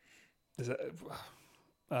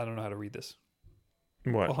don't know how to read this.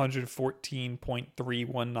 What?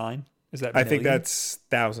 114.319. Is that I think million? that's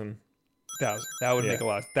 1,000. 1,000. That would Yeah. make a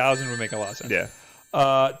lot. 1,000 would make a lot of sense.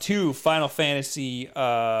 Yeah. 2 Final Fantasy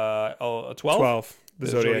 12. 12. The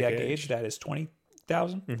The Zodiac Age. Age. That is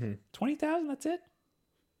 20,000. Mm-hmm. 20,000. That's it.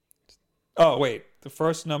 Oh wait, the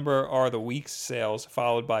first number are the week's sales,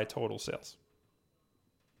 followed by total sales.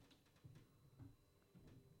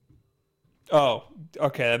 Oh,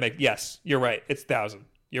 okay. Yes, you're right. It's 1,000.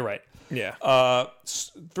 You're right. Yeah.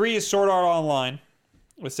 3 is Sword Art Online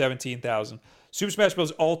with 17,000. Super Smash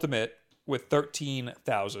Bros. Ultimate with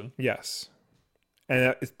 13,000. Yes.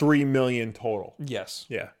 And it's 3 million total. Yes.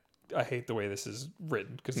 Yeah. I hate the way this is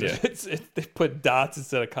written because Yeah. they put dots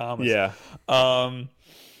instead of commas. Yeah.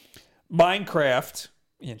 Minecraft,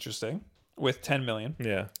 interesting, with 10 million.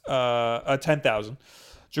 Yeah. 10,000.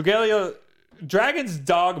 Dragon's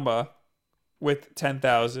Dogma with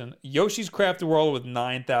 10,000. Yoshi's Crafted World with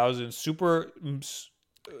 9,000.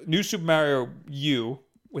 New Super Mario U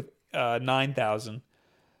with 9,000.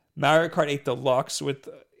 Mario Kart 8 Deluxe with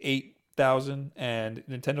 8,000. And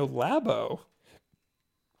Nintendo Labo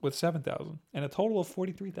with 7,000. And a total of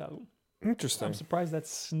 43,000. Interesting. I'm surprised that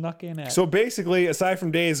snuck in at. So basically, aside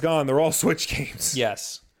from Days Gone, they're all Switch games.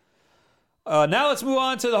 Yes. Now let's move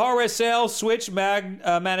on to the hardware sales. Switch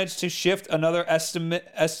managed to shift another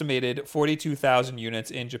estimated 42,000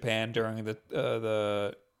 units in Japan during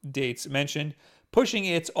the dates mentioned, pushing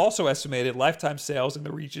its also estimated lifetime sales in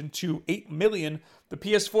the region to 8 million. The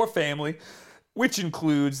PS4 family, which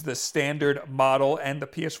includes the standard model and the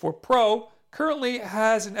PS4 Pro, currently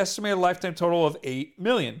has an estimated lifetime total of 8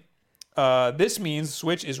 million. This means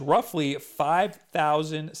Switch is roughly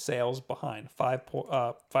 5,000 sales behind,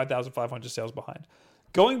 5,500 sales behind.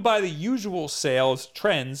 Going by the usual sales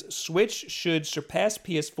trends, Switch should surpass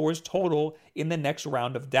PS4's total in the next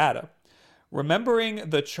round of data. Remembering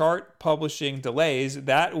the chart publishing delays,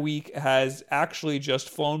 that week has actually just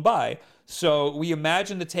flown by. So we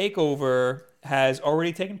imagine the takeover has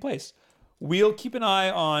already taken place. We'll keep an eye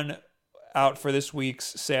out for this week's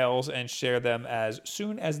sales and share them as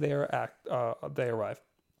soon as they arrive.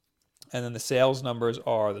 And then the sales numbers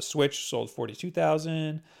are: the Switch sold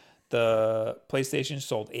 42,000, the PlayStation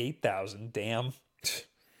sold 8,000. Damn.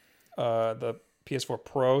 The PS4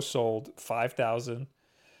 Pro sold 5,000.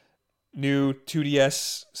 New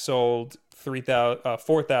 2DS sold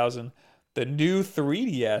 4,000. The new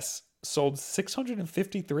 3DS sold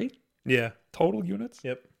 653 Yeah. total units.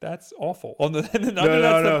 Yep. That's awful. Oh, no, that's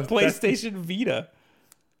no. the PlayStation Vita.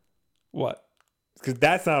 What? Because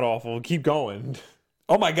that's not awful. Keep going.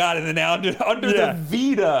 Oh my God! And then now under the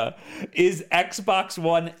Vita is Xbox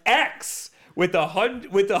One X with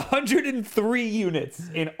 103 units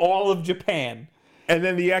in all of Japan. And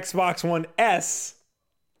then the Xbox One S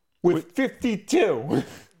with 52.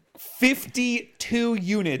 52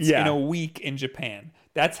 units in a week in Japan.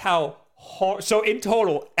 That's how hard. So in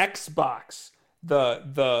total, Xbox,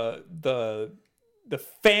 the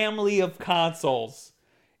family of consoles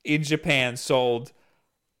in Japan sold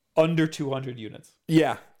under 200 units.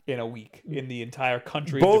 Yeah. In a week in the entire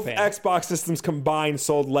country Both of Japan. Xbox systems combined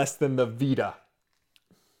sold less than the Vita.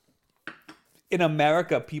 In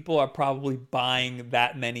America, people are probably buying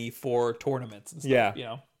that many for tournaments and stuff. Yeah. You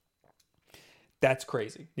know, that's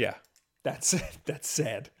crazy. Yeah. That's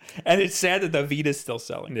sad. And it's sad that the Vita's still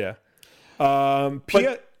selling. Yeah.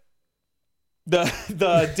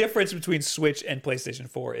 The difference between Switch and PlayStation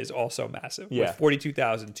 4 is also massive. Yeah. With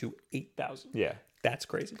 42,000 to 8,000. Yeah. That's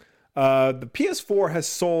crazy. The PS4 has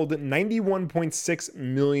sold 91.6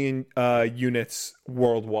 million units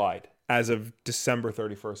worldwide as of December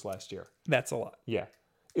 31st last year. That's a lot. Yeah.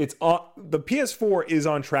 It's on the PS4 is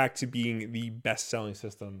on track to being the best-selling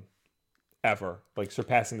system ever, like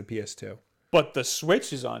surpassing the PS2. But the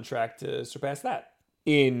Switch is on track to surpass that.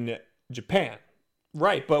 In Japan.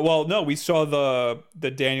 Right, but no, we saw the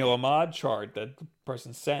Daniel Ahmad chart that the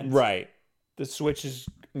person sent. Right. The Switch is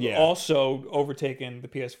also overtaken the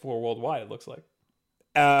PS4 worldwide, it looks like.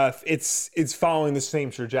 It's following the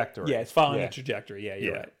same trajectory. Yeah, it's following the trajectory. Yeah,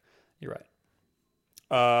 you're right. You're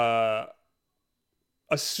right.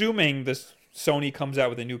 Assuming this Sony comes out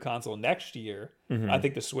with a new console next year, I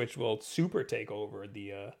think the Switch will super take over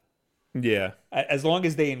the as long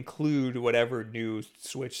as they include whatever new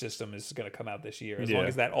Switch system is going to come out this year, as long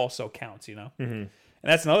as that also counts, you know? And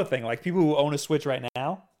that's another thing. Like, people who own a Switch right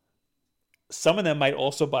now, some of them might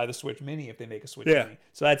also buy the Switch Mini if they make a Switch Mini.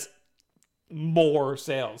 So that's more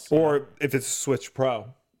sales. Or if it's a Switch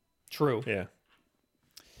Pro. True. Yeah.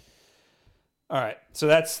 All right. So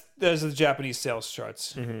those are the Japanese sales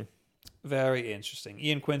charts. Very interesting.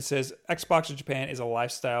 Ian Quinn says Xbox in Japan is a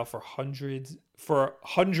lifestyle for 100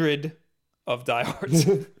 of diehards.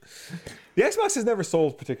 The Xbox has never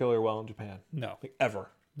sold particularly well in Japan. No. Like,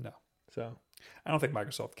 ever. No. So I don't think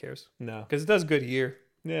Microsoft cares. no. Because it does good here.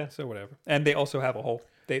 Yeah. So whatever. And they also have a whole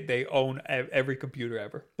they own every computer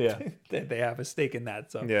ever. Yeah. They have a stake in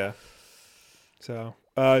that. So Yeah. So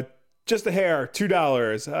just a hair,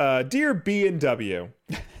 $2. Dear B&W,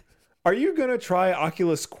 are you gonna try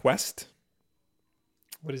Oculus Quest?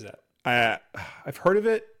 what is that? I've heard of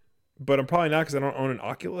it, but I'm probably not because I don't own an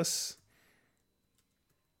Oculus.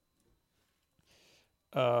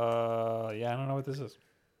 Yeah, I don't know what this is.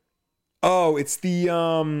 Oh, it's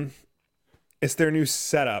it's their new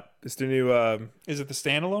setup. It's their new Is it the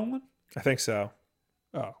standalone one? I think so.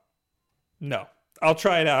 Oh. No. I'll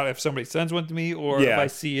try it out if somebody sends one to me or if I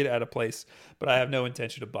see it at a place, but I have no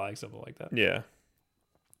intention of buying something like that. Yeah.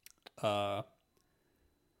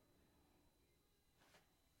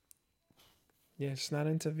 Yeah, just not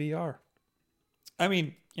into VR. I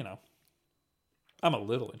mean, you know, I'm a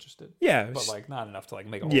little interested. Yeah. But like not enough to like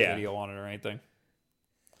make a whole Yeah. video on it or anything.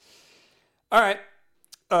 All right.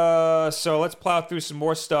 So let's plow through some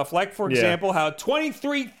more stuff. Like, for example, how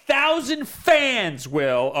 23,000 fans,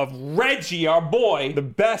 Will, of Reggie, our boy, the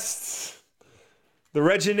best, the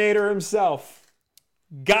Reginator himself,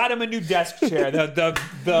 got him a new desk chair.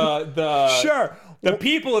 Sure. The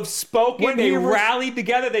people have spoken. When They he rallied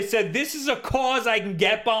together. They said, this is a cause I can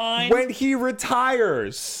get behind. When he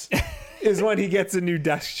retires is when he gets a new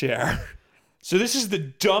desk chair. So this is the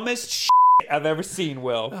dumbest shit I've ever seen,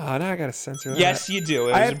 Will. Oh, now I gotta censor that. Yes, you do.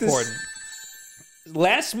 It I was have to important.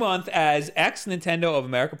 Last month, as ex-Nintendo of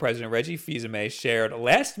America president Reggie Fils-Aimé shared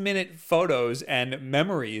last-minute photos and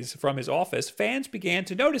memories from his office, fans began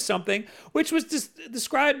to notice something which was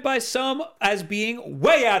described by some as being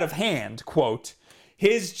way out of hand. Quote,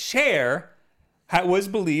 his chair was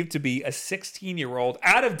believed to be a 16-year-old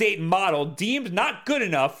out-of-date model deemed not good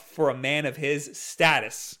enough for a man of his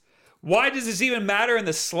status. Why does this even matter in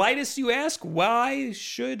the slightest, you ask? Why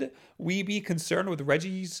should we be concerned with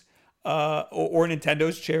Reggie's or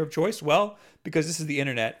Nintendo's chair of choice? Well, because this is the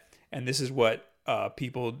internet, and this is what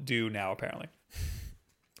people do now, apparently.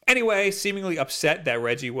 Anyway, seemingly upset that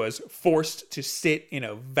Reggie was forced to sit in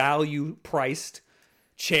a value-priced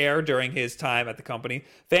chair during his time at the company,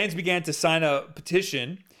 fans began to sign a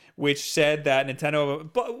petition which said that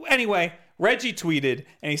Nintendo... But anyway, Reggie tweeted,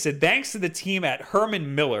 and he said, thanks to the team at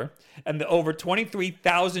Herman Miller and the over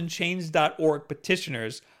 23,000 Chains.org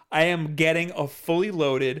petitioners, I am getting a fully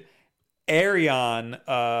loaded Aeron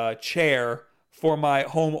chair for my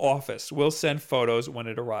home office. We'll send photos when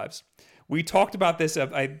it arrives. We talked about this,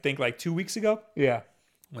 I think, like 2 weeks ago. Yeah.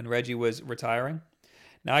 When Reggie was retiring.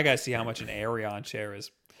 Now I got to see how much an Aeron chair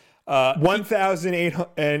is.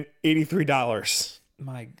 $1,883.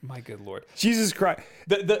 My good Lord. Jesus Christ.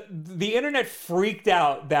 The internet freaked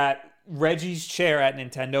out that Reggie's chair at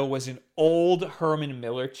Nintendo was an old Herman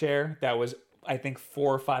Miller chair that was, I think, $400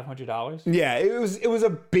 or $500. Yeah, it was a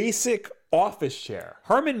basic office chair.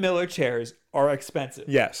 Herman Miller chairs are expensive.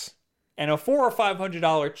 Yes. And a $400 or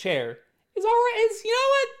 $500 chair is all right. It's, you know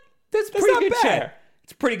what? That's a pretty not good bad. chair.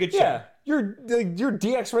 It's a pretty good chair. Your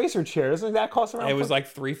DX Racer chair, doesn't that cost around? It was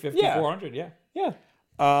like $350, Yeah. $400. Yeah. Yeah.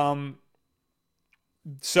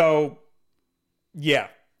 So, yeah.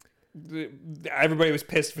 Everybody was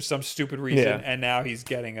pissed for some stupid reason, Yeah. and now he's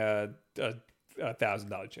getting a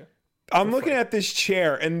 $1,000 chair. I'm looking at this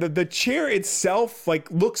chair, and the chair itself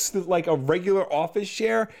looks like a regular office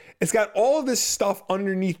chair. It's got all of this stuff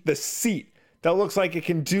underneath the seat that looks like it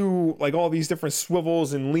can do like all these different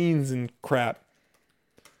swivels and leans and crap.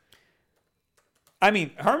 I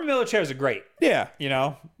mean, Herman Miller chairs are great, Yeah. you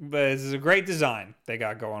know, but this is a great design they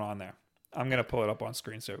got going on there. I'm going to pull it up on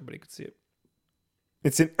screen so everybody can see it.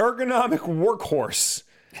 It's an ergonomic workhorse.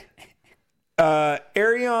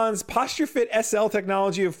 Aeron's Posture Fit SL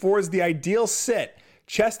technology affords the ideal sit.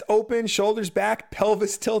 Chest open, shoulders back,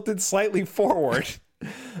 pelvis tilted slightly forward.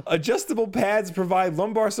 Adjustable pads provide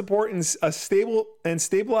lumbar support and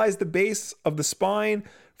stabilize the base of the spine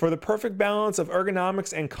for the perfect balance of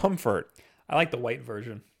ergonomics and comfort. I like the white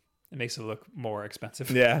version. It makes it look more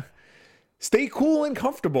expensive. Yeah. Stay cool and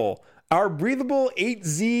comfortable. Our breathable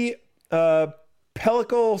 8Z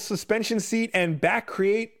pellicle suspension seat and back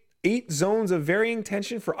create 8 zones of varying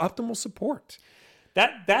tension for optimal support.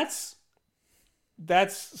 That's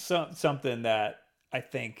something that I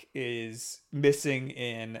think is missing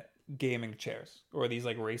in gaming chairs or these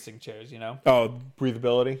like racing chairs, you know? Oh,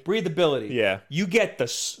 breathability? Breathability. Yeah. You get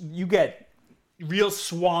real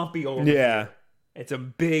swampy over Yeah. here. It's a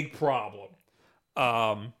big problem.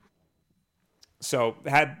 So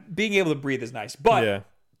being able to breathe is nice. But Yeah.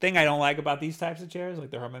 thing I don't like about these types of chairs, like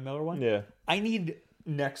the Herman Miller one, Yeah. I need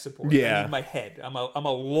neck support. Yeah. I need my head. I'm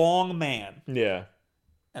a long man, Yeah.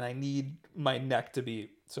 and I need my neck to be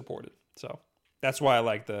supported. So that's why I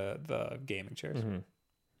like the gaming chairs. Mm-hmm.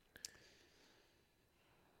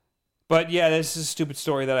 But yeah, this is a stupid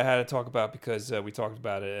story that I had to talk about because we talked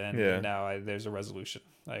about it, and Yeah. now there's a resolution.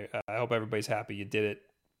 I hope everybody's happy you did it.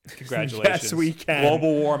 Congratulations. Yes, we can.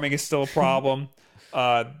 Global warming is still a problem.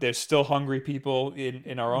 There's still hungry people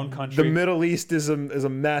in our own country. The Middle East is a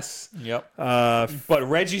mess. Yep. But But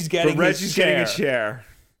Reggie's getting Reggie's his chair. getting a chair.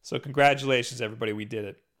 So congratulations, everybody. We did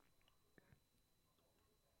it.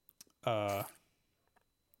 We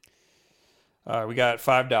got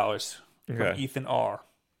 $5 from Okay. Ethan R.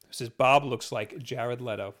 It says, Bob looks like Jared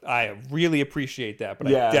Leto. I really appreciate that, but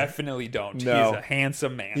Yeah. I definitely don't. No. He's a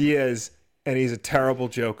handsome man. He is, and he's a terrible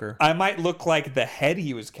joker. I might look like the head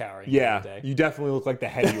he was carrying the Yeah, other day. you definitely look like the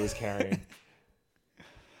head he was carrying.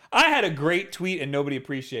 I had a great tweet and nobody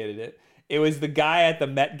appreciated it. It was the guy at the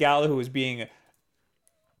Met Gala who was being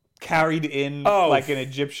carried in like an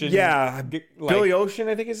Egyptian. Yeah, like, Billy Ocean,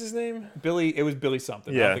 I think is his name. It was Billy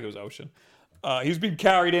something. I Yeah. don't think it was Ocean. He was being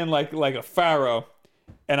carried in like a pharaoh.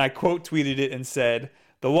 And I quote tweeted it and said,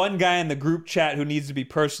 the one guy in the group chat who needs to be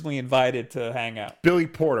personally invited to hang out. Billy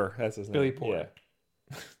Porter, that's his name. Billy Porter.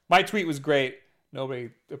 My tweet was great.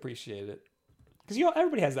 Nobody appreciated it. Because, you know,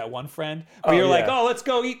 everybody has that one friend where you're like, oh, let's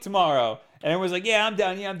go eat tomorrow. And everyone's like, yeah, I'm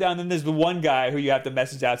down. Yeah, I'm down. Then there's the one guy who you have to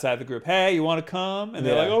message outside the group. Hey, you want to come? And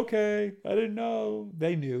they're like, okay. I didn't know.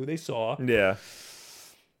 They knew. They saw. Yeah.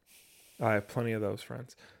 I have plenty of those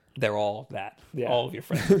friends. They're all that. Yeah. All of your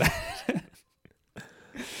friends are that.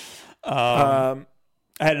 I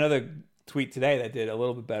had another tweet today that did a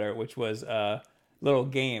little bit better, which was little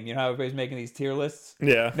game. You know how everybody's making these tier lists?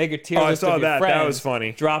 Yeah. Make a tier Oh, I list saw of your that. friends. That was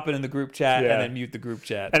funny. Drop it in the group chat Yeah. and then mute the group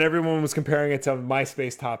chat. And everyone was comparing it to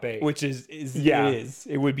MySpace top 8. Which Yeah. it is.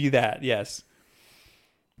 It would be that, yes.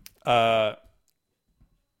 All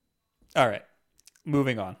right.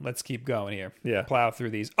 Moving on. Let's keep going here. Yeah. Plow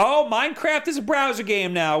through these. Oh, Minecraft is a browser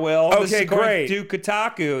game now, Will. This Okay, is according great. to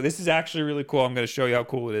Kotaku. This is actually really cool. I'm going to show you how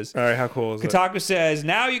cool it is. All right, how cool is it? Kotaku says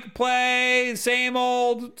now you can play the same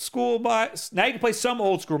old school. Now you can play some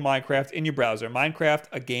old school Minecraft in your browser. Minecraft,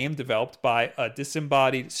 a game developed by a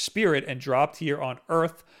disembodied spirit and dropped here on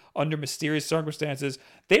Earth under mysterious circumstances.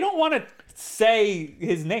 They don't want to say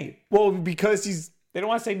his name. Well, because he's They don't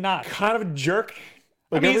want to say not. kind of a jerk.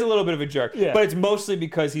 I mean, he's a little bit of a jerk, Yeah. but it's mostly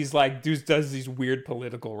because he's like does these weird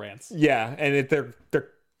political rants. Yeah, and they're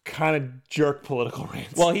kind of jerk political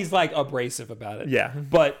rants. Well, he's like abrasive about it. Yeah.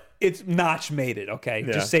 But it's Notch made it, okay?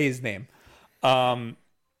 Yeah. Just say his name. All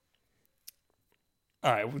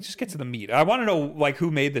right, we'll just get to the meat. I want to know like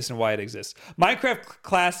who made this and why it exists. Minecraft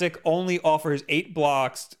Classic only offers 8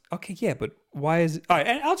 blocks. Okay, yeah, but why is it? All right,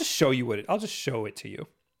 and I'll just show you I'll just show it to you.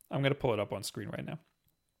 I'm going to pull it up on screen right now.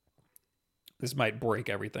 This might break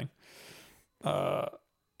everything.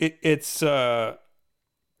 It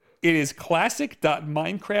is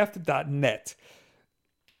classic.minecraft.net,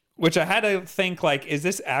 which I had to think like, is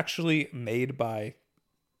this actually made by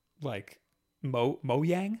like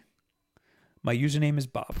Mojang? My username is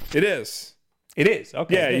Bob. It is. It is.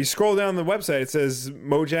 Okay. Yeah, good. you scroll down the website. It says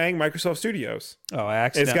Mojang Microsoft Studios. Oh, I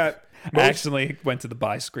accidentally, It's got I accidentally went to the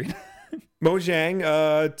buy screen. Mojang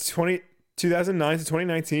 2009 to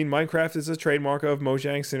 2019. Minecraft is a trademark of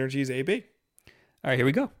Mojang Synergies AB. All right, here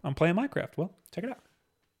we go. I'm playing Minecraft. Well, check it out.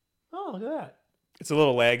 Oh, look at that. It's a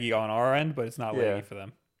little laggy on our end, but it's not Yeah. laggy for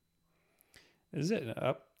them. Is it?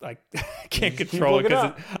 I can't Just keep control it looking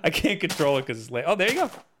because up. I can't control it because it's late. Oh, there you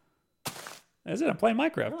go. That's it. I'm playing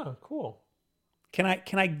Minecraft. Oh, cool. Can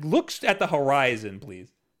I look at the horizon, please?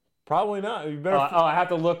 Probably not. You better I have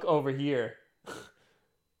to look over here.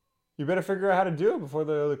 figure out how to do it before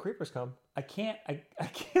the creepers come. I can't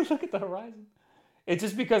look at the horizon. It's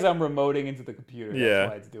just because I'm remoting into the computer. Yeah.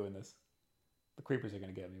 That's why it's doing this. The creepers are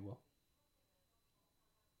gonna get me, Will.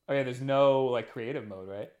 Oh yeah, there's no like creative mode,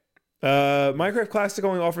 right? Minecraft Classic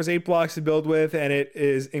only offers 8 blocks to build with, and it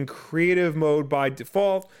is in creative mode by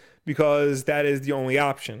default because that is the only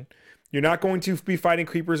option. You're not going to be fighting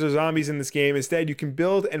creepers or zombies in this game. Instead, you can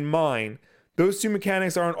build and mine. Those two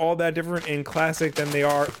mechanics aren't all that different in Classic than they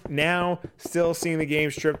are now, still seeing the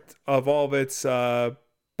game stripped of all of its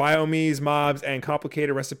biomes, mobs, and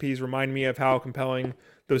complicated recipes remind me of how compelling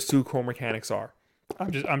those two core mechanics are.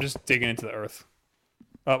 I'm just digging into the earth.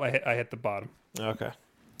 Oh, I hit the bottom. Okay.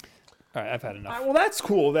 All right, I've had enough. Well, that's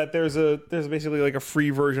cool that there's basically like a free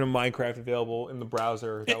version of Minecraft available in the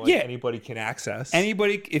browser that like Yeah. anybody can access.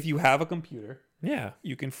 Anybody, if you have a computer, Yeah.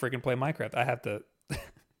 you can freaking play Minecraft. I have to.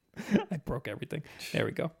 I broke everything. There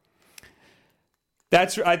we go.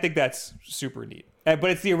 I think that's super neat. But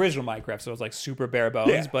it's the original Minecraft, so it's like super bare bones.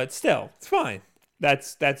 Yeah. But still, It's fine.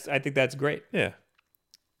 that's. I think that's great. Yeah.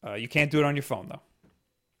 You can't do it on your phone though.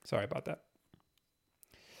 Sorry about that.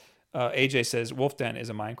 AJ says Wolf Den is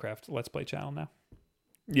a Minecraft Let's Play channel now.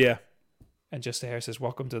 Yeah. And Just a Hair says,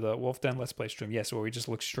 welcome to the Wolf Den Let's Play stream. Yes, where we just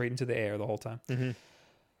look straight into the air the whole time. Mm-hmm.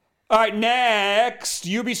 All right, next.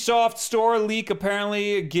 Ubisoft store leak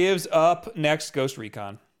apparently gives up next Ghost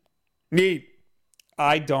Recon. Neat.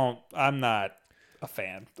 I'm not a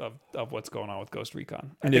fan of what's going on with Ghost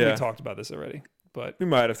Recon. I think Yeah. we talked about this already, but We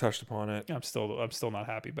might have touched upon it. I'm still not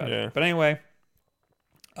happy about Yeah. it. But anyway,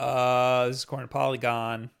 this is according to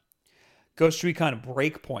Polygon. Ghost Recon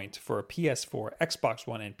Breakpoint for a PS4, Xbox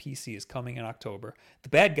One, and PC is coming in October. The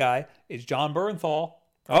bad guy is John Bernthal.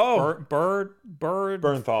 Oh. Bernthal.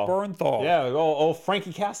 Bernthal. Yeah, old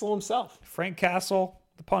Frankie Castle himself. Frank Castle,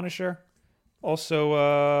 the Punisher.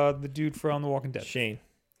 Also, the dude from The Walking Dead. Shane.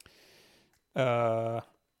 He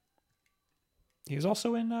was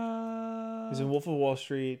also in. He's in Wolf of Wall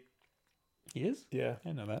Street. He is? Yeah. I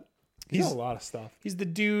didn't know that. He's in a lot of stuff. He's the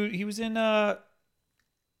dude. He was in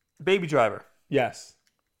Baby Driver. Yes.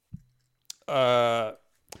 He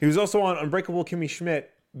was also on Unbreakable Kimmy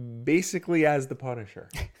Schmidt, basically as the Punisher.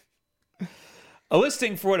 A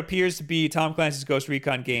listing for what appears to be Tom Clancy's Ghost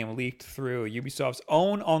Recon game leaked through Ubisoft's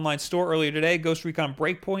own online store earlier today. Ghost Recon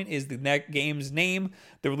Breakpoint is the game's name.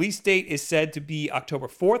 The release date is said to be October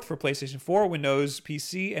 4th for PlayStation 4, Windows,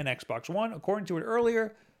 PC, and Xbox One. According to an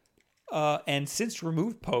earlier and since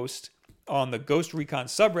removed post on the Ghost Recon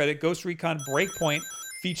subreddit, Ghost Recon Breakpoint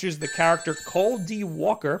features the character Cole D.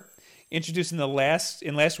 Walker, introduced in last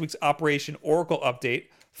week's Operation Oracle update.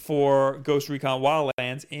 for Ghost Recon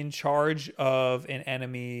Wildlands in charge of an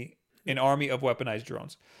army of weaponized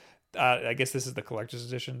drones. I guess this is the collector's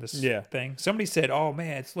edition. This thing. Somebody said, "Oh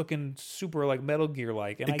man, it's looking super like Metal Gear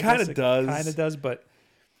like," and it kind of does. Kind of does, but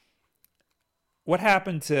what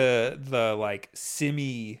happened to the like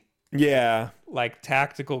like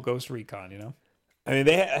tactical Ghost Recon? You know, I mean,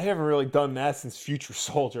 they haven't really done that since Future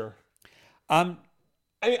Soldier. I'll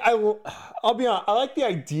be honest. I like the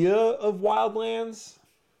idea of Wildlands,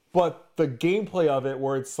 but the gameplay of it,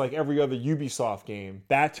 where it's like every other Ubisoft game,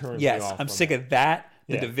 that turns me off. Yes, I'm sick of that.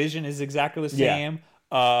 The Division is exactly the same.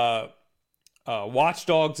 Watch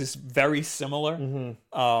Dogs is very similar.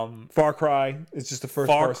 Mm-hmm. Far Cry is just the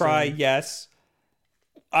first. Far Cry, yes.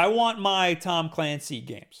 I want my Tom Clancy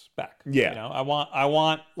games back. Yeah, you know, I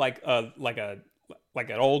want like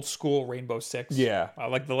an old school Rainbow Six. Yeah,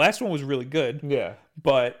 like the last one was really good. Yeah,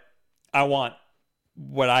 but I want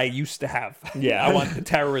what I used to have. Yeah, I want the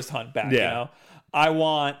Terrorist Hunt back. Yeah, you know, I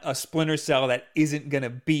want a Splinter Cell that isn't gonna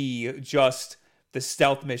be just the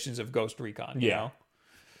stealth missions of Ghost Recon, you know?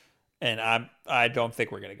 And I don't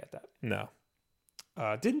think we're gonna get that. No.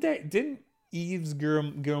 Didn't Yves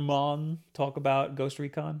Guillemot talk about Ghost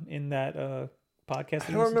Recon in that podcast?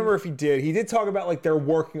 I don't remember if he did. He did talk about like they are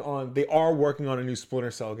working on a new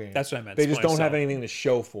Splinter Cell game. That's what I meant. They just don't have anything to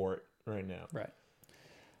show for it right now. Right.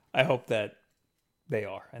 I hope that they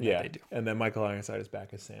are, and that they do. And then Michael Ironside is back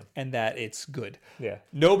as Sam. And that it's good. Yeah.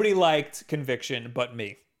 Nobody liked Conviction but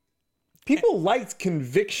me. People liked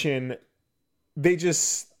Conviction. They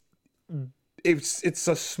just it's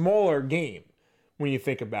a smaller game when you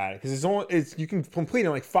think about it, because you can complete it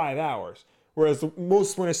in like 5 hours, whereas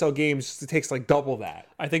most Splinter Cell games it takes like double that.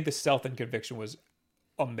 I think the stealth in Conviction was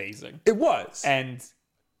amazing. It was, and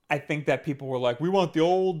I think that people were like, "We want the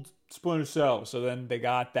old Splinter Cell," so then they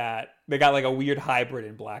got that. They got like a weird hybrid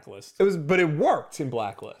in Blacklist. But it worked in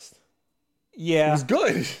Blacklist. Yeah, it was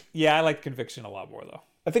good. Yeah, I liked Conviction a lot more though.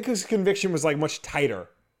 I think his Conviction was like much tighter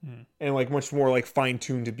and like much more like fine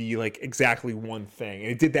tuned to be like exactly one thing,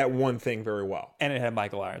 and it did that one thing very well. And it had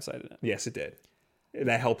Michael Ironside in it. Yes, it did.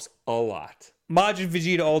 That helps a lot. Majin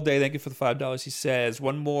Vegeta all day. Thank you for the $5. He says,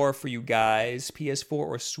 one more for you guys: PS4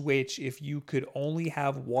 or Switch. If you could only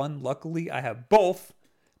have one, luckily I have both.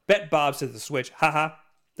 Bet Bob says the Switch. Haha.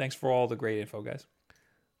 Thanks for all the great info, guys.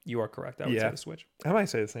 You are correct. I would say the Switch. I might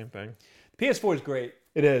say the same thing. PS4 is great.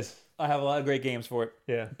 It is. I have a lot of great games for it.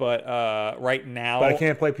 Yeah. But right now... But I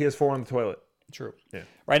can't play PS4 on the toilet. True. Yeah.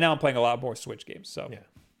 Right now I'm playing a lot more Switch games. So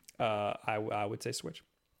yeah. I would say Switch.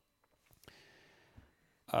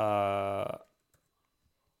 All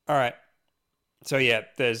right. So yeah,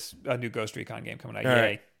 there's a new Ghost Recon game coming out. All Yay.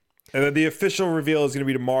 Right. And then the official reveal is going to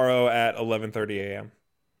be tomorrow at 11:30 a.m.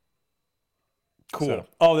 Cool. So.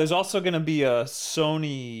 Oh, there's also going to be a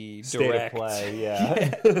Sony Direct. State of Play, yeah.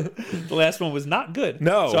 The last one was not good.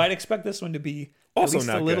 No. So I'd expect this one to be also at least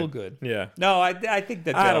not a little good. Yeah. No, I think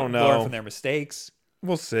that I don't know. learn from their mistakes.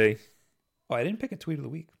 We'll see. Oh, I didn't pick a tweet of the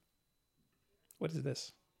week. What is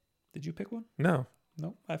this? Did you pick one? No.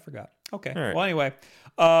 Nope, I forgot. Okay. All right. Well, anyway.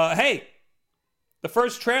 Hey, the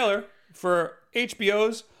first trailer for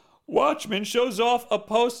HBO's Watchmen shows off a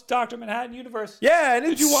post Dr. Manhattan universe. Yeah, and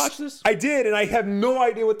did you watch this? I did, and I have no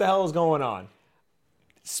idea what the hell is going on.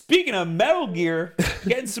 Speaking of Metal Gear,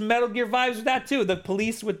 getting some Metal Gear vibes with that too. The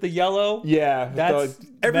police with the yellow. Yeah, that's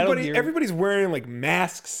everybody's wearing like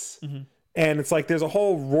masks, and it's like there's a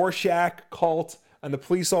whole Rorschach cult, and the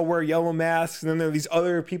police all wear yellow masks, and then there are these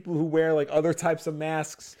other people who wear like other types of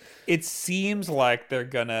masks. It seems like they're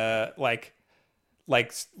gonna like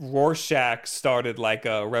Rorschach started like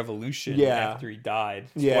a revolution after he died.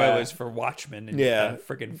 Spoilers for Watchmen and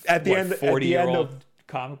freaking at the end 40-year-old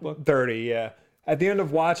comic book. 30, yeah. At the end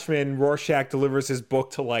of Watchmen, Rorschach delivers his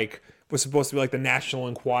book to like was supposed to be like the National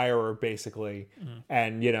Enquirer, basically,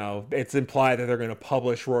 and you know it's implied that they're going to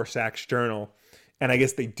publish Rorschach's journal, and I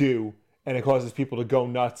guess they do, and it causes people to go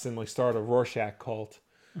nuts and like start a Rorschach cult.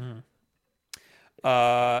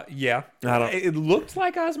 Yeah. It looked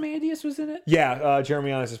like Ozymandias was in it. Yeah,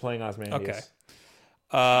 Jeremy Irons is playing Ozymandias. Okay.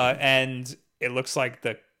 And it looks like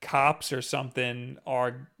the cops or something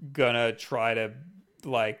are gonna try to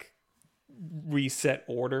like reset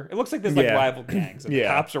order. It looks like there's like rival gangs. And the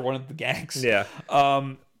cops are one of the gangs. Yeah.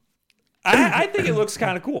 I think it looks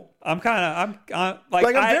kind of cool. I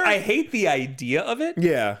hate the idea of it.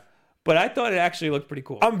 Yeah. But I thought it actually looked pretty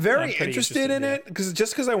cool. I'm very interested in it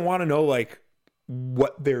because I want to know like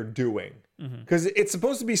what they're doing, because it's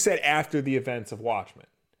supposed to be set after the events of Watchmen,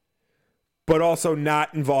 but also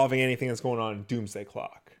not involving anything that's going on in Doomsday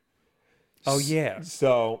Clock. Oh yeah,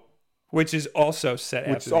 so which is also set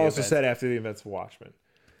after the events of Watchmen.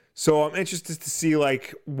 So I'm interested to see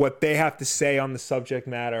like what they have to say on the subject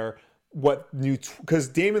matter. What new? Because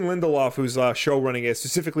Damon Lindelof, who's showrunning it,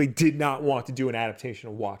 specifically did not want to do an adaptation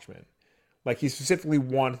of Watchmen. Like he specifically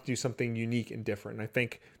wanted to do something unique and different. And I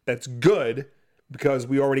think that's good because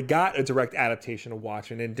we already got a direct adaptation of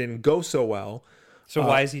Watchmen and it didn't go so well. So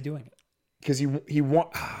why is he doing it? Because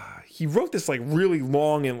he wrote this like really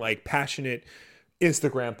long and like passionate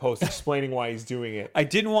Instagram post explaining why he's doing it. I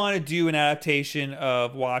didn't want to do an adaptation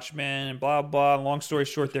of Watchmen and blah blah. Long story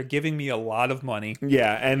short, they're giving me a lot of money.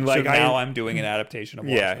 Yeah, and like so now I'm doing an adaptation of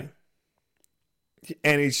Watchmen. Yeah,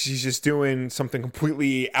 and he's just doing something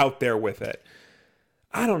completely out there with it.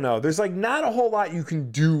 I don't know. There's like not a whole lot you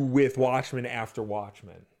can do with Watchmen after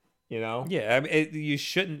Watchmen. You know? Yeah, I mean, you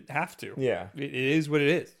shouldn't have to. Yeah, it is what it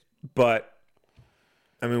is. But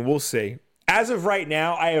I mean, we'll see. As of right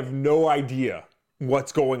now, I have no idea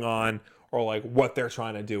what's going on or like what they're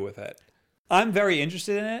trying to do with it. I'm very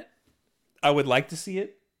interested in it. I would like to see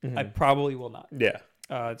it. I probably will not. Yeah.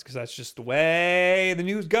 It's because that's just the way the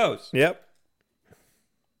news goes. Yep.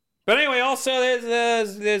 But anyway, also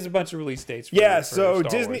there's a bunch of release dates. For So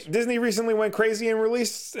Star Wars. Disney recently went crazy and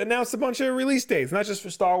announced a bunch of release dates, not just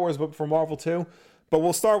for Star Wars but for Marvel too. But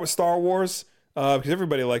we'll start with Star Wars because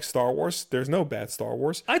everybody likes Star Wars. There's no bad Star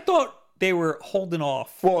Wars. I thought they were holding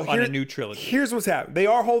off on a new trilogy. Here's what's happening. They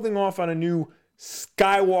are holding off on a new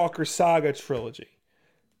Skywalker saga trilogy.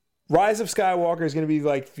 Rise of Skywalker is going to be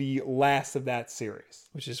like the last of that series.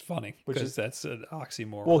 Which is funny because that's an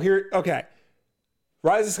oxymoron. Well, okay.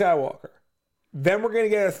 Rise of Skywalker. Then we're going to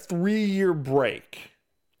get a 3-year break.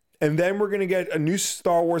 And then we're going to get a new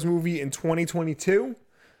Star Wars movie in 2022,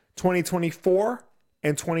 2024,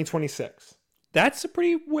 and 2026. That's a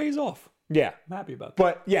pretty ways off. Yeah. I'm happy about that.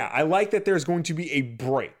 But yeah, I like that there's going to be a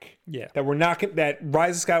break. Yeah. That we're not that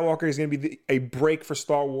Rise of Skywalker is going to be a break for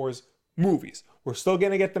Star Wars movies. We're still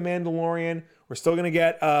going to get The Mandalorian. We're still going to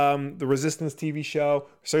get the Resistance TV show.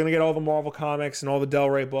 We're still going to get all the Marvel comics and all the Del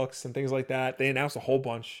Rey books and things like that. They announced a whole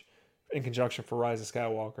bunch in conjunction for Rise of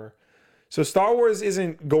Skywalker. So Star Wars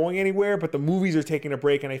isn't going anywhere, but the movies are taking a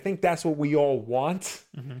break, and I think that's what we all want.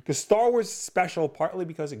 Because Star Wars is special partly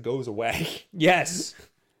because it goes away. Yes.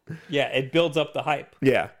 Yeah, it builds up the hype.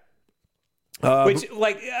 Yeah. Which,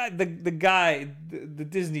 like, the guy, the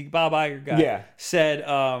Disney Bob Iger guy, said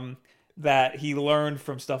that he learned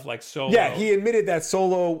from stuff like Solo. Yeah, he admitted that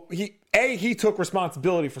Solo, he took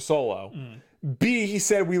responsibility for Solo. B, he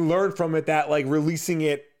said we learned from it that, like, releasing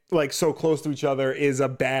it, like, so close to each other is a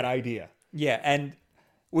bad idea. Yeah, and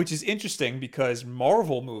which is interesting because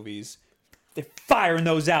Marvel movies, they're firing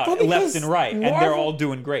those out left and right, and they're all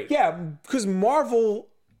doing great. Yeah, because Marvel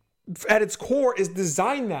at its core is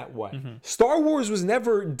designed that way. Star Wars was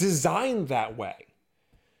never designed that way.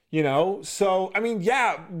 You know? So, I mean,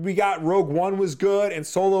 yeah, we got Rogue One was good and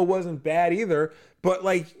Solo wasn't bad either, but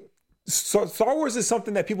like Star Wars is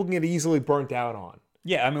something that people can get easily burnt out on.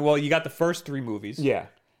 Yeah, I mean, well, you got the first 3 movies. Yeah.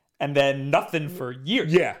 And then nothing for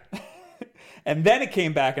years. Yeah. And then it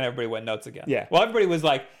came back and everybody went nuts again. Yeah. Well, everybody was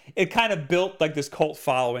like, it kind of built like this cult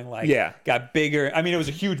following, like got bigger. I mean, it was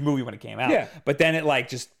a huge movie when it came out. Yeah. But then it like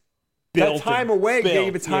just built. That time away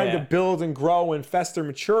gave it time to build and grow and fester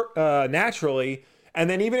mature naturally. And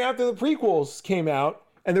then even after the prequels came out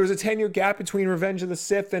and there was a 10-year gap between Revenge of the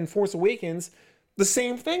Sith and Force Awakens, the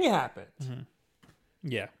same thing happened.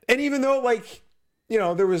 Yeah. And even though, like, you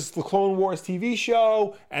know, there was the Clone Wars TV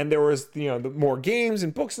show and there was, you know, the more games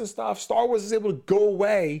and books and stuff, Star Wars is able to go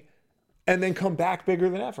away and then come back bigger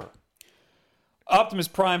than ever. Optimus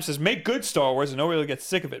Prime says, make good Star Wars and nobody will get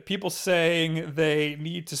sick of it. People saying they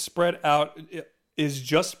need to spread out is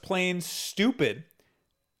just plain stupid.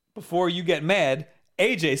 Before you get mad,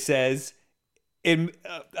 AJ says,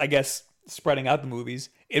 I guess spreading out the movies,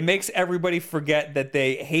 it makes everybody forget that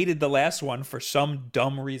they hated the last one for some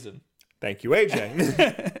dumb reason. Thank you,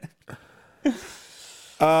 AJ.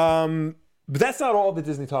 But that's not all that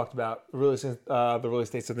Disney talked about, the release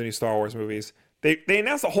dates of the new Star Wars movies. They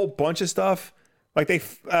announced a whole bunch of stuff. Like they,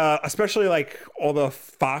 especially like all the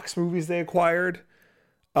Fox movies they acquired.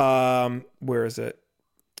 Where is it?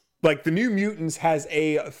 Like the New Mutants has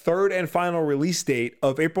a 3rd and final release date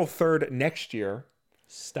of April 3rd next year.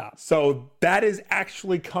 Stop. So that is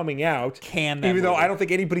actually coming out. Even though I don't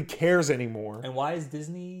think anybody cares anymore. And why is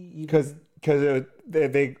Disney? Because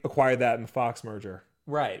they acquired that in the Fox merger.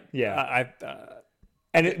 Right. Yeah.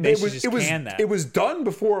 And it was done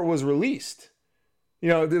before it was released. You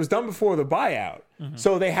know, it was done before the buyout.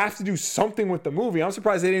 So they have to do something with the movie. I'm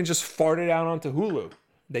surprised they didn't just fart it out onto Hulu.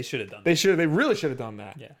 They should have done that. They really should have done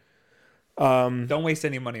that. Yeah. Don't waste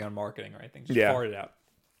any money on marketing or anything. Just fart it out.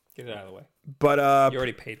 Get it out of the way. But you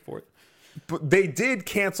already paid for it. But they did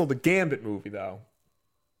cancel the Gambit movie though,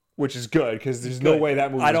 which is good because there's no way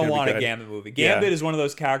that movie. I don't want a Gambit movie. Gambit is one of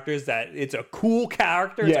those characters that it's a cool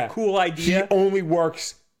character. It's a cool idea. He only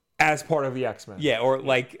works as part of the X-Men. Yeah, or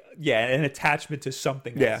like an attachment to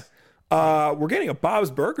something else. We're getting a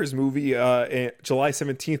Bob's Burgers movie July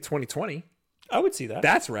 17th, 2020. I would see that.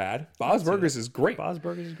 That's rad. Bob's Burgers is great. Bob's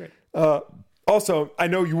Burgers is great. Also, I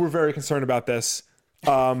know you were very concerned about this,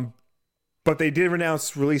 but they did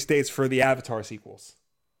announce release dates for the Avatar sequels.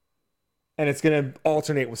 And it's going to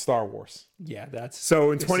alternate with Star Wars. Yeah, that's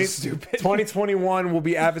so in 2021 will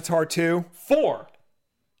be Avatar 2. 4.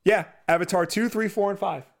 Yeah, Avatar 2, 3, 4, and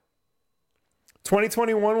 5.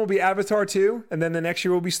 2021 will be Avatar 2, and then the next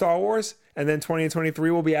year will be Star Wars, and then 2023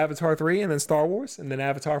 will be Avatar 3, and then Star Wars, and then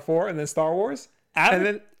Avatar 4, and then Star Wars. And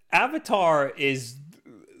then Avatar is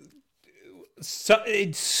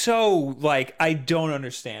it's so like I don't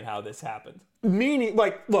understand how this happened. Meaning,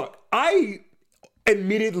 like, look, I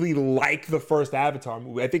admittedly like the first Avatar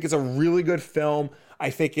movie. I think it's a really good film. I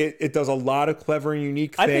think it does a lot of clever and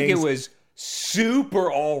unique things. I think it was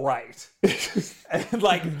super all right.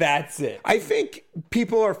 Like, that's it. I think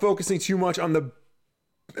people are focusing too much on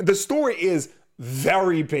the story is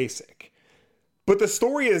very basic, but the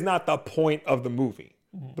story is not the point of the movie.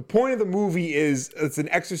 Mm-hmm. The point of the movie is it's an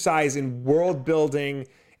exercise in world building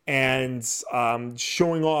and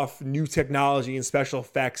showing off new technology and special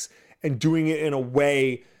effects and doing it in a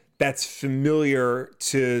way that's familiar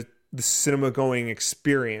to the cinema going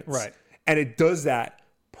experience. Right. And it does that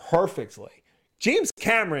perfectly. James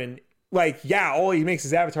Cameron, like, yeah, all he makes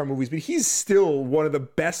is Avatar movies, but he's still one of the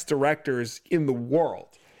best directors in the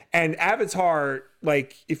world. And Avatar,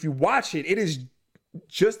 like, if you watch it, it is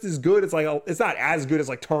just as good as, like, it's not as good as,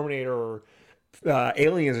 like, Terminator or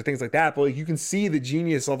Aliens or things like that, but, like, you can see the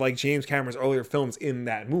genius of, like, James Cameron's earlier films in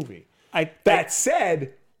that movie. That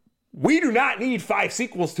said, we do not need 5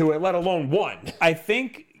 sequels to it, let alone 1. I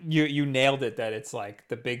think you nailed it, that it's like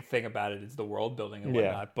the big thing about it is the world building and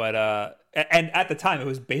whatnot. But and at the time it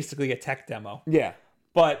was basically a tech demo. Yeah.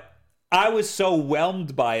 But I was so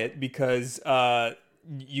whelmed by it because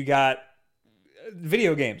you got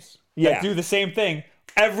video games that do the same thing.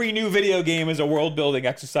 Every new video game is a world building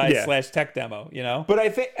exercise / tech demo, you know? But I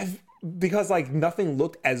think because like nothing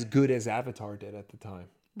looked as good as Avatar did at the time.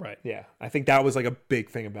 Right. Yeah. I think that was like a big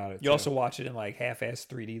thing about it. You also watch it in like half-ass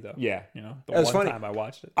 3D though. Yeah. You know, the one time I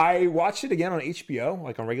watched it. I watched it again on HBO,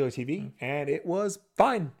 like on regular TV, and it was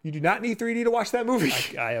fine. You do not need 3D to watch that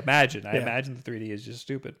movie. I imagine. I imagine the 3D is just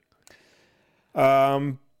stupid.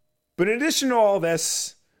 But in addition to all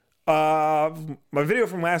this, my video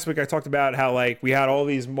from last week, I talked about how like we had all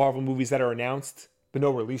these Marvel movies that are announced, but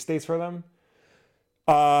no release dates for them.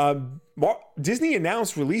 Disney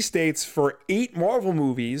announced release dates for 8 Marvel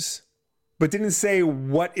movies, but didn't say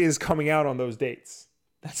what is coming out on those dates.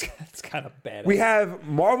 That's kind of bad. We have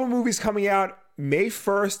Marvel movies coming out May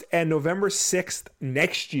 1st and November 6th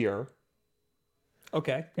next year.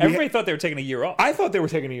 Okay. Everybody thought they were taking a year off. I thought they were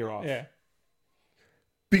taking a year off. Yeah.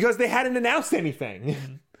 Because they hadn't announced anything.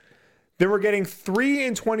 Mm-hmm. Then we're getting 3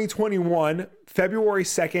 in 2021, February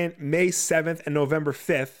 2nd, May 7th, and November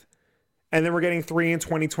 5th. And then we're getting 3 in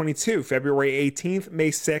 2022, February 18th,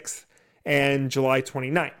 May 6th, and July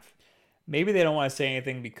 29th. Maybe they don't want to say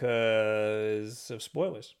anything because of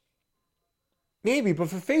spoilers. Maybe, but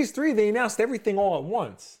for Phase 3, they announced everything all at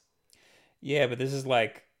once. Yeah, but this is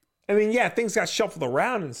like... I mean, yeah, things got shuffled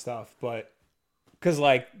around and stuff, but... Because,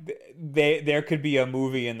 like, there could be a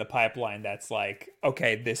movie in the pipeline that's like,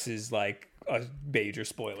 okay, this is like a major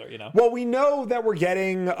spoiler, you know? Well, we know that we're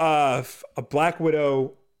getting a Black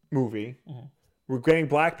Widow movie. Mm-hmm. We're getting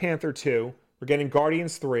Black Panther 2. We're getting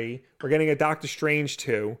Guardians 3. We're getting a Doctor Strange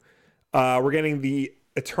 2. We're getting the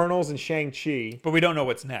Eternals and Shang-Chi. But we don't know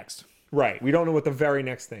what's next. Right. We don't know what the very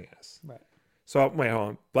next thing is. Right. So, wait, hold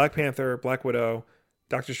on. Black Panther, Black Widow,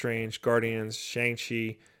 Doctor Strange, Guardians,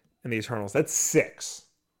 Shang-Chi, and the Eternals. That's 6. So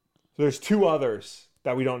there's 2 others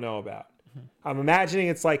that we don't know about. Mm-hmm. I'm imagining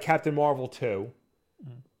it's like Captain Marvel 2.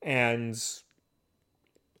 Mm-hmm. And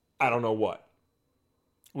I don't know what.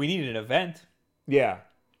 We need an event. Yeah.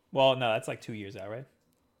 Well, no, that's like 2 years out, right?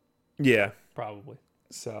 Yeah. Probably.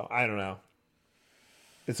 So, I don't know.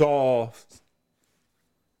 It's all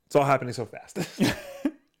happening so fast. All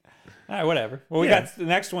right, whatever. Well, we got the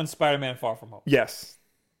next one, Spider-Man Far From Home. Yes.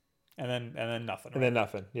 And then nothing. Right? And then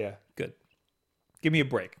nothing. Yeah. Good. Give me a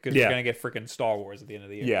break because we're gonna get freaking Star Wars at the end of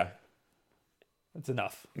the year. Yeah. That's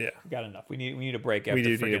enough. Yeah. We got enough. We need a break after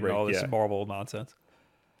freaking all this Marvel nonsense.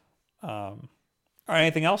 All right,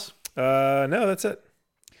 anything else? No, that's it.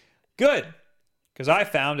 Good. Because I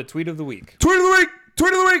found a tweet of the week. Tweet of the week!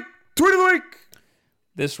 Tweet of the week! Tweet of the week!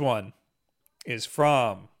 This one is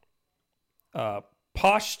from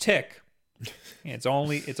Posh Tick. It's all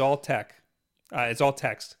tech. It's all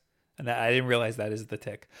text. And that, I didn't realize that is the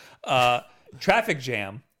tick. Traffic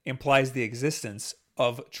jam implies the existence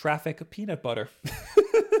of traffic peanut butter.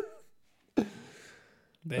 There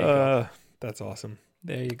you go. That's awesome.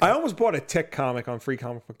 There you go. I almost bought a Tick comic on Free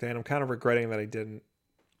Comic Book Day, and I'm kind of regretting that I didn't.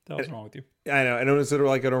 What was wrong with you? I know, and it was sort of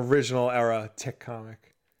like an original era Tick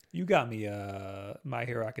comic. You got me My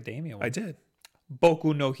Hero Academia one. I did.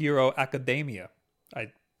 Boku no Hero Academia.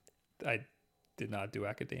 I did not do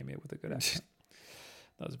Academia with a good accent.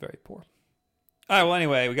 That was very poor. All right, well,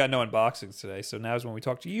 anyway, we got no unboxings today, so now's when we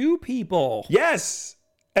talk to you people. Yes!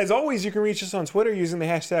 As always, you can reach us on Twitter using the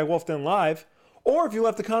hashtag WolfdenLive, or if you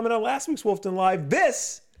left a comment on last week's Wolfden Live,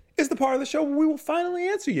 this is the part of the show where we will finally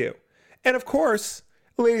answer you. And of course,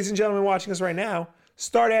 ladies and gentlemen watching us right now,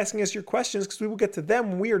 start asking us your questions because we will get to them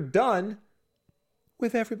when we are done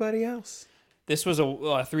with everybody else. This was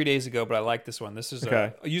 3 days ago, but I like this one. This is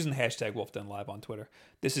using the hashtag WolfdenLive on Twitter.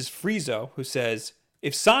 This is Friezo, who says,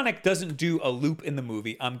 if Sonic doesn't do a loop in the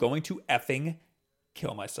movie, I'm going to effing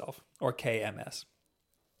kill myself. Or KMS.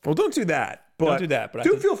 Well, don't do that. But don't do that. But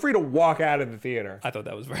feel free to walk out of the theater. I thought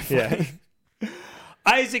that was very funny. Yeah.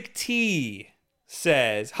 Isaac T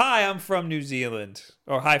says, hi, I'm from New Zealand.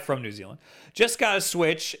 Or hi from New Zealand. Just got a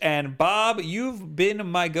Switch, and Bob, you've been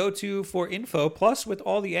my go-to for info. Plus, with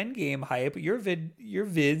all the endgame hype, your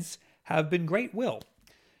vids have been great. Will.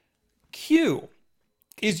 Q.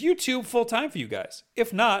 Is YouTube full-time for you guys?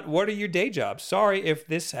 If not, what are your day jobs? Sorry if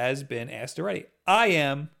this has been asked already. I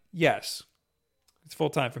am, yes. It's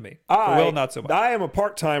full-time for me. For Will, not so much. I am a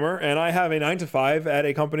part-timer, and I have a 9-to-5 at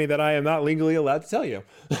a company that I am not legally allowed to tell you.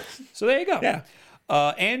 So there you go. Yeah.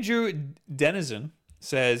 Andrew Denizen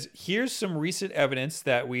says, here's some recent evidence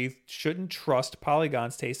that we shouldn't trust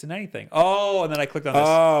Polygon's taste in anything. Oh, and then I clicked on this.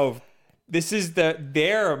 Oh. This is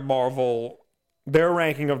their Marvel. Their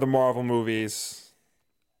ranking of the Marvel movies.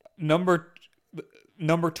 Number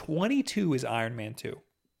 22 is Iron Man 2.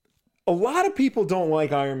 A lot of people don't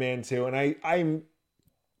like Iron Man 2, and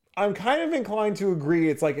I'm kind of inclined to agree.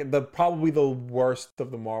 It's like probably the worst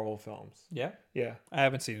of the Marvel films. Yeah? Yeah. I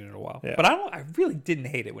haven't seen it in a while. Yeah. But I really didn't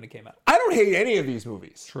hate it when it came out. I don't hate any of these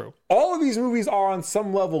movies. True. All of these movies are on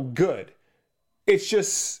some level good. It's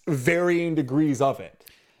just varying degrees of it.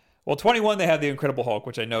 Well, 21, they have The Incredible Hulk,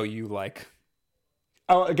 which I know you like.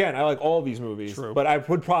 Again, I like all of these movies. True. But I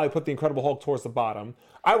would probably put The Incredible Hulk towards the bottom.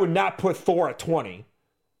 I would not put Thor at 20.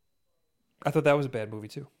 I thought that was a bad movie,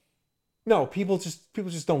 too. No, people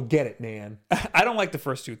just don't get it, man. I don't like the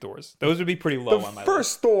first two Thors. Those would be pretty low on my list. The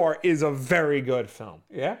first Thor is a very good film.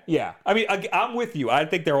 Yeah? Yeah. I mean, I'm with you. I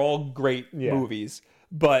think they're all great movies.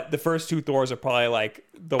 But the first two Thors are probably like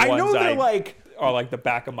the ones are like the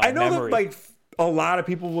back of my memory. I know that like a lot of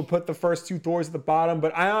people will put the first two Thors at the bottom,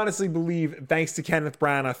 but I honestly believe, thanks to Kenneth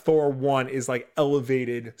Branagh, Thor 1 is like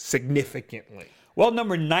elevated significantly. Well,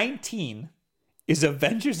 number 19 is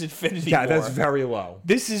Avengers Infinity War. Yeah, that's very low.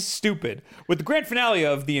 This is stupid. With the grand finale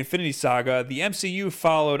of the Infinity Saga, the MCU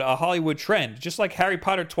followed a Hollywood trend, just like Harry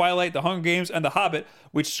Potter, Twilight, The Hunger Games, and The Hobbit,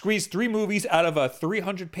 which squeezed 3 movies out of a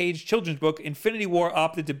 300-page children's book. Infinity War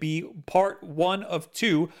opted to be part 1 of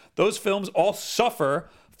 2. Those films all suffer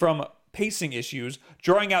from pacing issues,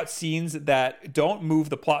 drawing out scenes that don't move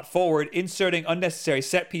the plot forward, inserting unnecessary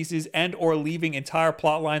set pieces, and or leaving entire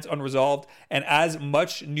plot lines unresolved, and as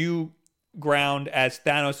much new ground as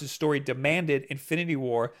Thanos' story demanded, Infinity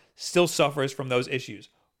War still suffers from those issues.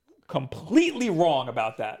 Completely wrong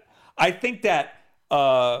about that. I think that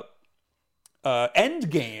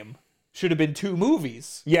Endgame should have been 2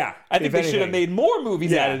 movies. Yeah. I think they should have made more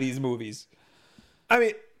movies out of these movies. I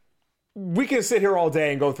mean, we can sit here all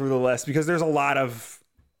day and go through the list because there's a lot of...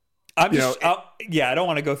 I don't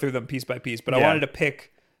want to go through them piece by piece, but I wanted to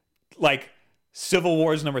pick, like, Civil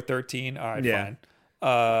War's number 13. All right, fine.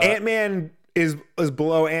 Ant-Man is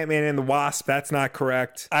below Ant-Man and the Wasp. That's not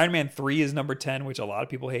correct. Iron Man 3 is number 10, which a lot of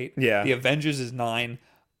people hate. Yeah. The Avengers is 9.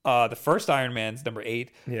 The first Iron Man's number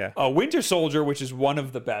 8. Yeah. Winter Soldier, which is one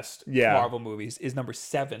of the best Marvel movies, is number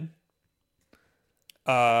 7.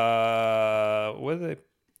 What is it?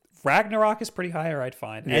 Ragnarok is pretty high. All right,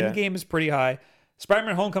 fine. Yeah. Endgame is pretty high.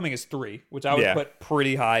 Spider-Man Homecoming is 3, which I would put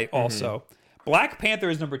pretty high also. Black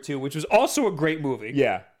Panther is number 2, which was also a great movie.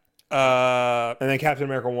 Yeah. And then Captain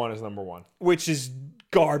America 1 is number 1. Which is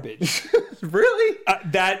garbage. Really?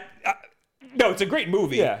 No, it's a great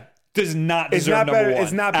movie. Yeah. Does not deserve number 1.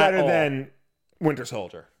 It's not better than Winter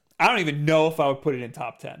Soldier. I don't even know if I would put it in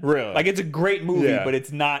top 10. Really? Like, it's a great movie, but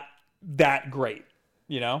it's not that great.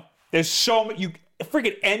 You know? There's so many...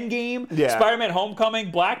 Freaking Endgame, Spider-Man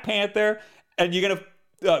Homecoming, Black Panther, and you're going to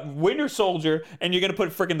Winter Soldier, and you're gonna put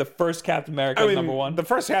freaking the first Captain America as number one. The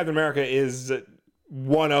first Captain America is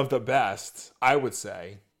one of the best, I would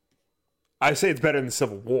say. I say it's better than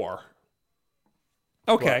Civil War.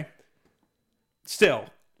 Okay. Still,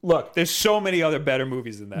 Look, there's so many other better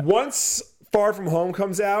movies than that. once Far From Home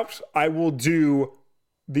comes out, I will do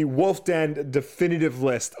the Wolf Den definitive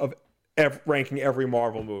list of ranking every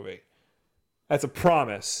Marvel movie. That's a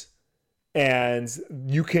promise. And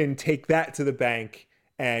you can take that to the bank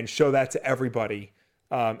and show that to everybody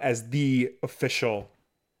as the official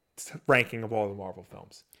ranking of all the Marvel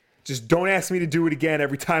films. Just don't ask me to do it again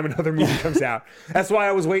every time another movie comes out. That's why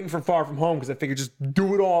I was waiting for Far From Home, because I figured just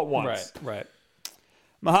do it all at once. Right.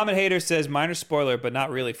 Muhammad Hader says, minor spoiler, but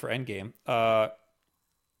not really for Endgame.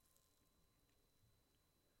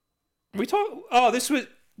 This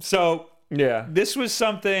was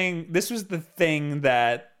something, this was the thing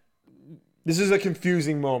that... This is a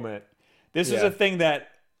confusing moment. This is a thing that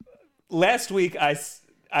last week I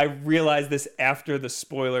realized this after the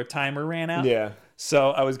spoiler timer ran out. Yeah.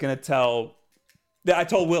 So I was going to I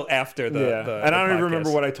told Will after the and I don't even podcast.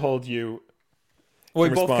 remember what I told you. Well, we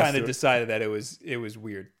in both response kind to of it. decided that it was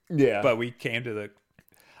weird. Yeah. But we came to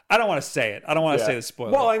I don't want to say it. I don't want to say the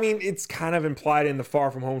spoiler. Well, I mean, it's kind of implied in the Far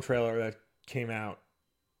From Home trailer that came out.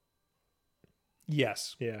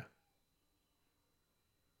 yes. Yeah.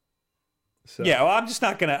 So. Yeah, well, I'm just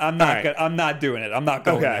not gonna. I'm not doing it. I'm not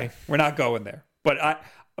going there. We're not going there. But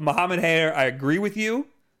Muhammad Hader, I agree with you.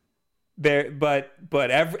 There, but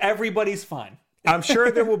everybody's fine. I'm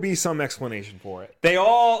sure there will be some explanation for it.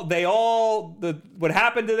 What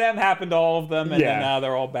happened to them happened to all of them, and then now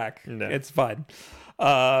they're all back. No. It's fine.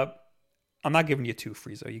 I'm not giving you two,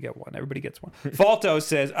 Friezo. You get one. Everybody gets one. Falto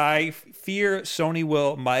says, I fear Sony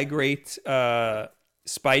will migrate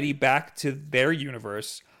Spidey back to their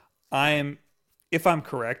universe. If I'm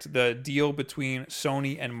correct, the deal between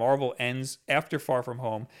Sony and Marvel ends after Far From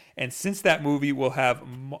Home, and since that movie will have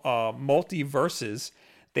multiverses,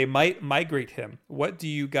 they might migrate him. What do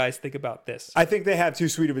you guys think about this? I think they have too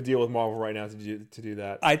sweet of a deal with Marvel right now to do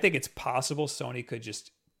that. I think it's possible Sony could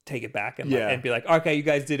just take it back and be like, okay, you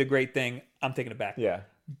guys did a great thing. I'm taking it back. Yeah.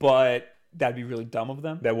 But that'd be really dumb of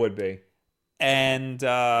them. That would be. And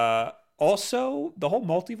also, the whole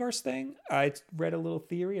multiverse thing, I read a little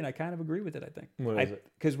theory and I kind of agree with it, I think. What is it?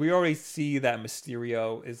 Because we already see that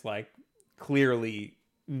Mysterio is like clearly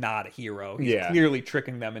not a hero. He's clearly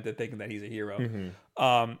tricking them into thinking that he's a hero.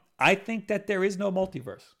 Mm-hmm. I think that there is no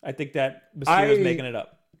multiverse. I think that Mysterio's making it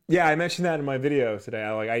up. Yeah, I mentioned that in my video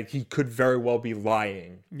today. He could very well be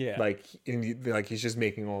lying. Yeah. Like he's just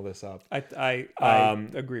making all this up. I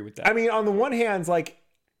agree with that. I mean, on the one hand,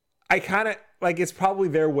 I kind of it's probably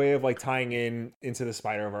their way of tying into the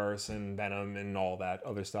Spider-Verse and Venom and all that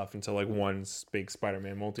other stuff into one big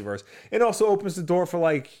Spider-Man multiverse. It also opens the door for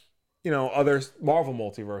other Marvel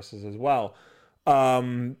multiverses as well.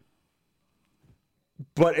 But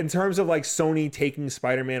in terms of Sony taking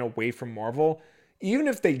Spider-Man away from Marvel, even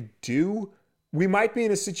if they do, we might be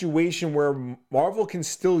in a situation where Marvel can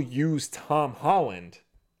still use Tom Holland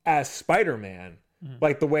as Spider-Man,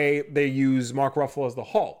 like the way they use Mark Ruffalo as the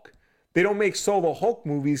Hulk. They don't make solo Hulk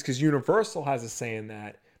movies because Universal has a say in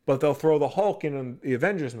that, but they'll throw the Hulk in the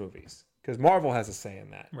Avengers movies because Marvel has a say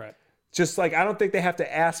in that. Right. Just I don't think they have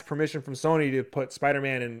to ask permission from Sony to put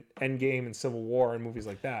Spider-Man in Endgame and Civil War and movies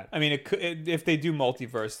like that. I mean, if they do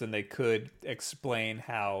multiverse, then they could explain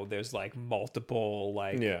how there's multiple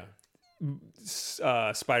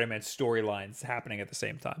Spider-Man storylines happening at the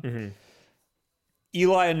same time. Mm-hmm.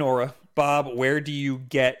 Eli and Nora, Bob, where did you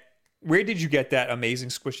get that amazing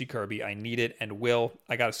squishy Kirby? I need it and will.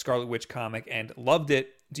 I got a Scarlet Witch comic and loved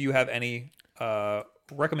it. Do you have any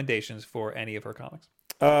recommendations for any of her comics?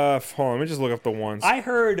 Hold on, let me just look up the ones. I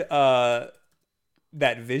heard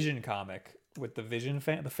that Vision comic with the Vision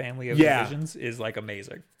the family of the Visions is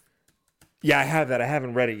amazing. Yeah, I have that. I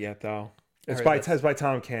haven't read it yet though. It's by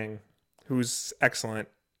Tom King, who's excellent.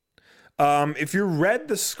 If you read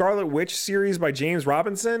the Scarlet Witch series by James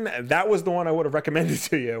Robinson, that was the one I would have recommended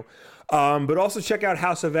to you. But also check out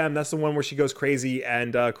House of M. That's the one where she goes crazy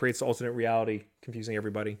and creates the alternate reality, confusing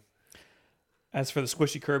everybody. As for the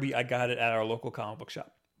squishy Kirby, I got it at our local comic book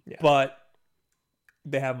shop. Yeah. But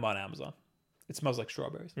they have them on Amazon. It smells like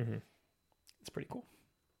strawberries. Mm-hmm. It's pretty cool.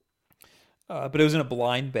 But it was in a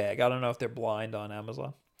blind bag. I don't know if they're blind on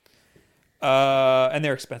Amazon. And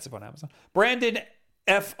they're expensive on Amazon. Brandon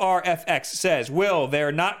FRFX says, Will,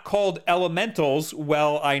 they're not called elementals.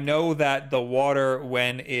 Well, I know that the water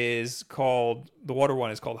one is called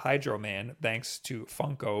Hydro Man, thanks to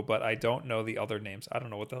Funko, but I don't know the other names. I don't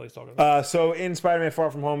know what the hell he's talking about. So in Spider-Man Far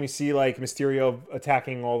From Home, you see like Mysterio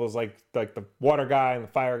attacking all those like the water guy and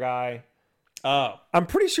the fire guy. Oh. I'm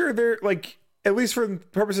pretty sure they're like, at least for the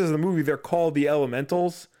purposes of the movie, they're called the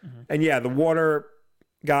elementals. Mm-hmm. And yeah, the water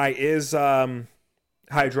guy is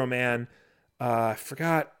Hydro Man. I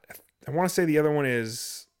forgot. I want to say the other one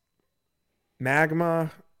is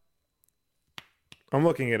Magma. I'm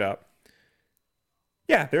looking it up.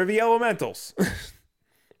 Yeah, they're the elementals.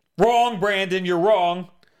 Wrong, Brandon. You're wrong.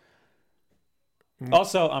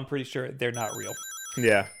 Also, I'm pretty sure they're not real.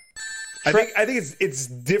 Yeah. I think it's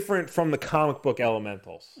different from the comic book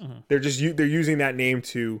elementals. Mm-hmm. They're using that name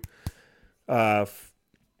to, for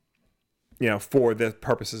the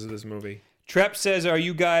purposes of this movie. Trep says, "Are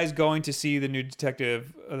you guys going to see the new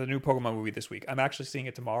the new Pokemon movie this week?" I'm actually seeing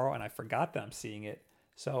it tomorrow, and I forgot that I'm seeing it.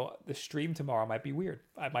 So the stream tomorrow might be weird.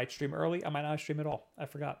 I might stream early. I might not stream at all. I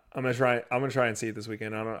forgot. I'm gonna try and see it this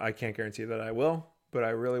weekend. I can't guarantee that I will, but I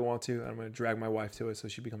really want to. I'm gonna drag my wife to it so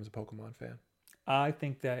she becomes a Pokemon fan. I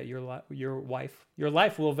think that your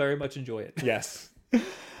life will very much enjoy it. Yes.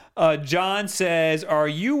 John says, "Are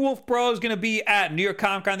you Wolf Bros going to be at New York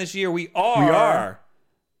Comic Con this year?" We are. We are.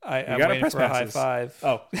 I'm waiting for a high five.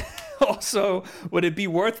 Oh. Also, would it be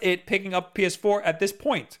worth it picking up PS4 at this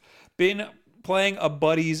point? Been playing a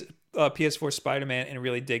buddy's PS4 Spider-Man and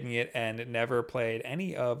really digging it, and never played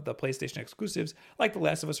any of the PlayStation exclusives like The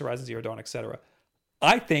Last of Us, Horizon Zero Dawn, etc.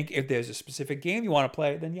 I think if there's a specific game you want to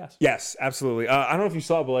play, then yes. Yes, absolutely. I don't know if you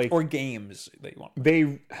saw, but like, or games that you want.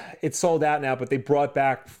 It's sold out now, but they brought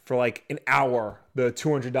back for like an hour the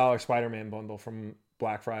 $200 Spider-Man bundle from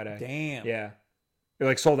Black Friday. Damn. Yeah, it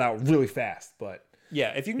like sold out really fast, but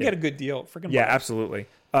yeah, if you can get a good deal, freaking yeah, absolutely.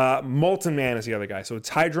 Molten Man is the other guy, so it's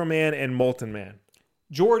Hydro Man and Molten Man.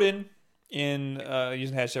 Jordan in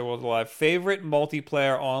using hashtag World Alive, favorite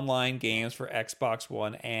multiplayer online games for Xbox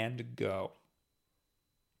One and Go.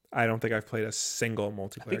 I don't think I've played a single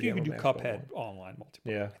multiplayer game. I think you can do Cuphead online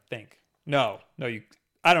multiplayer. Yeah. I think. No,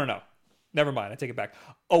 I don't know. Never mind. I take it back.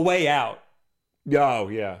 A Way Out. Oh,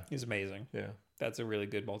 yeah. Is amazing. Yeah. That's a really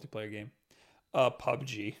good multiplayer game.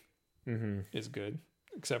 PUBG is good,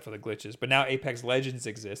 except for the glitches. But now Apex Legends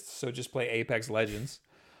exists, so just play Apex Legends.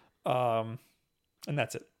 And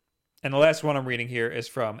that's it. And the last one I'm reading here is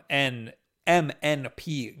from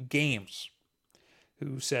MNP Games,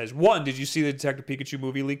 who says, 1, did you see the Detective Pikachu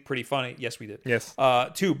movie leak? Pretty funny. Yes, we did. Yes.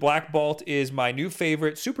 2, Black Bolt is my new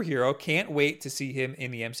favorite superhero. Can't wait to see him in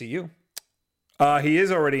the MCU. He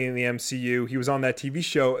is already in the MCU. He was on that TV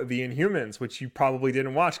show, The Inhumans, which you probably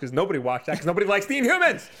didn't watch because nobody watched that because nobody likes The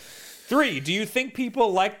Inhumans. 3, do you think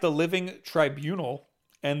people like the Living Tribunal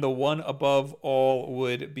and the One Above All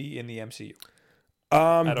would be in the MCU?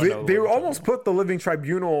 They almost put the Living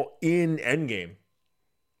Tribunal in Endgame.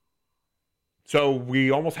 So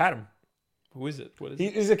we almost had him. Who is it? What is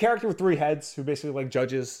He's a character with 3 heads who basically like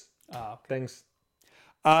judges things.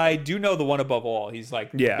 I do know the One Above All. He's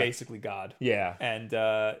like basically God. Yeah. And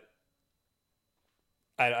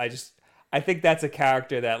I think that's a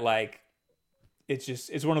character that like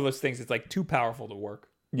it's one of those things that's like too powerful to work.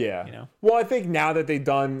 Yeah. You know? Well, I think now that they've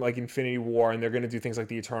done like Infinity War and they're going to do things like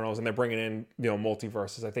the Eternals and they're bringing in,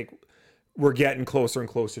 multiverses, I think we're getting closer and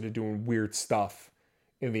closer to doing weird stuff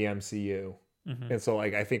in the MCU. Mm-hmm. And so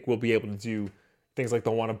like I think we'll be able to do things like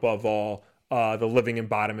the One Above All, the living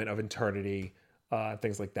embodiment of eternity,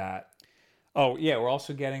 things like that. Oh yeah, we're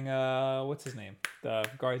also getting what's his name? The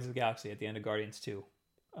Guardians of the Galaxy at the end of Guardians 2.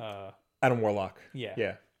 Adam Warlock.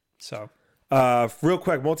 Yeah. So real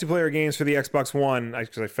quick, multiplayer games for the Xbox One,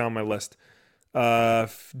 because I found my list.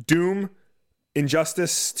 Doom,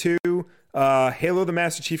 Injustice 2, Halo the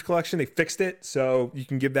Master Chief Collection. They fixed it, so you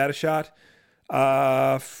can give that a shot.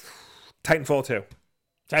 Titanfall 2.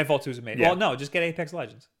 Titanfall 2 is amazing. Yeah. Well, no, just get Apex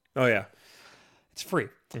Legends. Oh, yeah. It's free.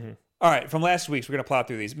 Mm-hmm. All right, from last week's, we're going to plow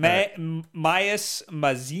through these. Mayas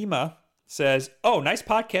Mazima says, oh, nice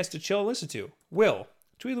podcast to chill and listen to. Will.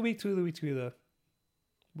 Tweet of the week, tweet of the week, tweet of the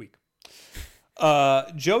week.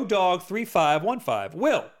 Joe Dog 3515.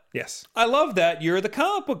 Will. Yes. I love that you're the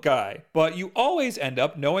comic book guy, but you always end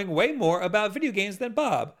up knowing way more about video games than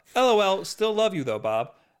Bob. LOL, still love you though,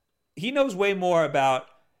 Bob. He knows way more about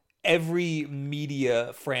every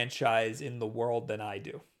media franchise in the world than I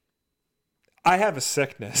do. I have a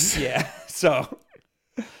sickness. Yeah. So,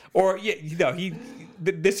 or yeah,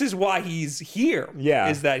 this is why he's here. Yeah.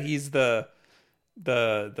 Is that he's the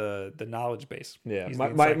the knowledge base. Yeah, He's my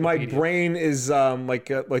the my encyclopedia. brain is like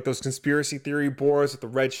those conspiracy theory boards with the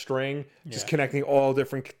red string, just Yeah. connecting all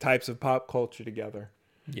different types of pop culture together.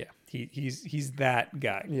 Yeah, he's that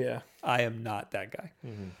guy. Yeah, I am not that guy.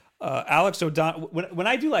 Alex O'Donnell. When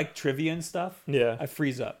I do like trivia and stuff, yeah. I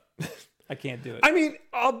freeze up. I can't do it. I mean,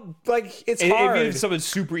 it's If hard. it's something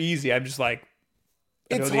super easy, I'm just like,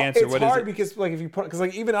 I know It's the har- answer. It's What is hard it? because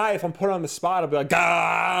like even if I'm put on the spot, I'll be like,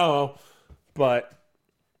 ah, but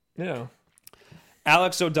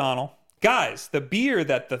Alex O'Donnell. Guys, the beer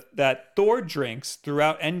that Thor drinks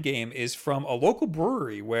throughout Endgame is from a local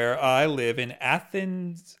brewery where I live in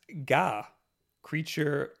Athens, Ga,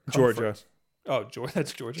 Creature Comfort. Georgia. Oh, Georgia.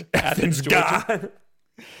 That's Georgia. Athens, Georgia. God.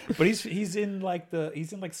 But he's in like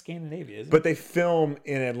Scandinavia, isn't he? But they film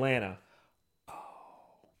in Atlanta.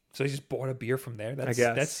 So he just bought a beer from there. guess.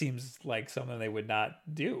 That seems like something they would not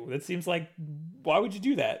do. That seems like, why would you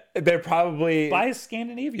do that? They're probably Buy a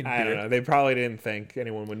Scandinavian beer. I don't know. They probably didn't think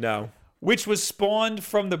anyone would know. Which was spawned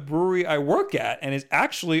from the brewery I work at and is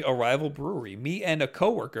actually a rival brewery. Me and a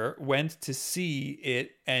coworker went to see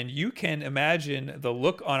it, and you can imagine the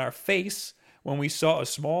look on our face when we saw a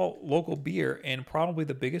small local beer in probably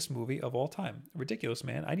the biggest movie of all time. Ridiculous,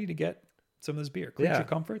 man. I need to get some of this beer. Creature Yeah.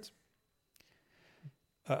 Comforts.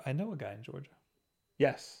 I know a guy in Georgia.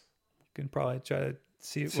 Yes. You can probably try to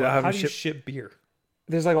see. So Well, have how him do you ship- ship beer?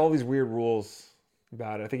 There's like all these weird rules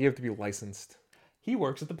about it. I think you have to be licensed. He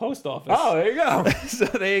works at the post office. Oh, there you go. So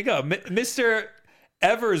there you go. Mr.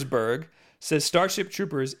 Eversberg says Starship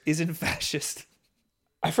Troopers isn't fascist.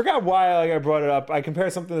 I forgot why I brought it up. I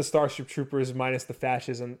compared something to Starship Troopers minus the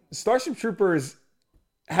fascism. Starship Troopers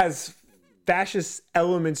has fascist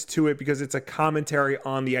elements to it because it's a commentary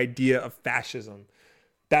on the idea of fascism.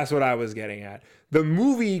 That's what I was getting at. The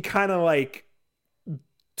movie kind of like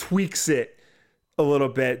tweaks it a little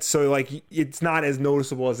bit, so like it's not as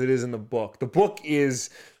noticeable as it is in the book. The book is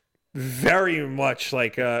very much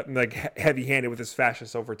like heavy-handed with its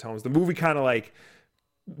fascist overtones. The movie kind of like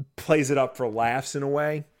plays it up for laughs in a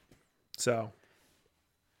way. So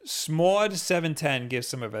Smod710 gives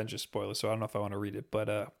some Avengers spoilers, so I don't know if I want to read it,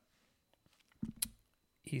 but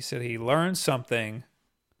he said he learned something.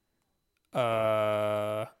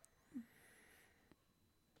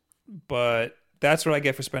 But that's what I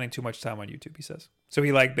get for spending too much time on YouTube, he says. So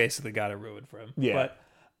he like basically got it ruined for him. Yeah. But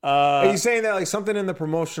are you saying that like something in the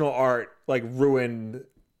promotional art like ruined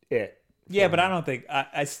it? yeah, but I don't think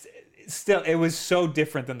still it was so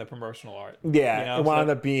different than the promotional art. Yeah, You know, it wound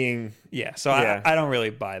up being So Yeah. I don't really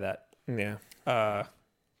buy that. yeah.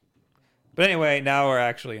 But anyway, now we're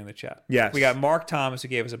actually in the chat. Yes. We got Mark Thomas who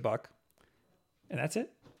gave us $1. And that's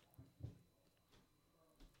it.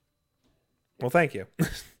 Well, thank you.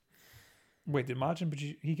 Wait, did Majin? But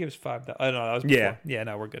he gave us $5. Oh no, that was before. Yeah. Yeah,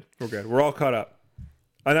 no, we're good. We're good. We're all caught up.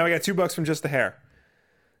 Oh, now we got $2 from Just the Hair.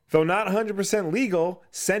 Though not 100% legal,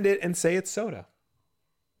 send it and say it's soda.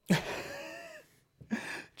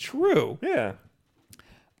 True. Yeah.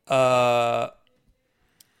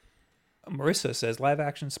 Marissa says live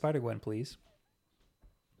action Spider-Gwen, please.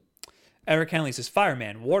 Eric Henley says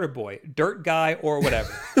Fireman, Waterboy, Dirt Guy, or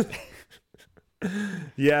whatever.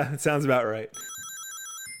 Yeah, it sounds about right.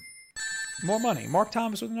 More money. Mark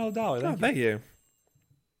Thomas with another $1. Oh, thank you.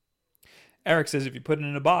 Eric says if you put it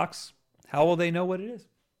in a box, how will they know what it is?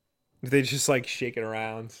 They just like shake it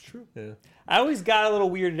around. True. Yeah. I always got a little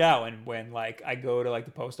weirded out when like I go to like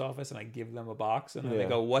the post office and I give them a box and then they Yeah.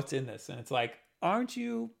 go, "What's in this?" And it's like, aren't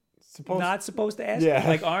you Supposed- not supposed to ask? Yeah.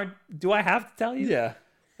 Me? Like, do I have to tell you? Yeah.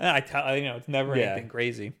 And I tell it's never Yeah. anything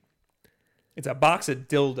crazy. It's a box of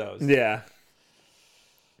dildos. Yeah.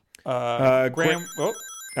 Graham, oh,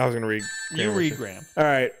 I was going to read. you read Graham. All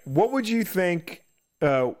right. What would you think?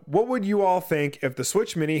 What would you all think if the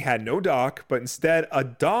Switch Mini had no dock, but instead a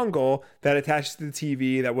dongle that attaches to the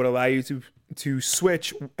TV that would allow you to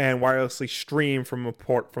switch and wirelessly stream from the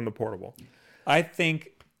portable? I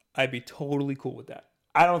think I'd be totally cool with that.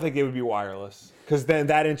 I don't think it would be wireless because then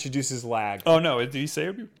that introduces lag. Oh no, did he say it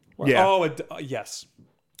would be? Yeah. Oh, yes.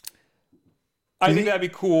 I think that'd be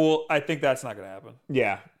cool. I think that's not going to happen.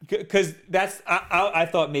 Yeah. Because I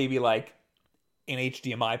thought maybe like an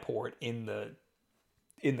HDMI port in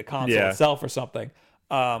the console Yeah. itself or something,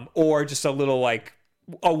 or just a little like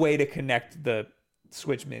a way to connect the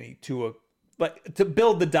Switch Mini to to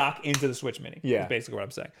build the dock into the Switch Mini. Yeah. is basically what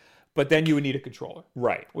I'm saying. But then you would need a controller,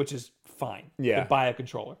 Right. which is fine. Yeah. to buy a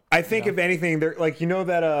controller. I think if anything, they're like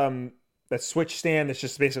that Switch stand that's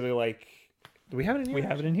just basically like. Do we have it in here? We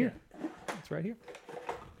have it in here. It's right here.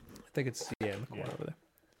 I think it's in the corner over there.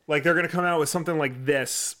 Like they're gonna come out with something like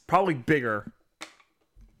this, probably bigger,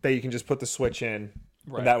 that you can just put the Switch in,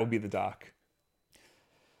 Right. and that will be the dock.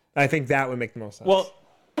 I think that would make the most sense. Well,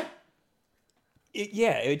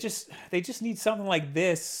 they just need something like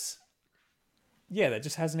this. Yeah, that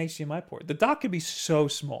just has an HDMI port. The dock could be so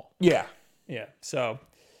small. yeah. Yeah, so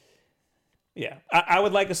yeah, I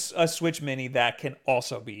would like a Switch Mini that can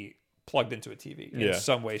also be plugged into a TV in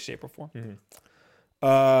some way, shape, or form.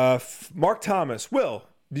 Mark Thomas, Will,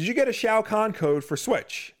 did you get a Shao Kahn code for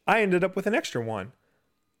Switch? I ended up with an extra one.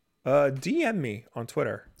 DM me on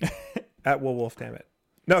Twitter at Will Wolf. Damn it.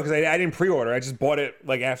 No, because I didn't pre-order. I just bought it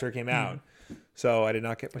like after it came out, so I did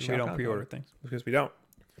not get my Shao Kahn. We don't pre-order things because we don't.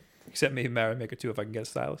 Except maybe Mario Maker 2 if I can get a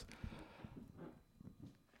stylus.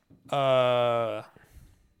 I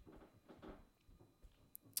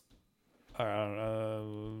don't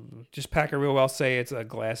know. Just pack it real well. Say it's a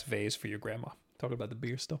glass vase for your grandma. Talking about the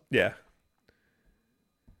beer still. Yeah.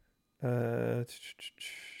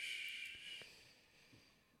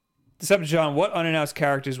 Decepticon, what unannounced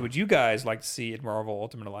characters would you guys like to see in Marvel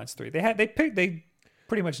Ultimate Alliance 3? They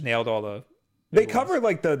pretty much nailed all the. They covered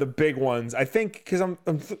like the big ones. I think because I'm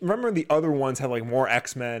remembering the other ones had like more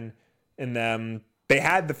X-Men in them. They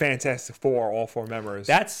had the Fantastic Four, all 4 members.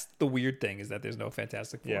 That's the weird thing, is that there's no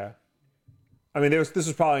Fantastic Four. Yeah. I mean, this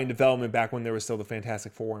was probably in development back when there was still the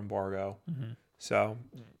Fantastic Four embargo. Mm-hmm. So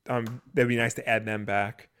that'd be nice to add them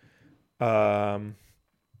back. Yeah,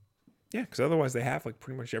 because otherwise they have like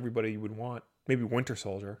pretty much everybody you would want. Maybe Winter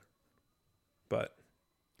Soldier. But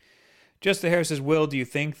Just the Hair says, Will, do you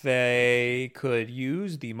think they could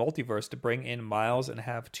use the multiverse to bring in Miles and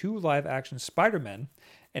have 2 live-action Spider-Men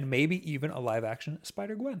and maybe even a live-action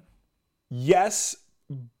Spider-Gwen? yes,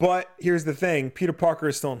 but here's the thing. Peter Parker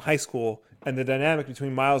is still in high school, and the dynamic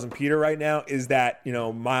between Miles and Peter right now is that,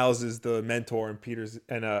 Miles is the mentor and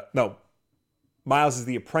Miles is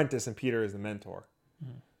the apprentice and Peter is the mentor.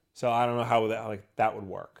 Mm-hmm. So I don't know how that would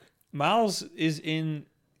work. Miles is in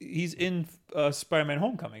Spider-Man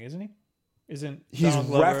Homecoming, isn't he?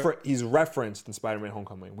 He's referenced in Spider-Man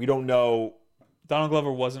Homecoming. We don't know. Donald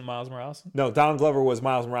Glover wasn't Miles Morales? No, Donald Glover was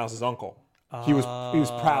Miles Morales' uncle. He was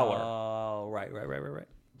Prowler. Oh, right.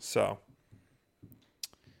 So,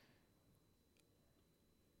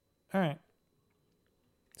 all right.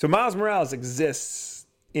 So Miles Morales exists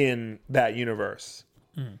in that universe.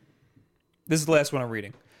 Mm. This is the last one I'm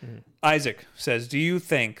reading. Mm-hmm. Isaac says, do you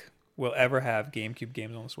think we'll ever have GameCube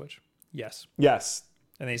games on the Switch? Yes. Yes.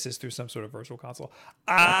 And then he says through some sort of virtual console.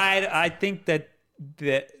 I think that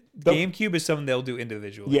GameCube is something they'll do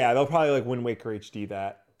individually. Yeah, they'll probably like Wind Waker HD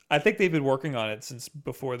that. I think they've been working on it since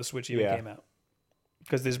before the Switch even came out.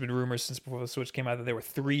 Because there's been rumors since before the Switch came out that there were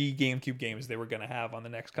 3 GameCube games they were going to have on the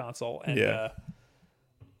next console. And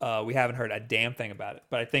we haven't heard a damn thing about it.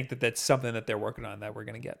 But I think that that's something that they're working on that we're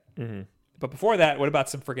going to get. Mm-hmm. But before that, what about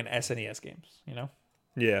some freaking SNES games,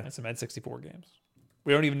 Yeah. And some N64 games.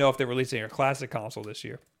 We don't even know if they're releasing a classic console this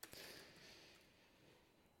year.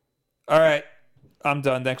 All right. I'm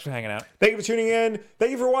done. Thanks for hanging out. Thank you for tuning in.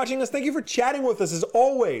 Thank you for watching us. Thank you for chatting with us as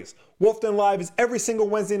always. Wolfden Live is every single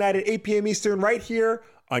Wednesday night at 8 p.m. Eastern right here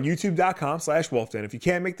on youtube.com/Wolfden. If you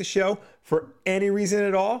can't make the show for any reason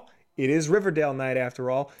at all, it is Riverdale night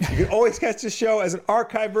after all. You can always catch the show as an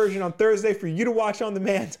archive version on Thursday for you to watch on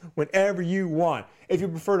demand whenever you want. If you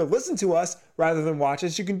prefer to listen to us rather than watch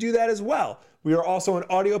us, you can do that as well. We are also an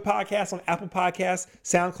audio podcast on Apple Podcasts,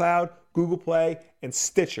 SoundCloud, Google Play, and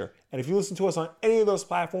Stitcher. And if you listen to us on any of those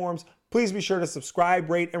platforms, please be sure to subscribe,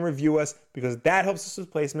 rate, and review us because that helps us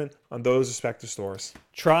with placement on those respective stores.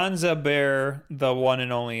 Tronza Bear, the one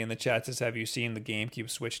and only in the chat, says, have you seen the GameCube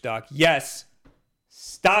Switch dock? Yes.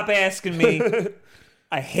 Stop asking me.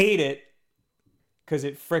 I hate it because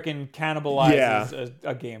it freaking cannibalizes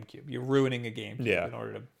a GameCube. You're ruining a GameCube in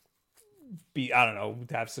order to to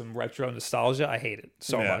have some retro nostalgia. I hate it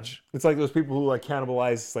so much. It's like those people who like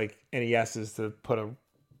cannibalize like NESs to put a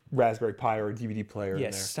Raspberry Pi or a DVD player in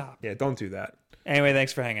there. Stop. Yeah, don't do that. Anyway,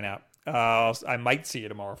 thanks for hanging out. I might see you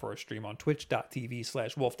tomorrow for a stream on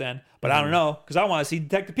twitch.tv/Wolfden, but I don't know because I want to see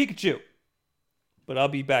Detective Pikachu. But I'll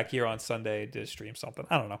be back here on Sunday to stream something.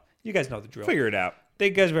 I don't know. You guys know the drill. Figure it out.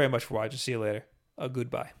 Thank you guys very much for watching. See you later.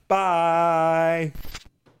 Goodbye. Bye.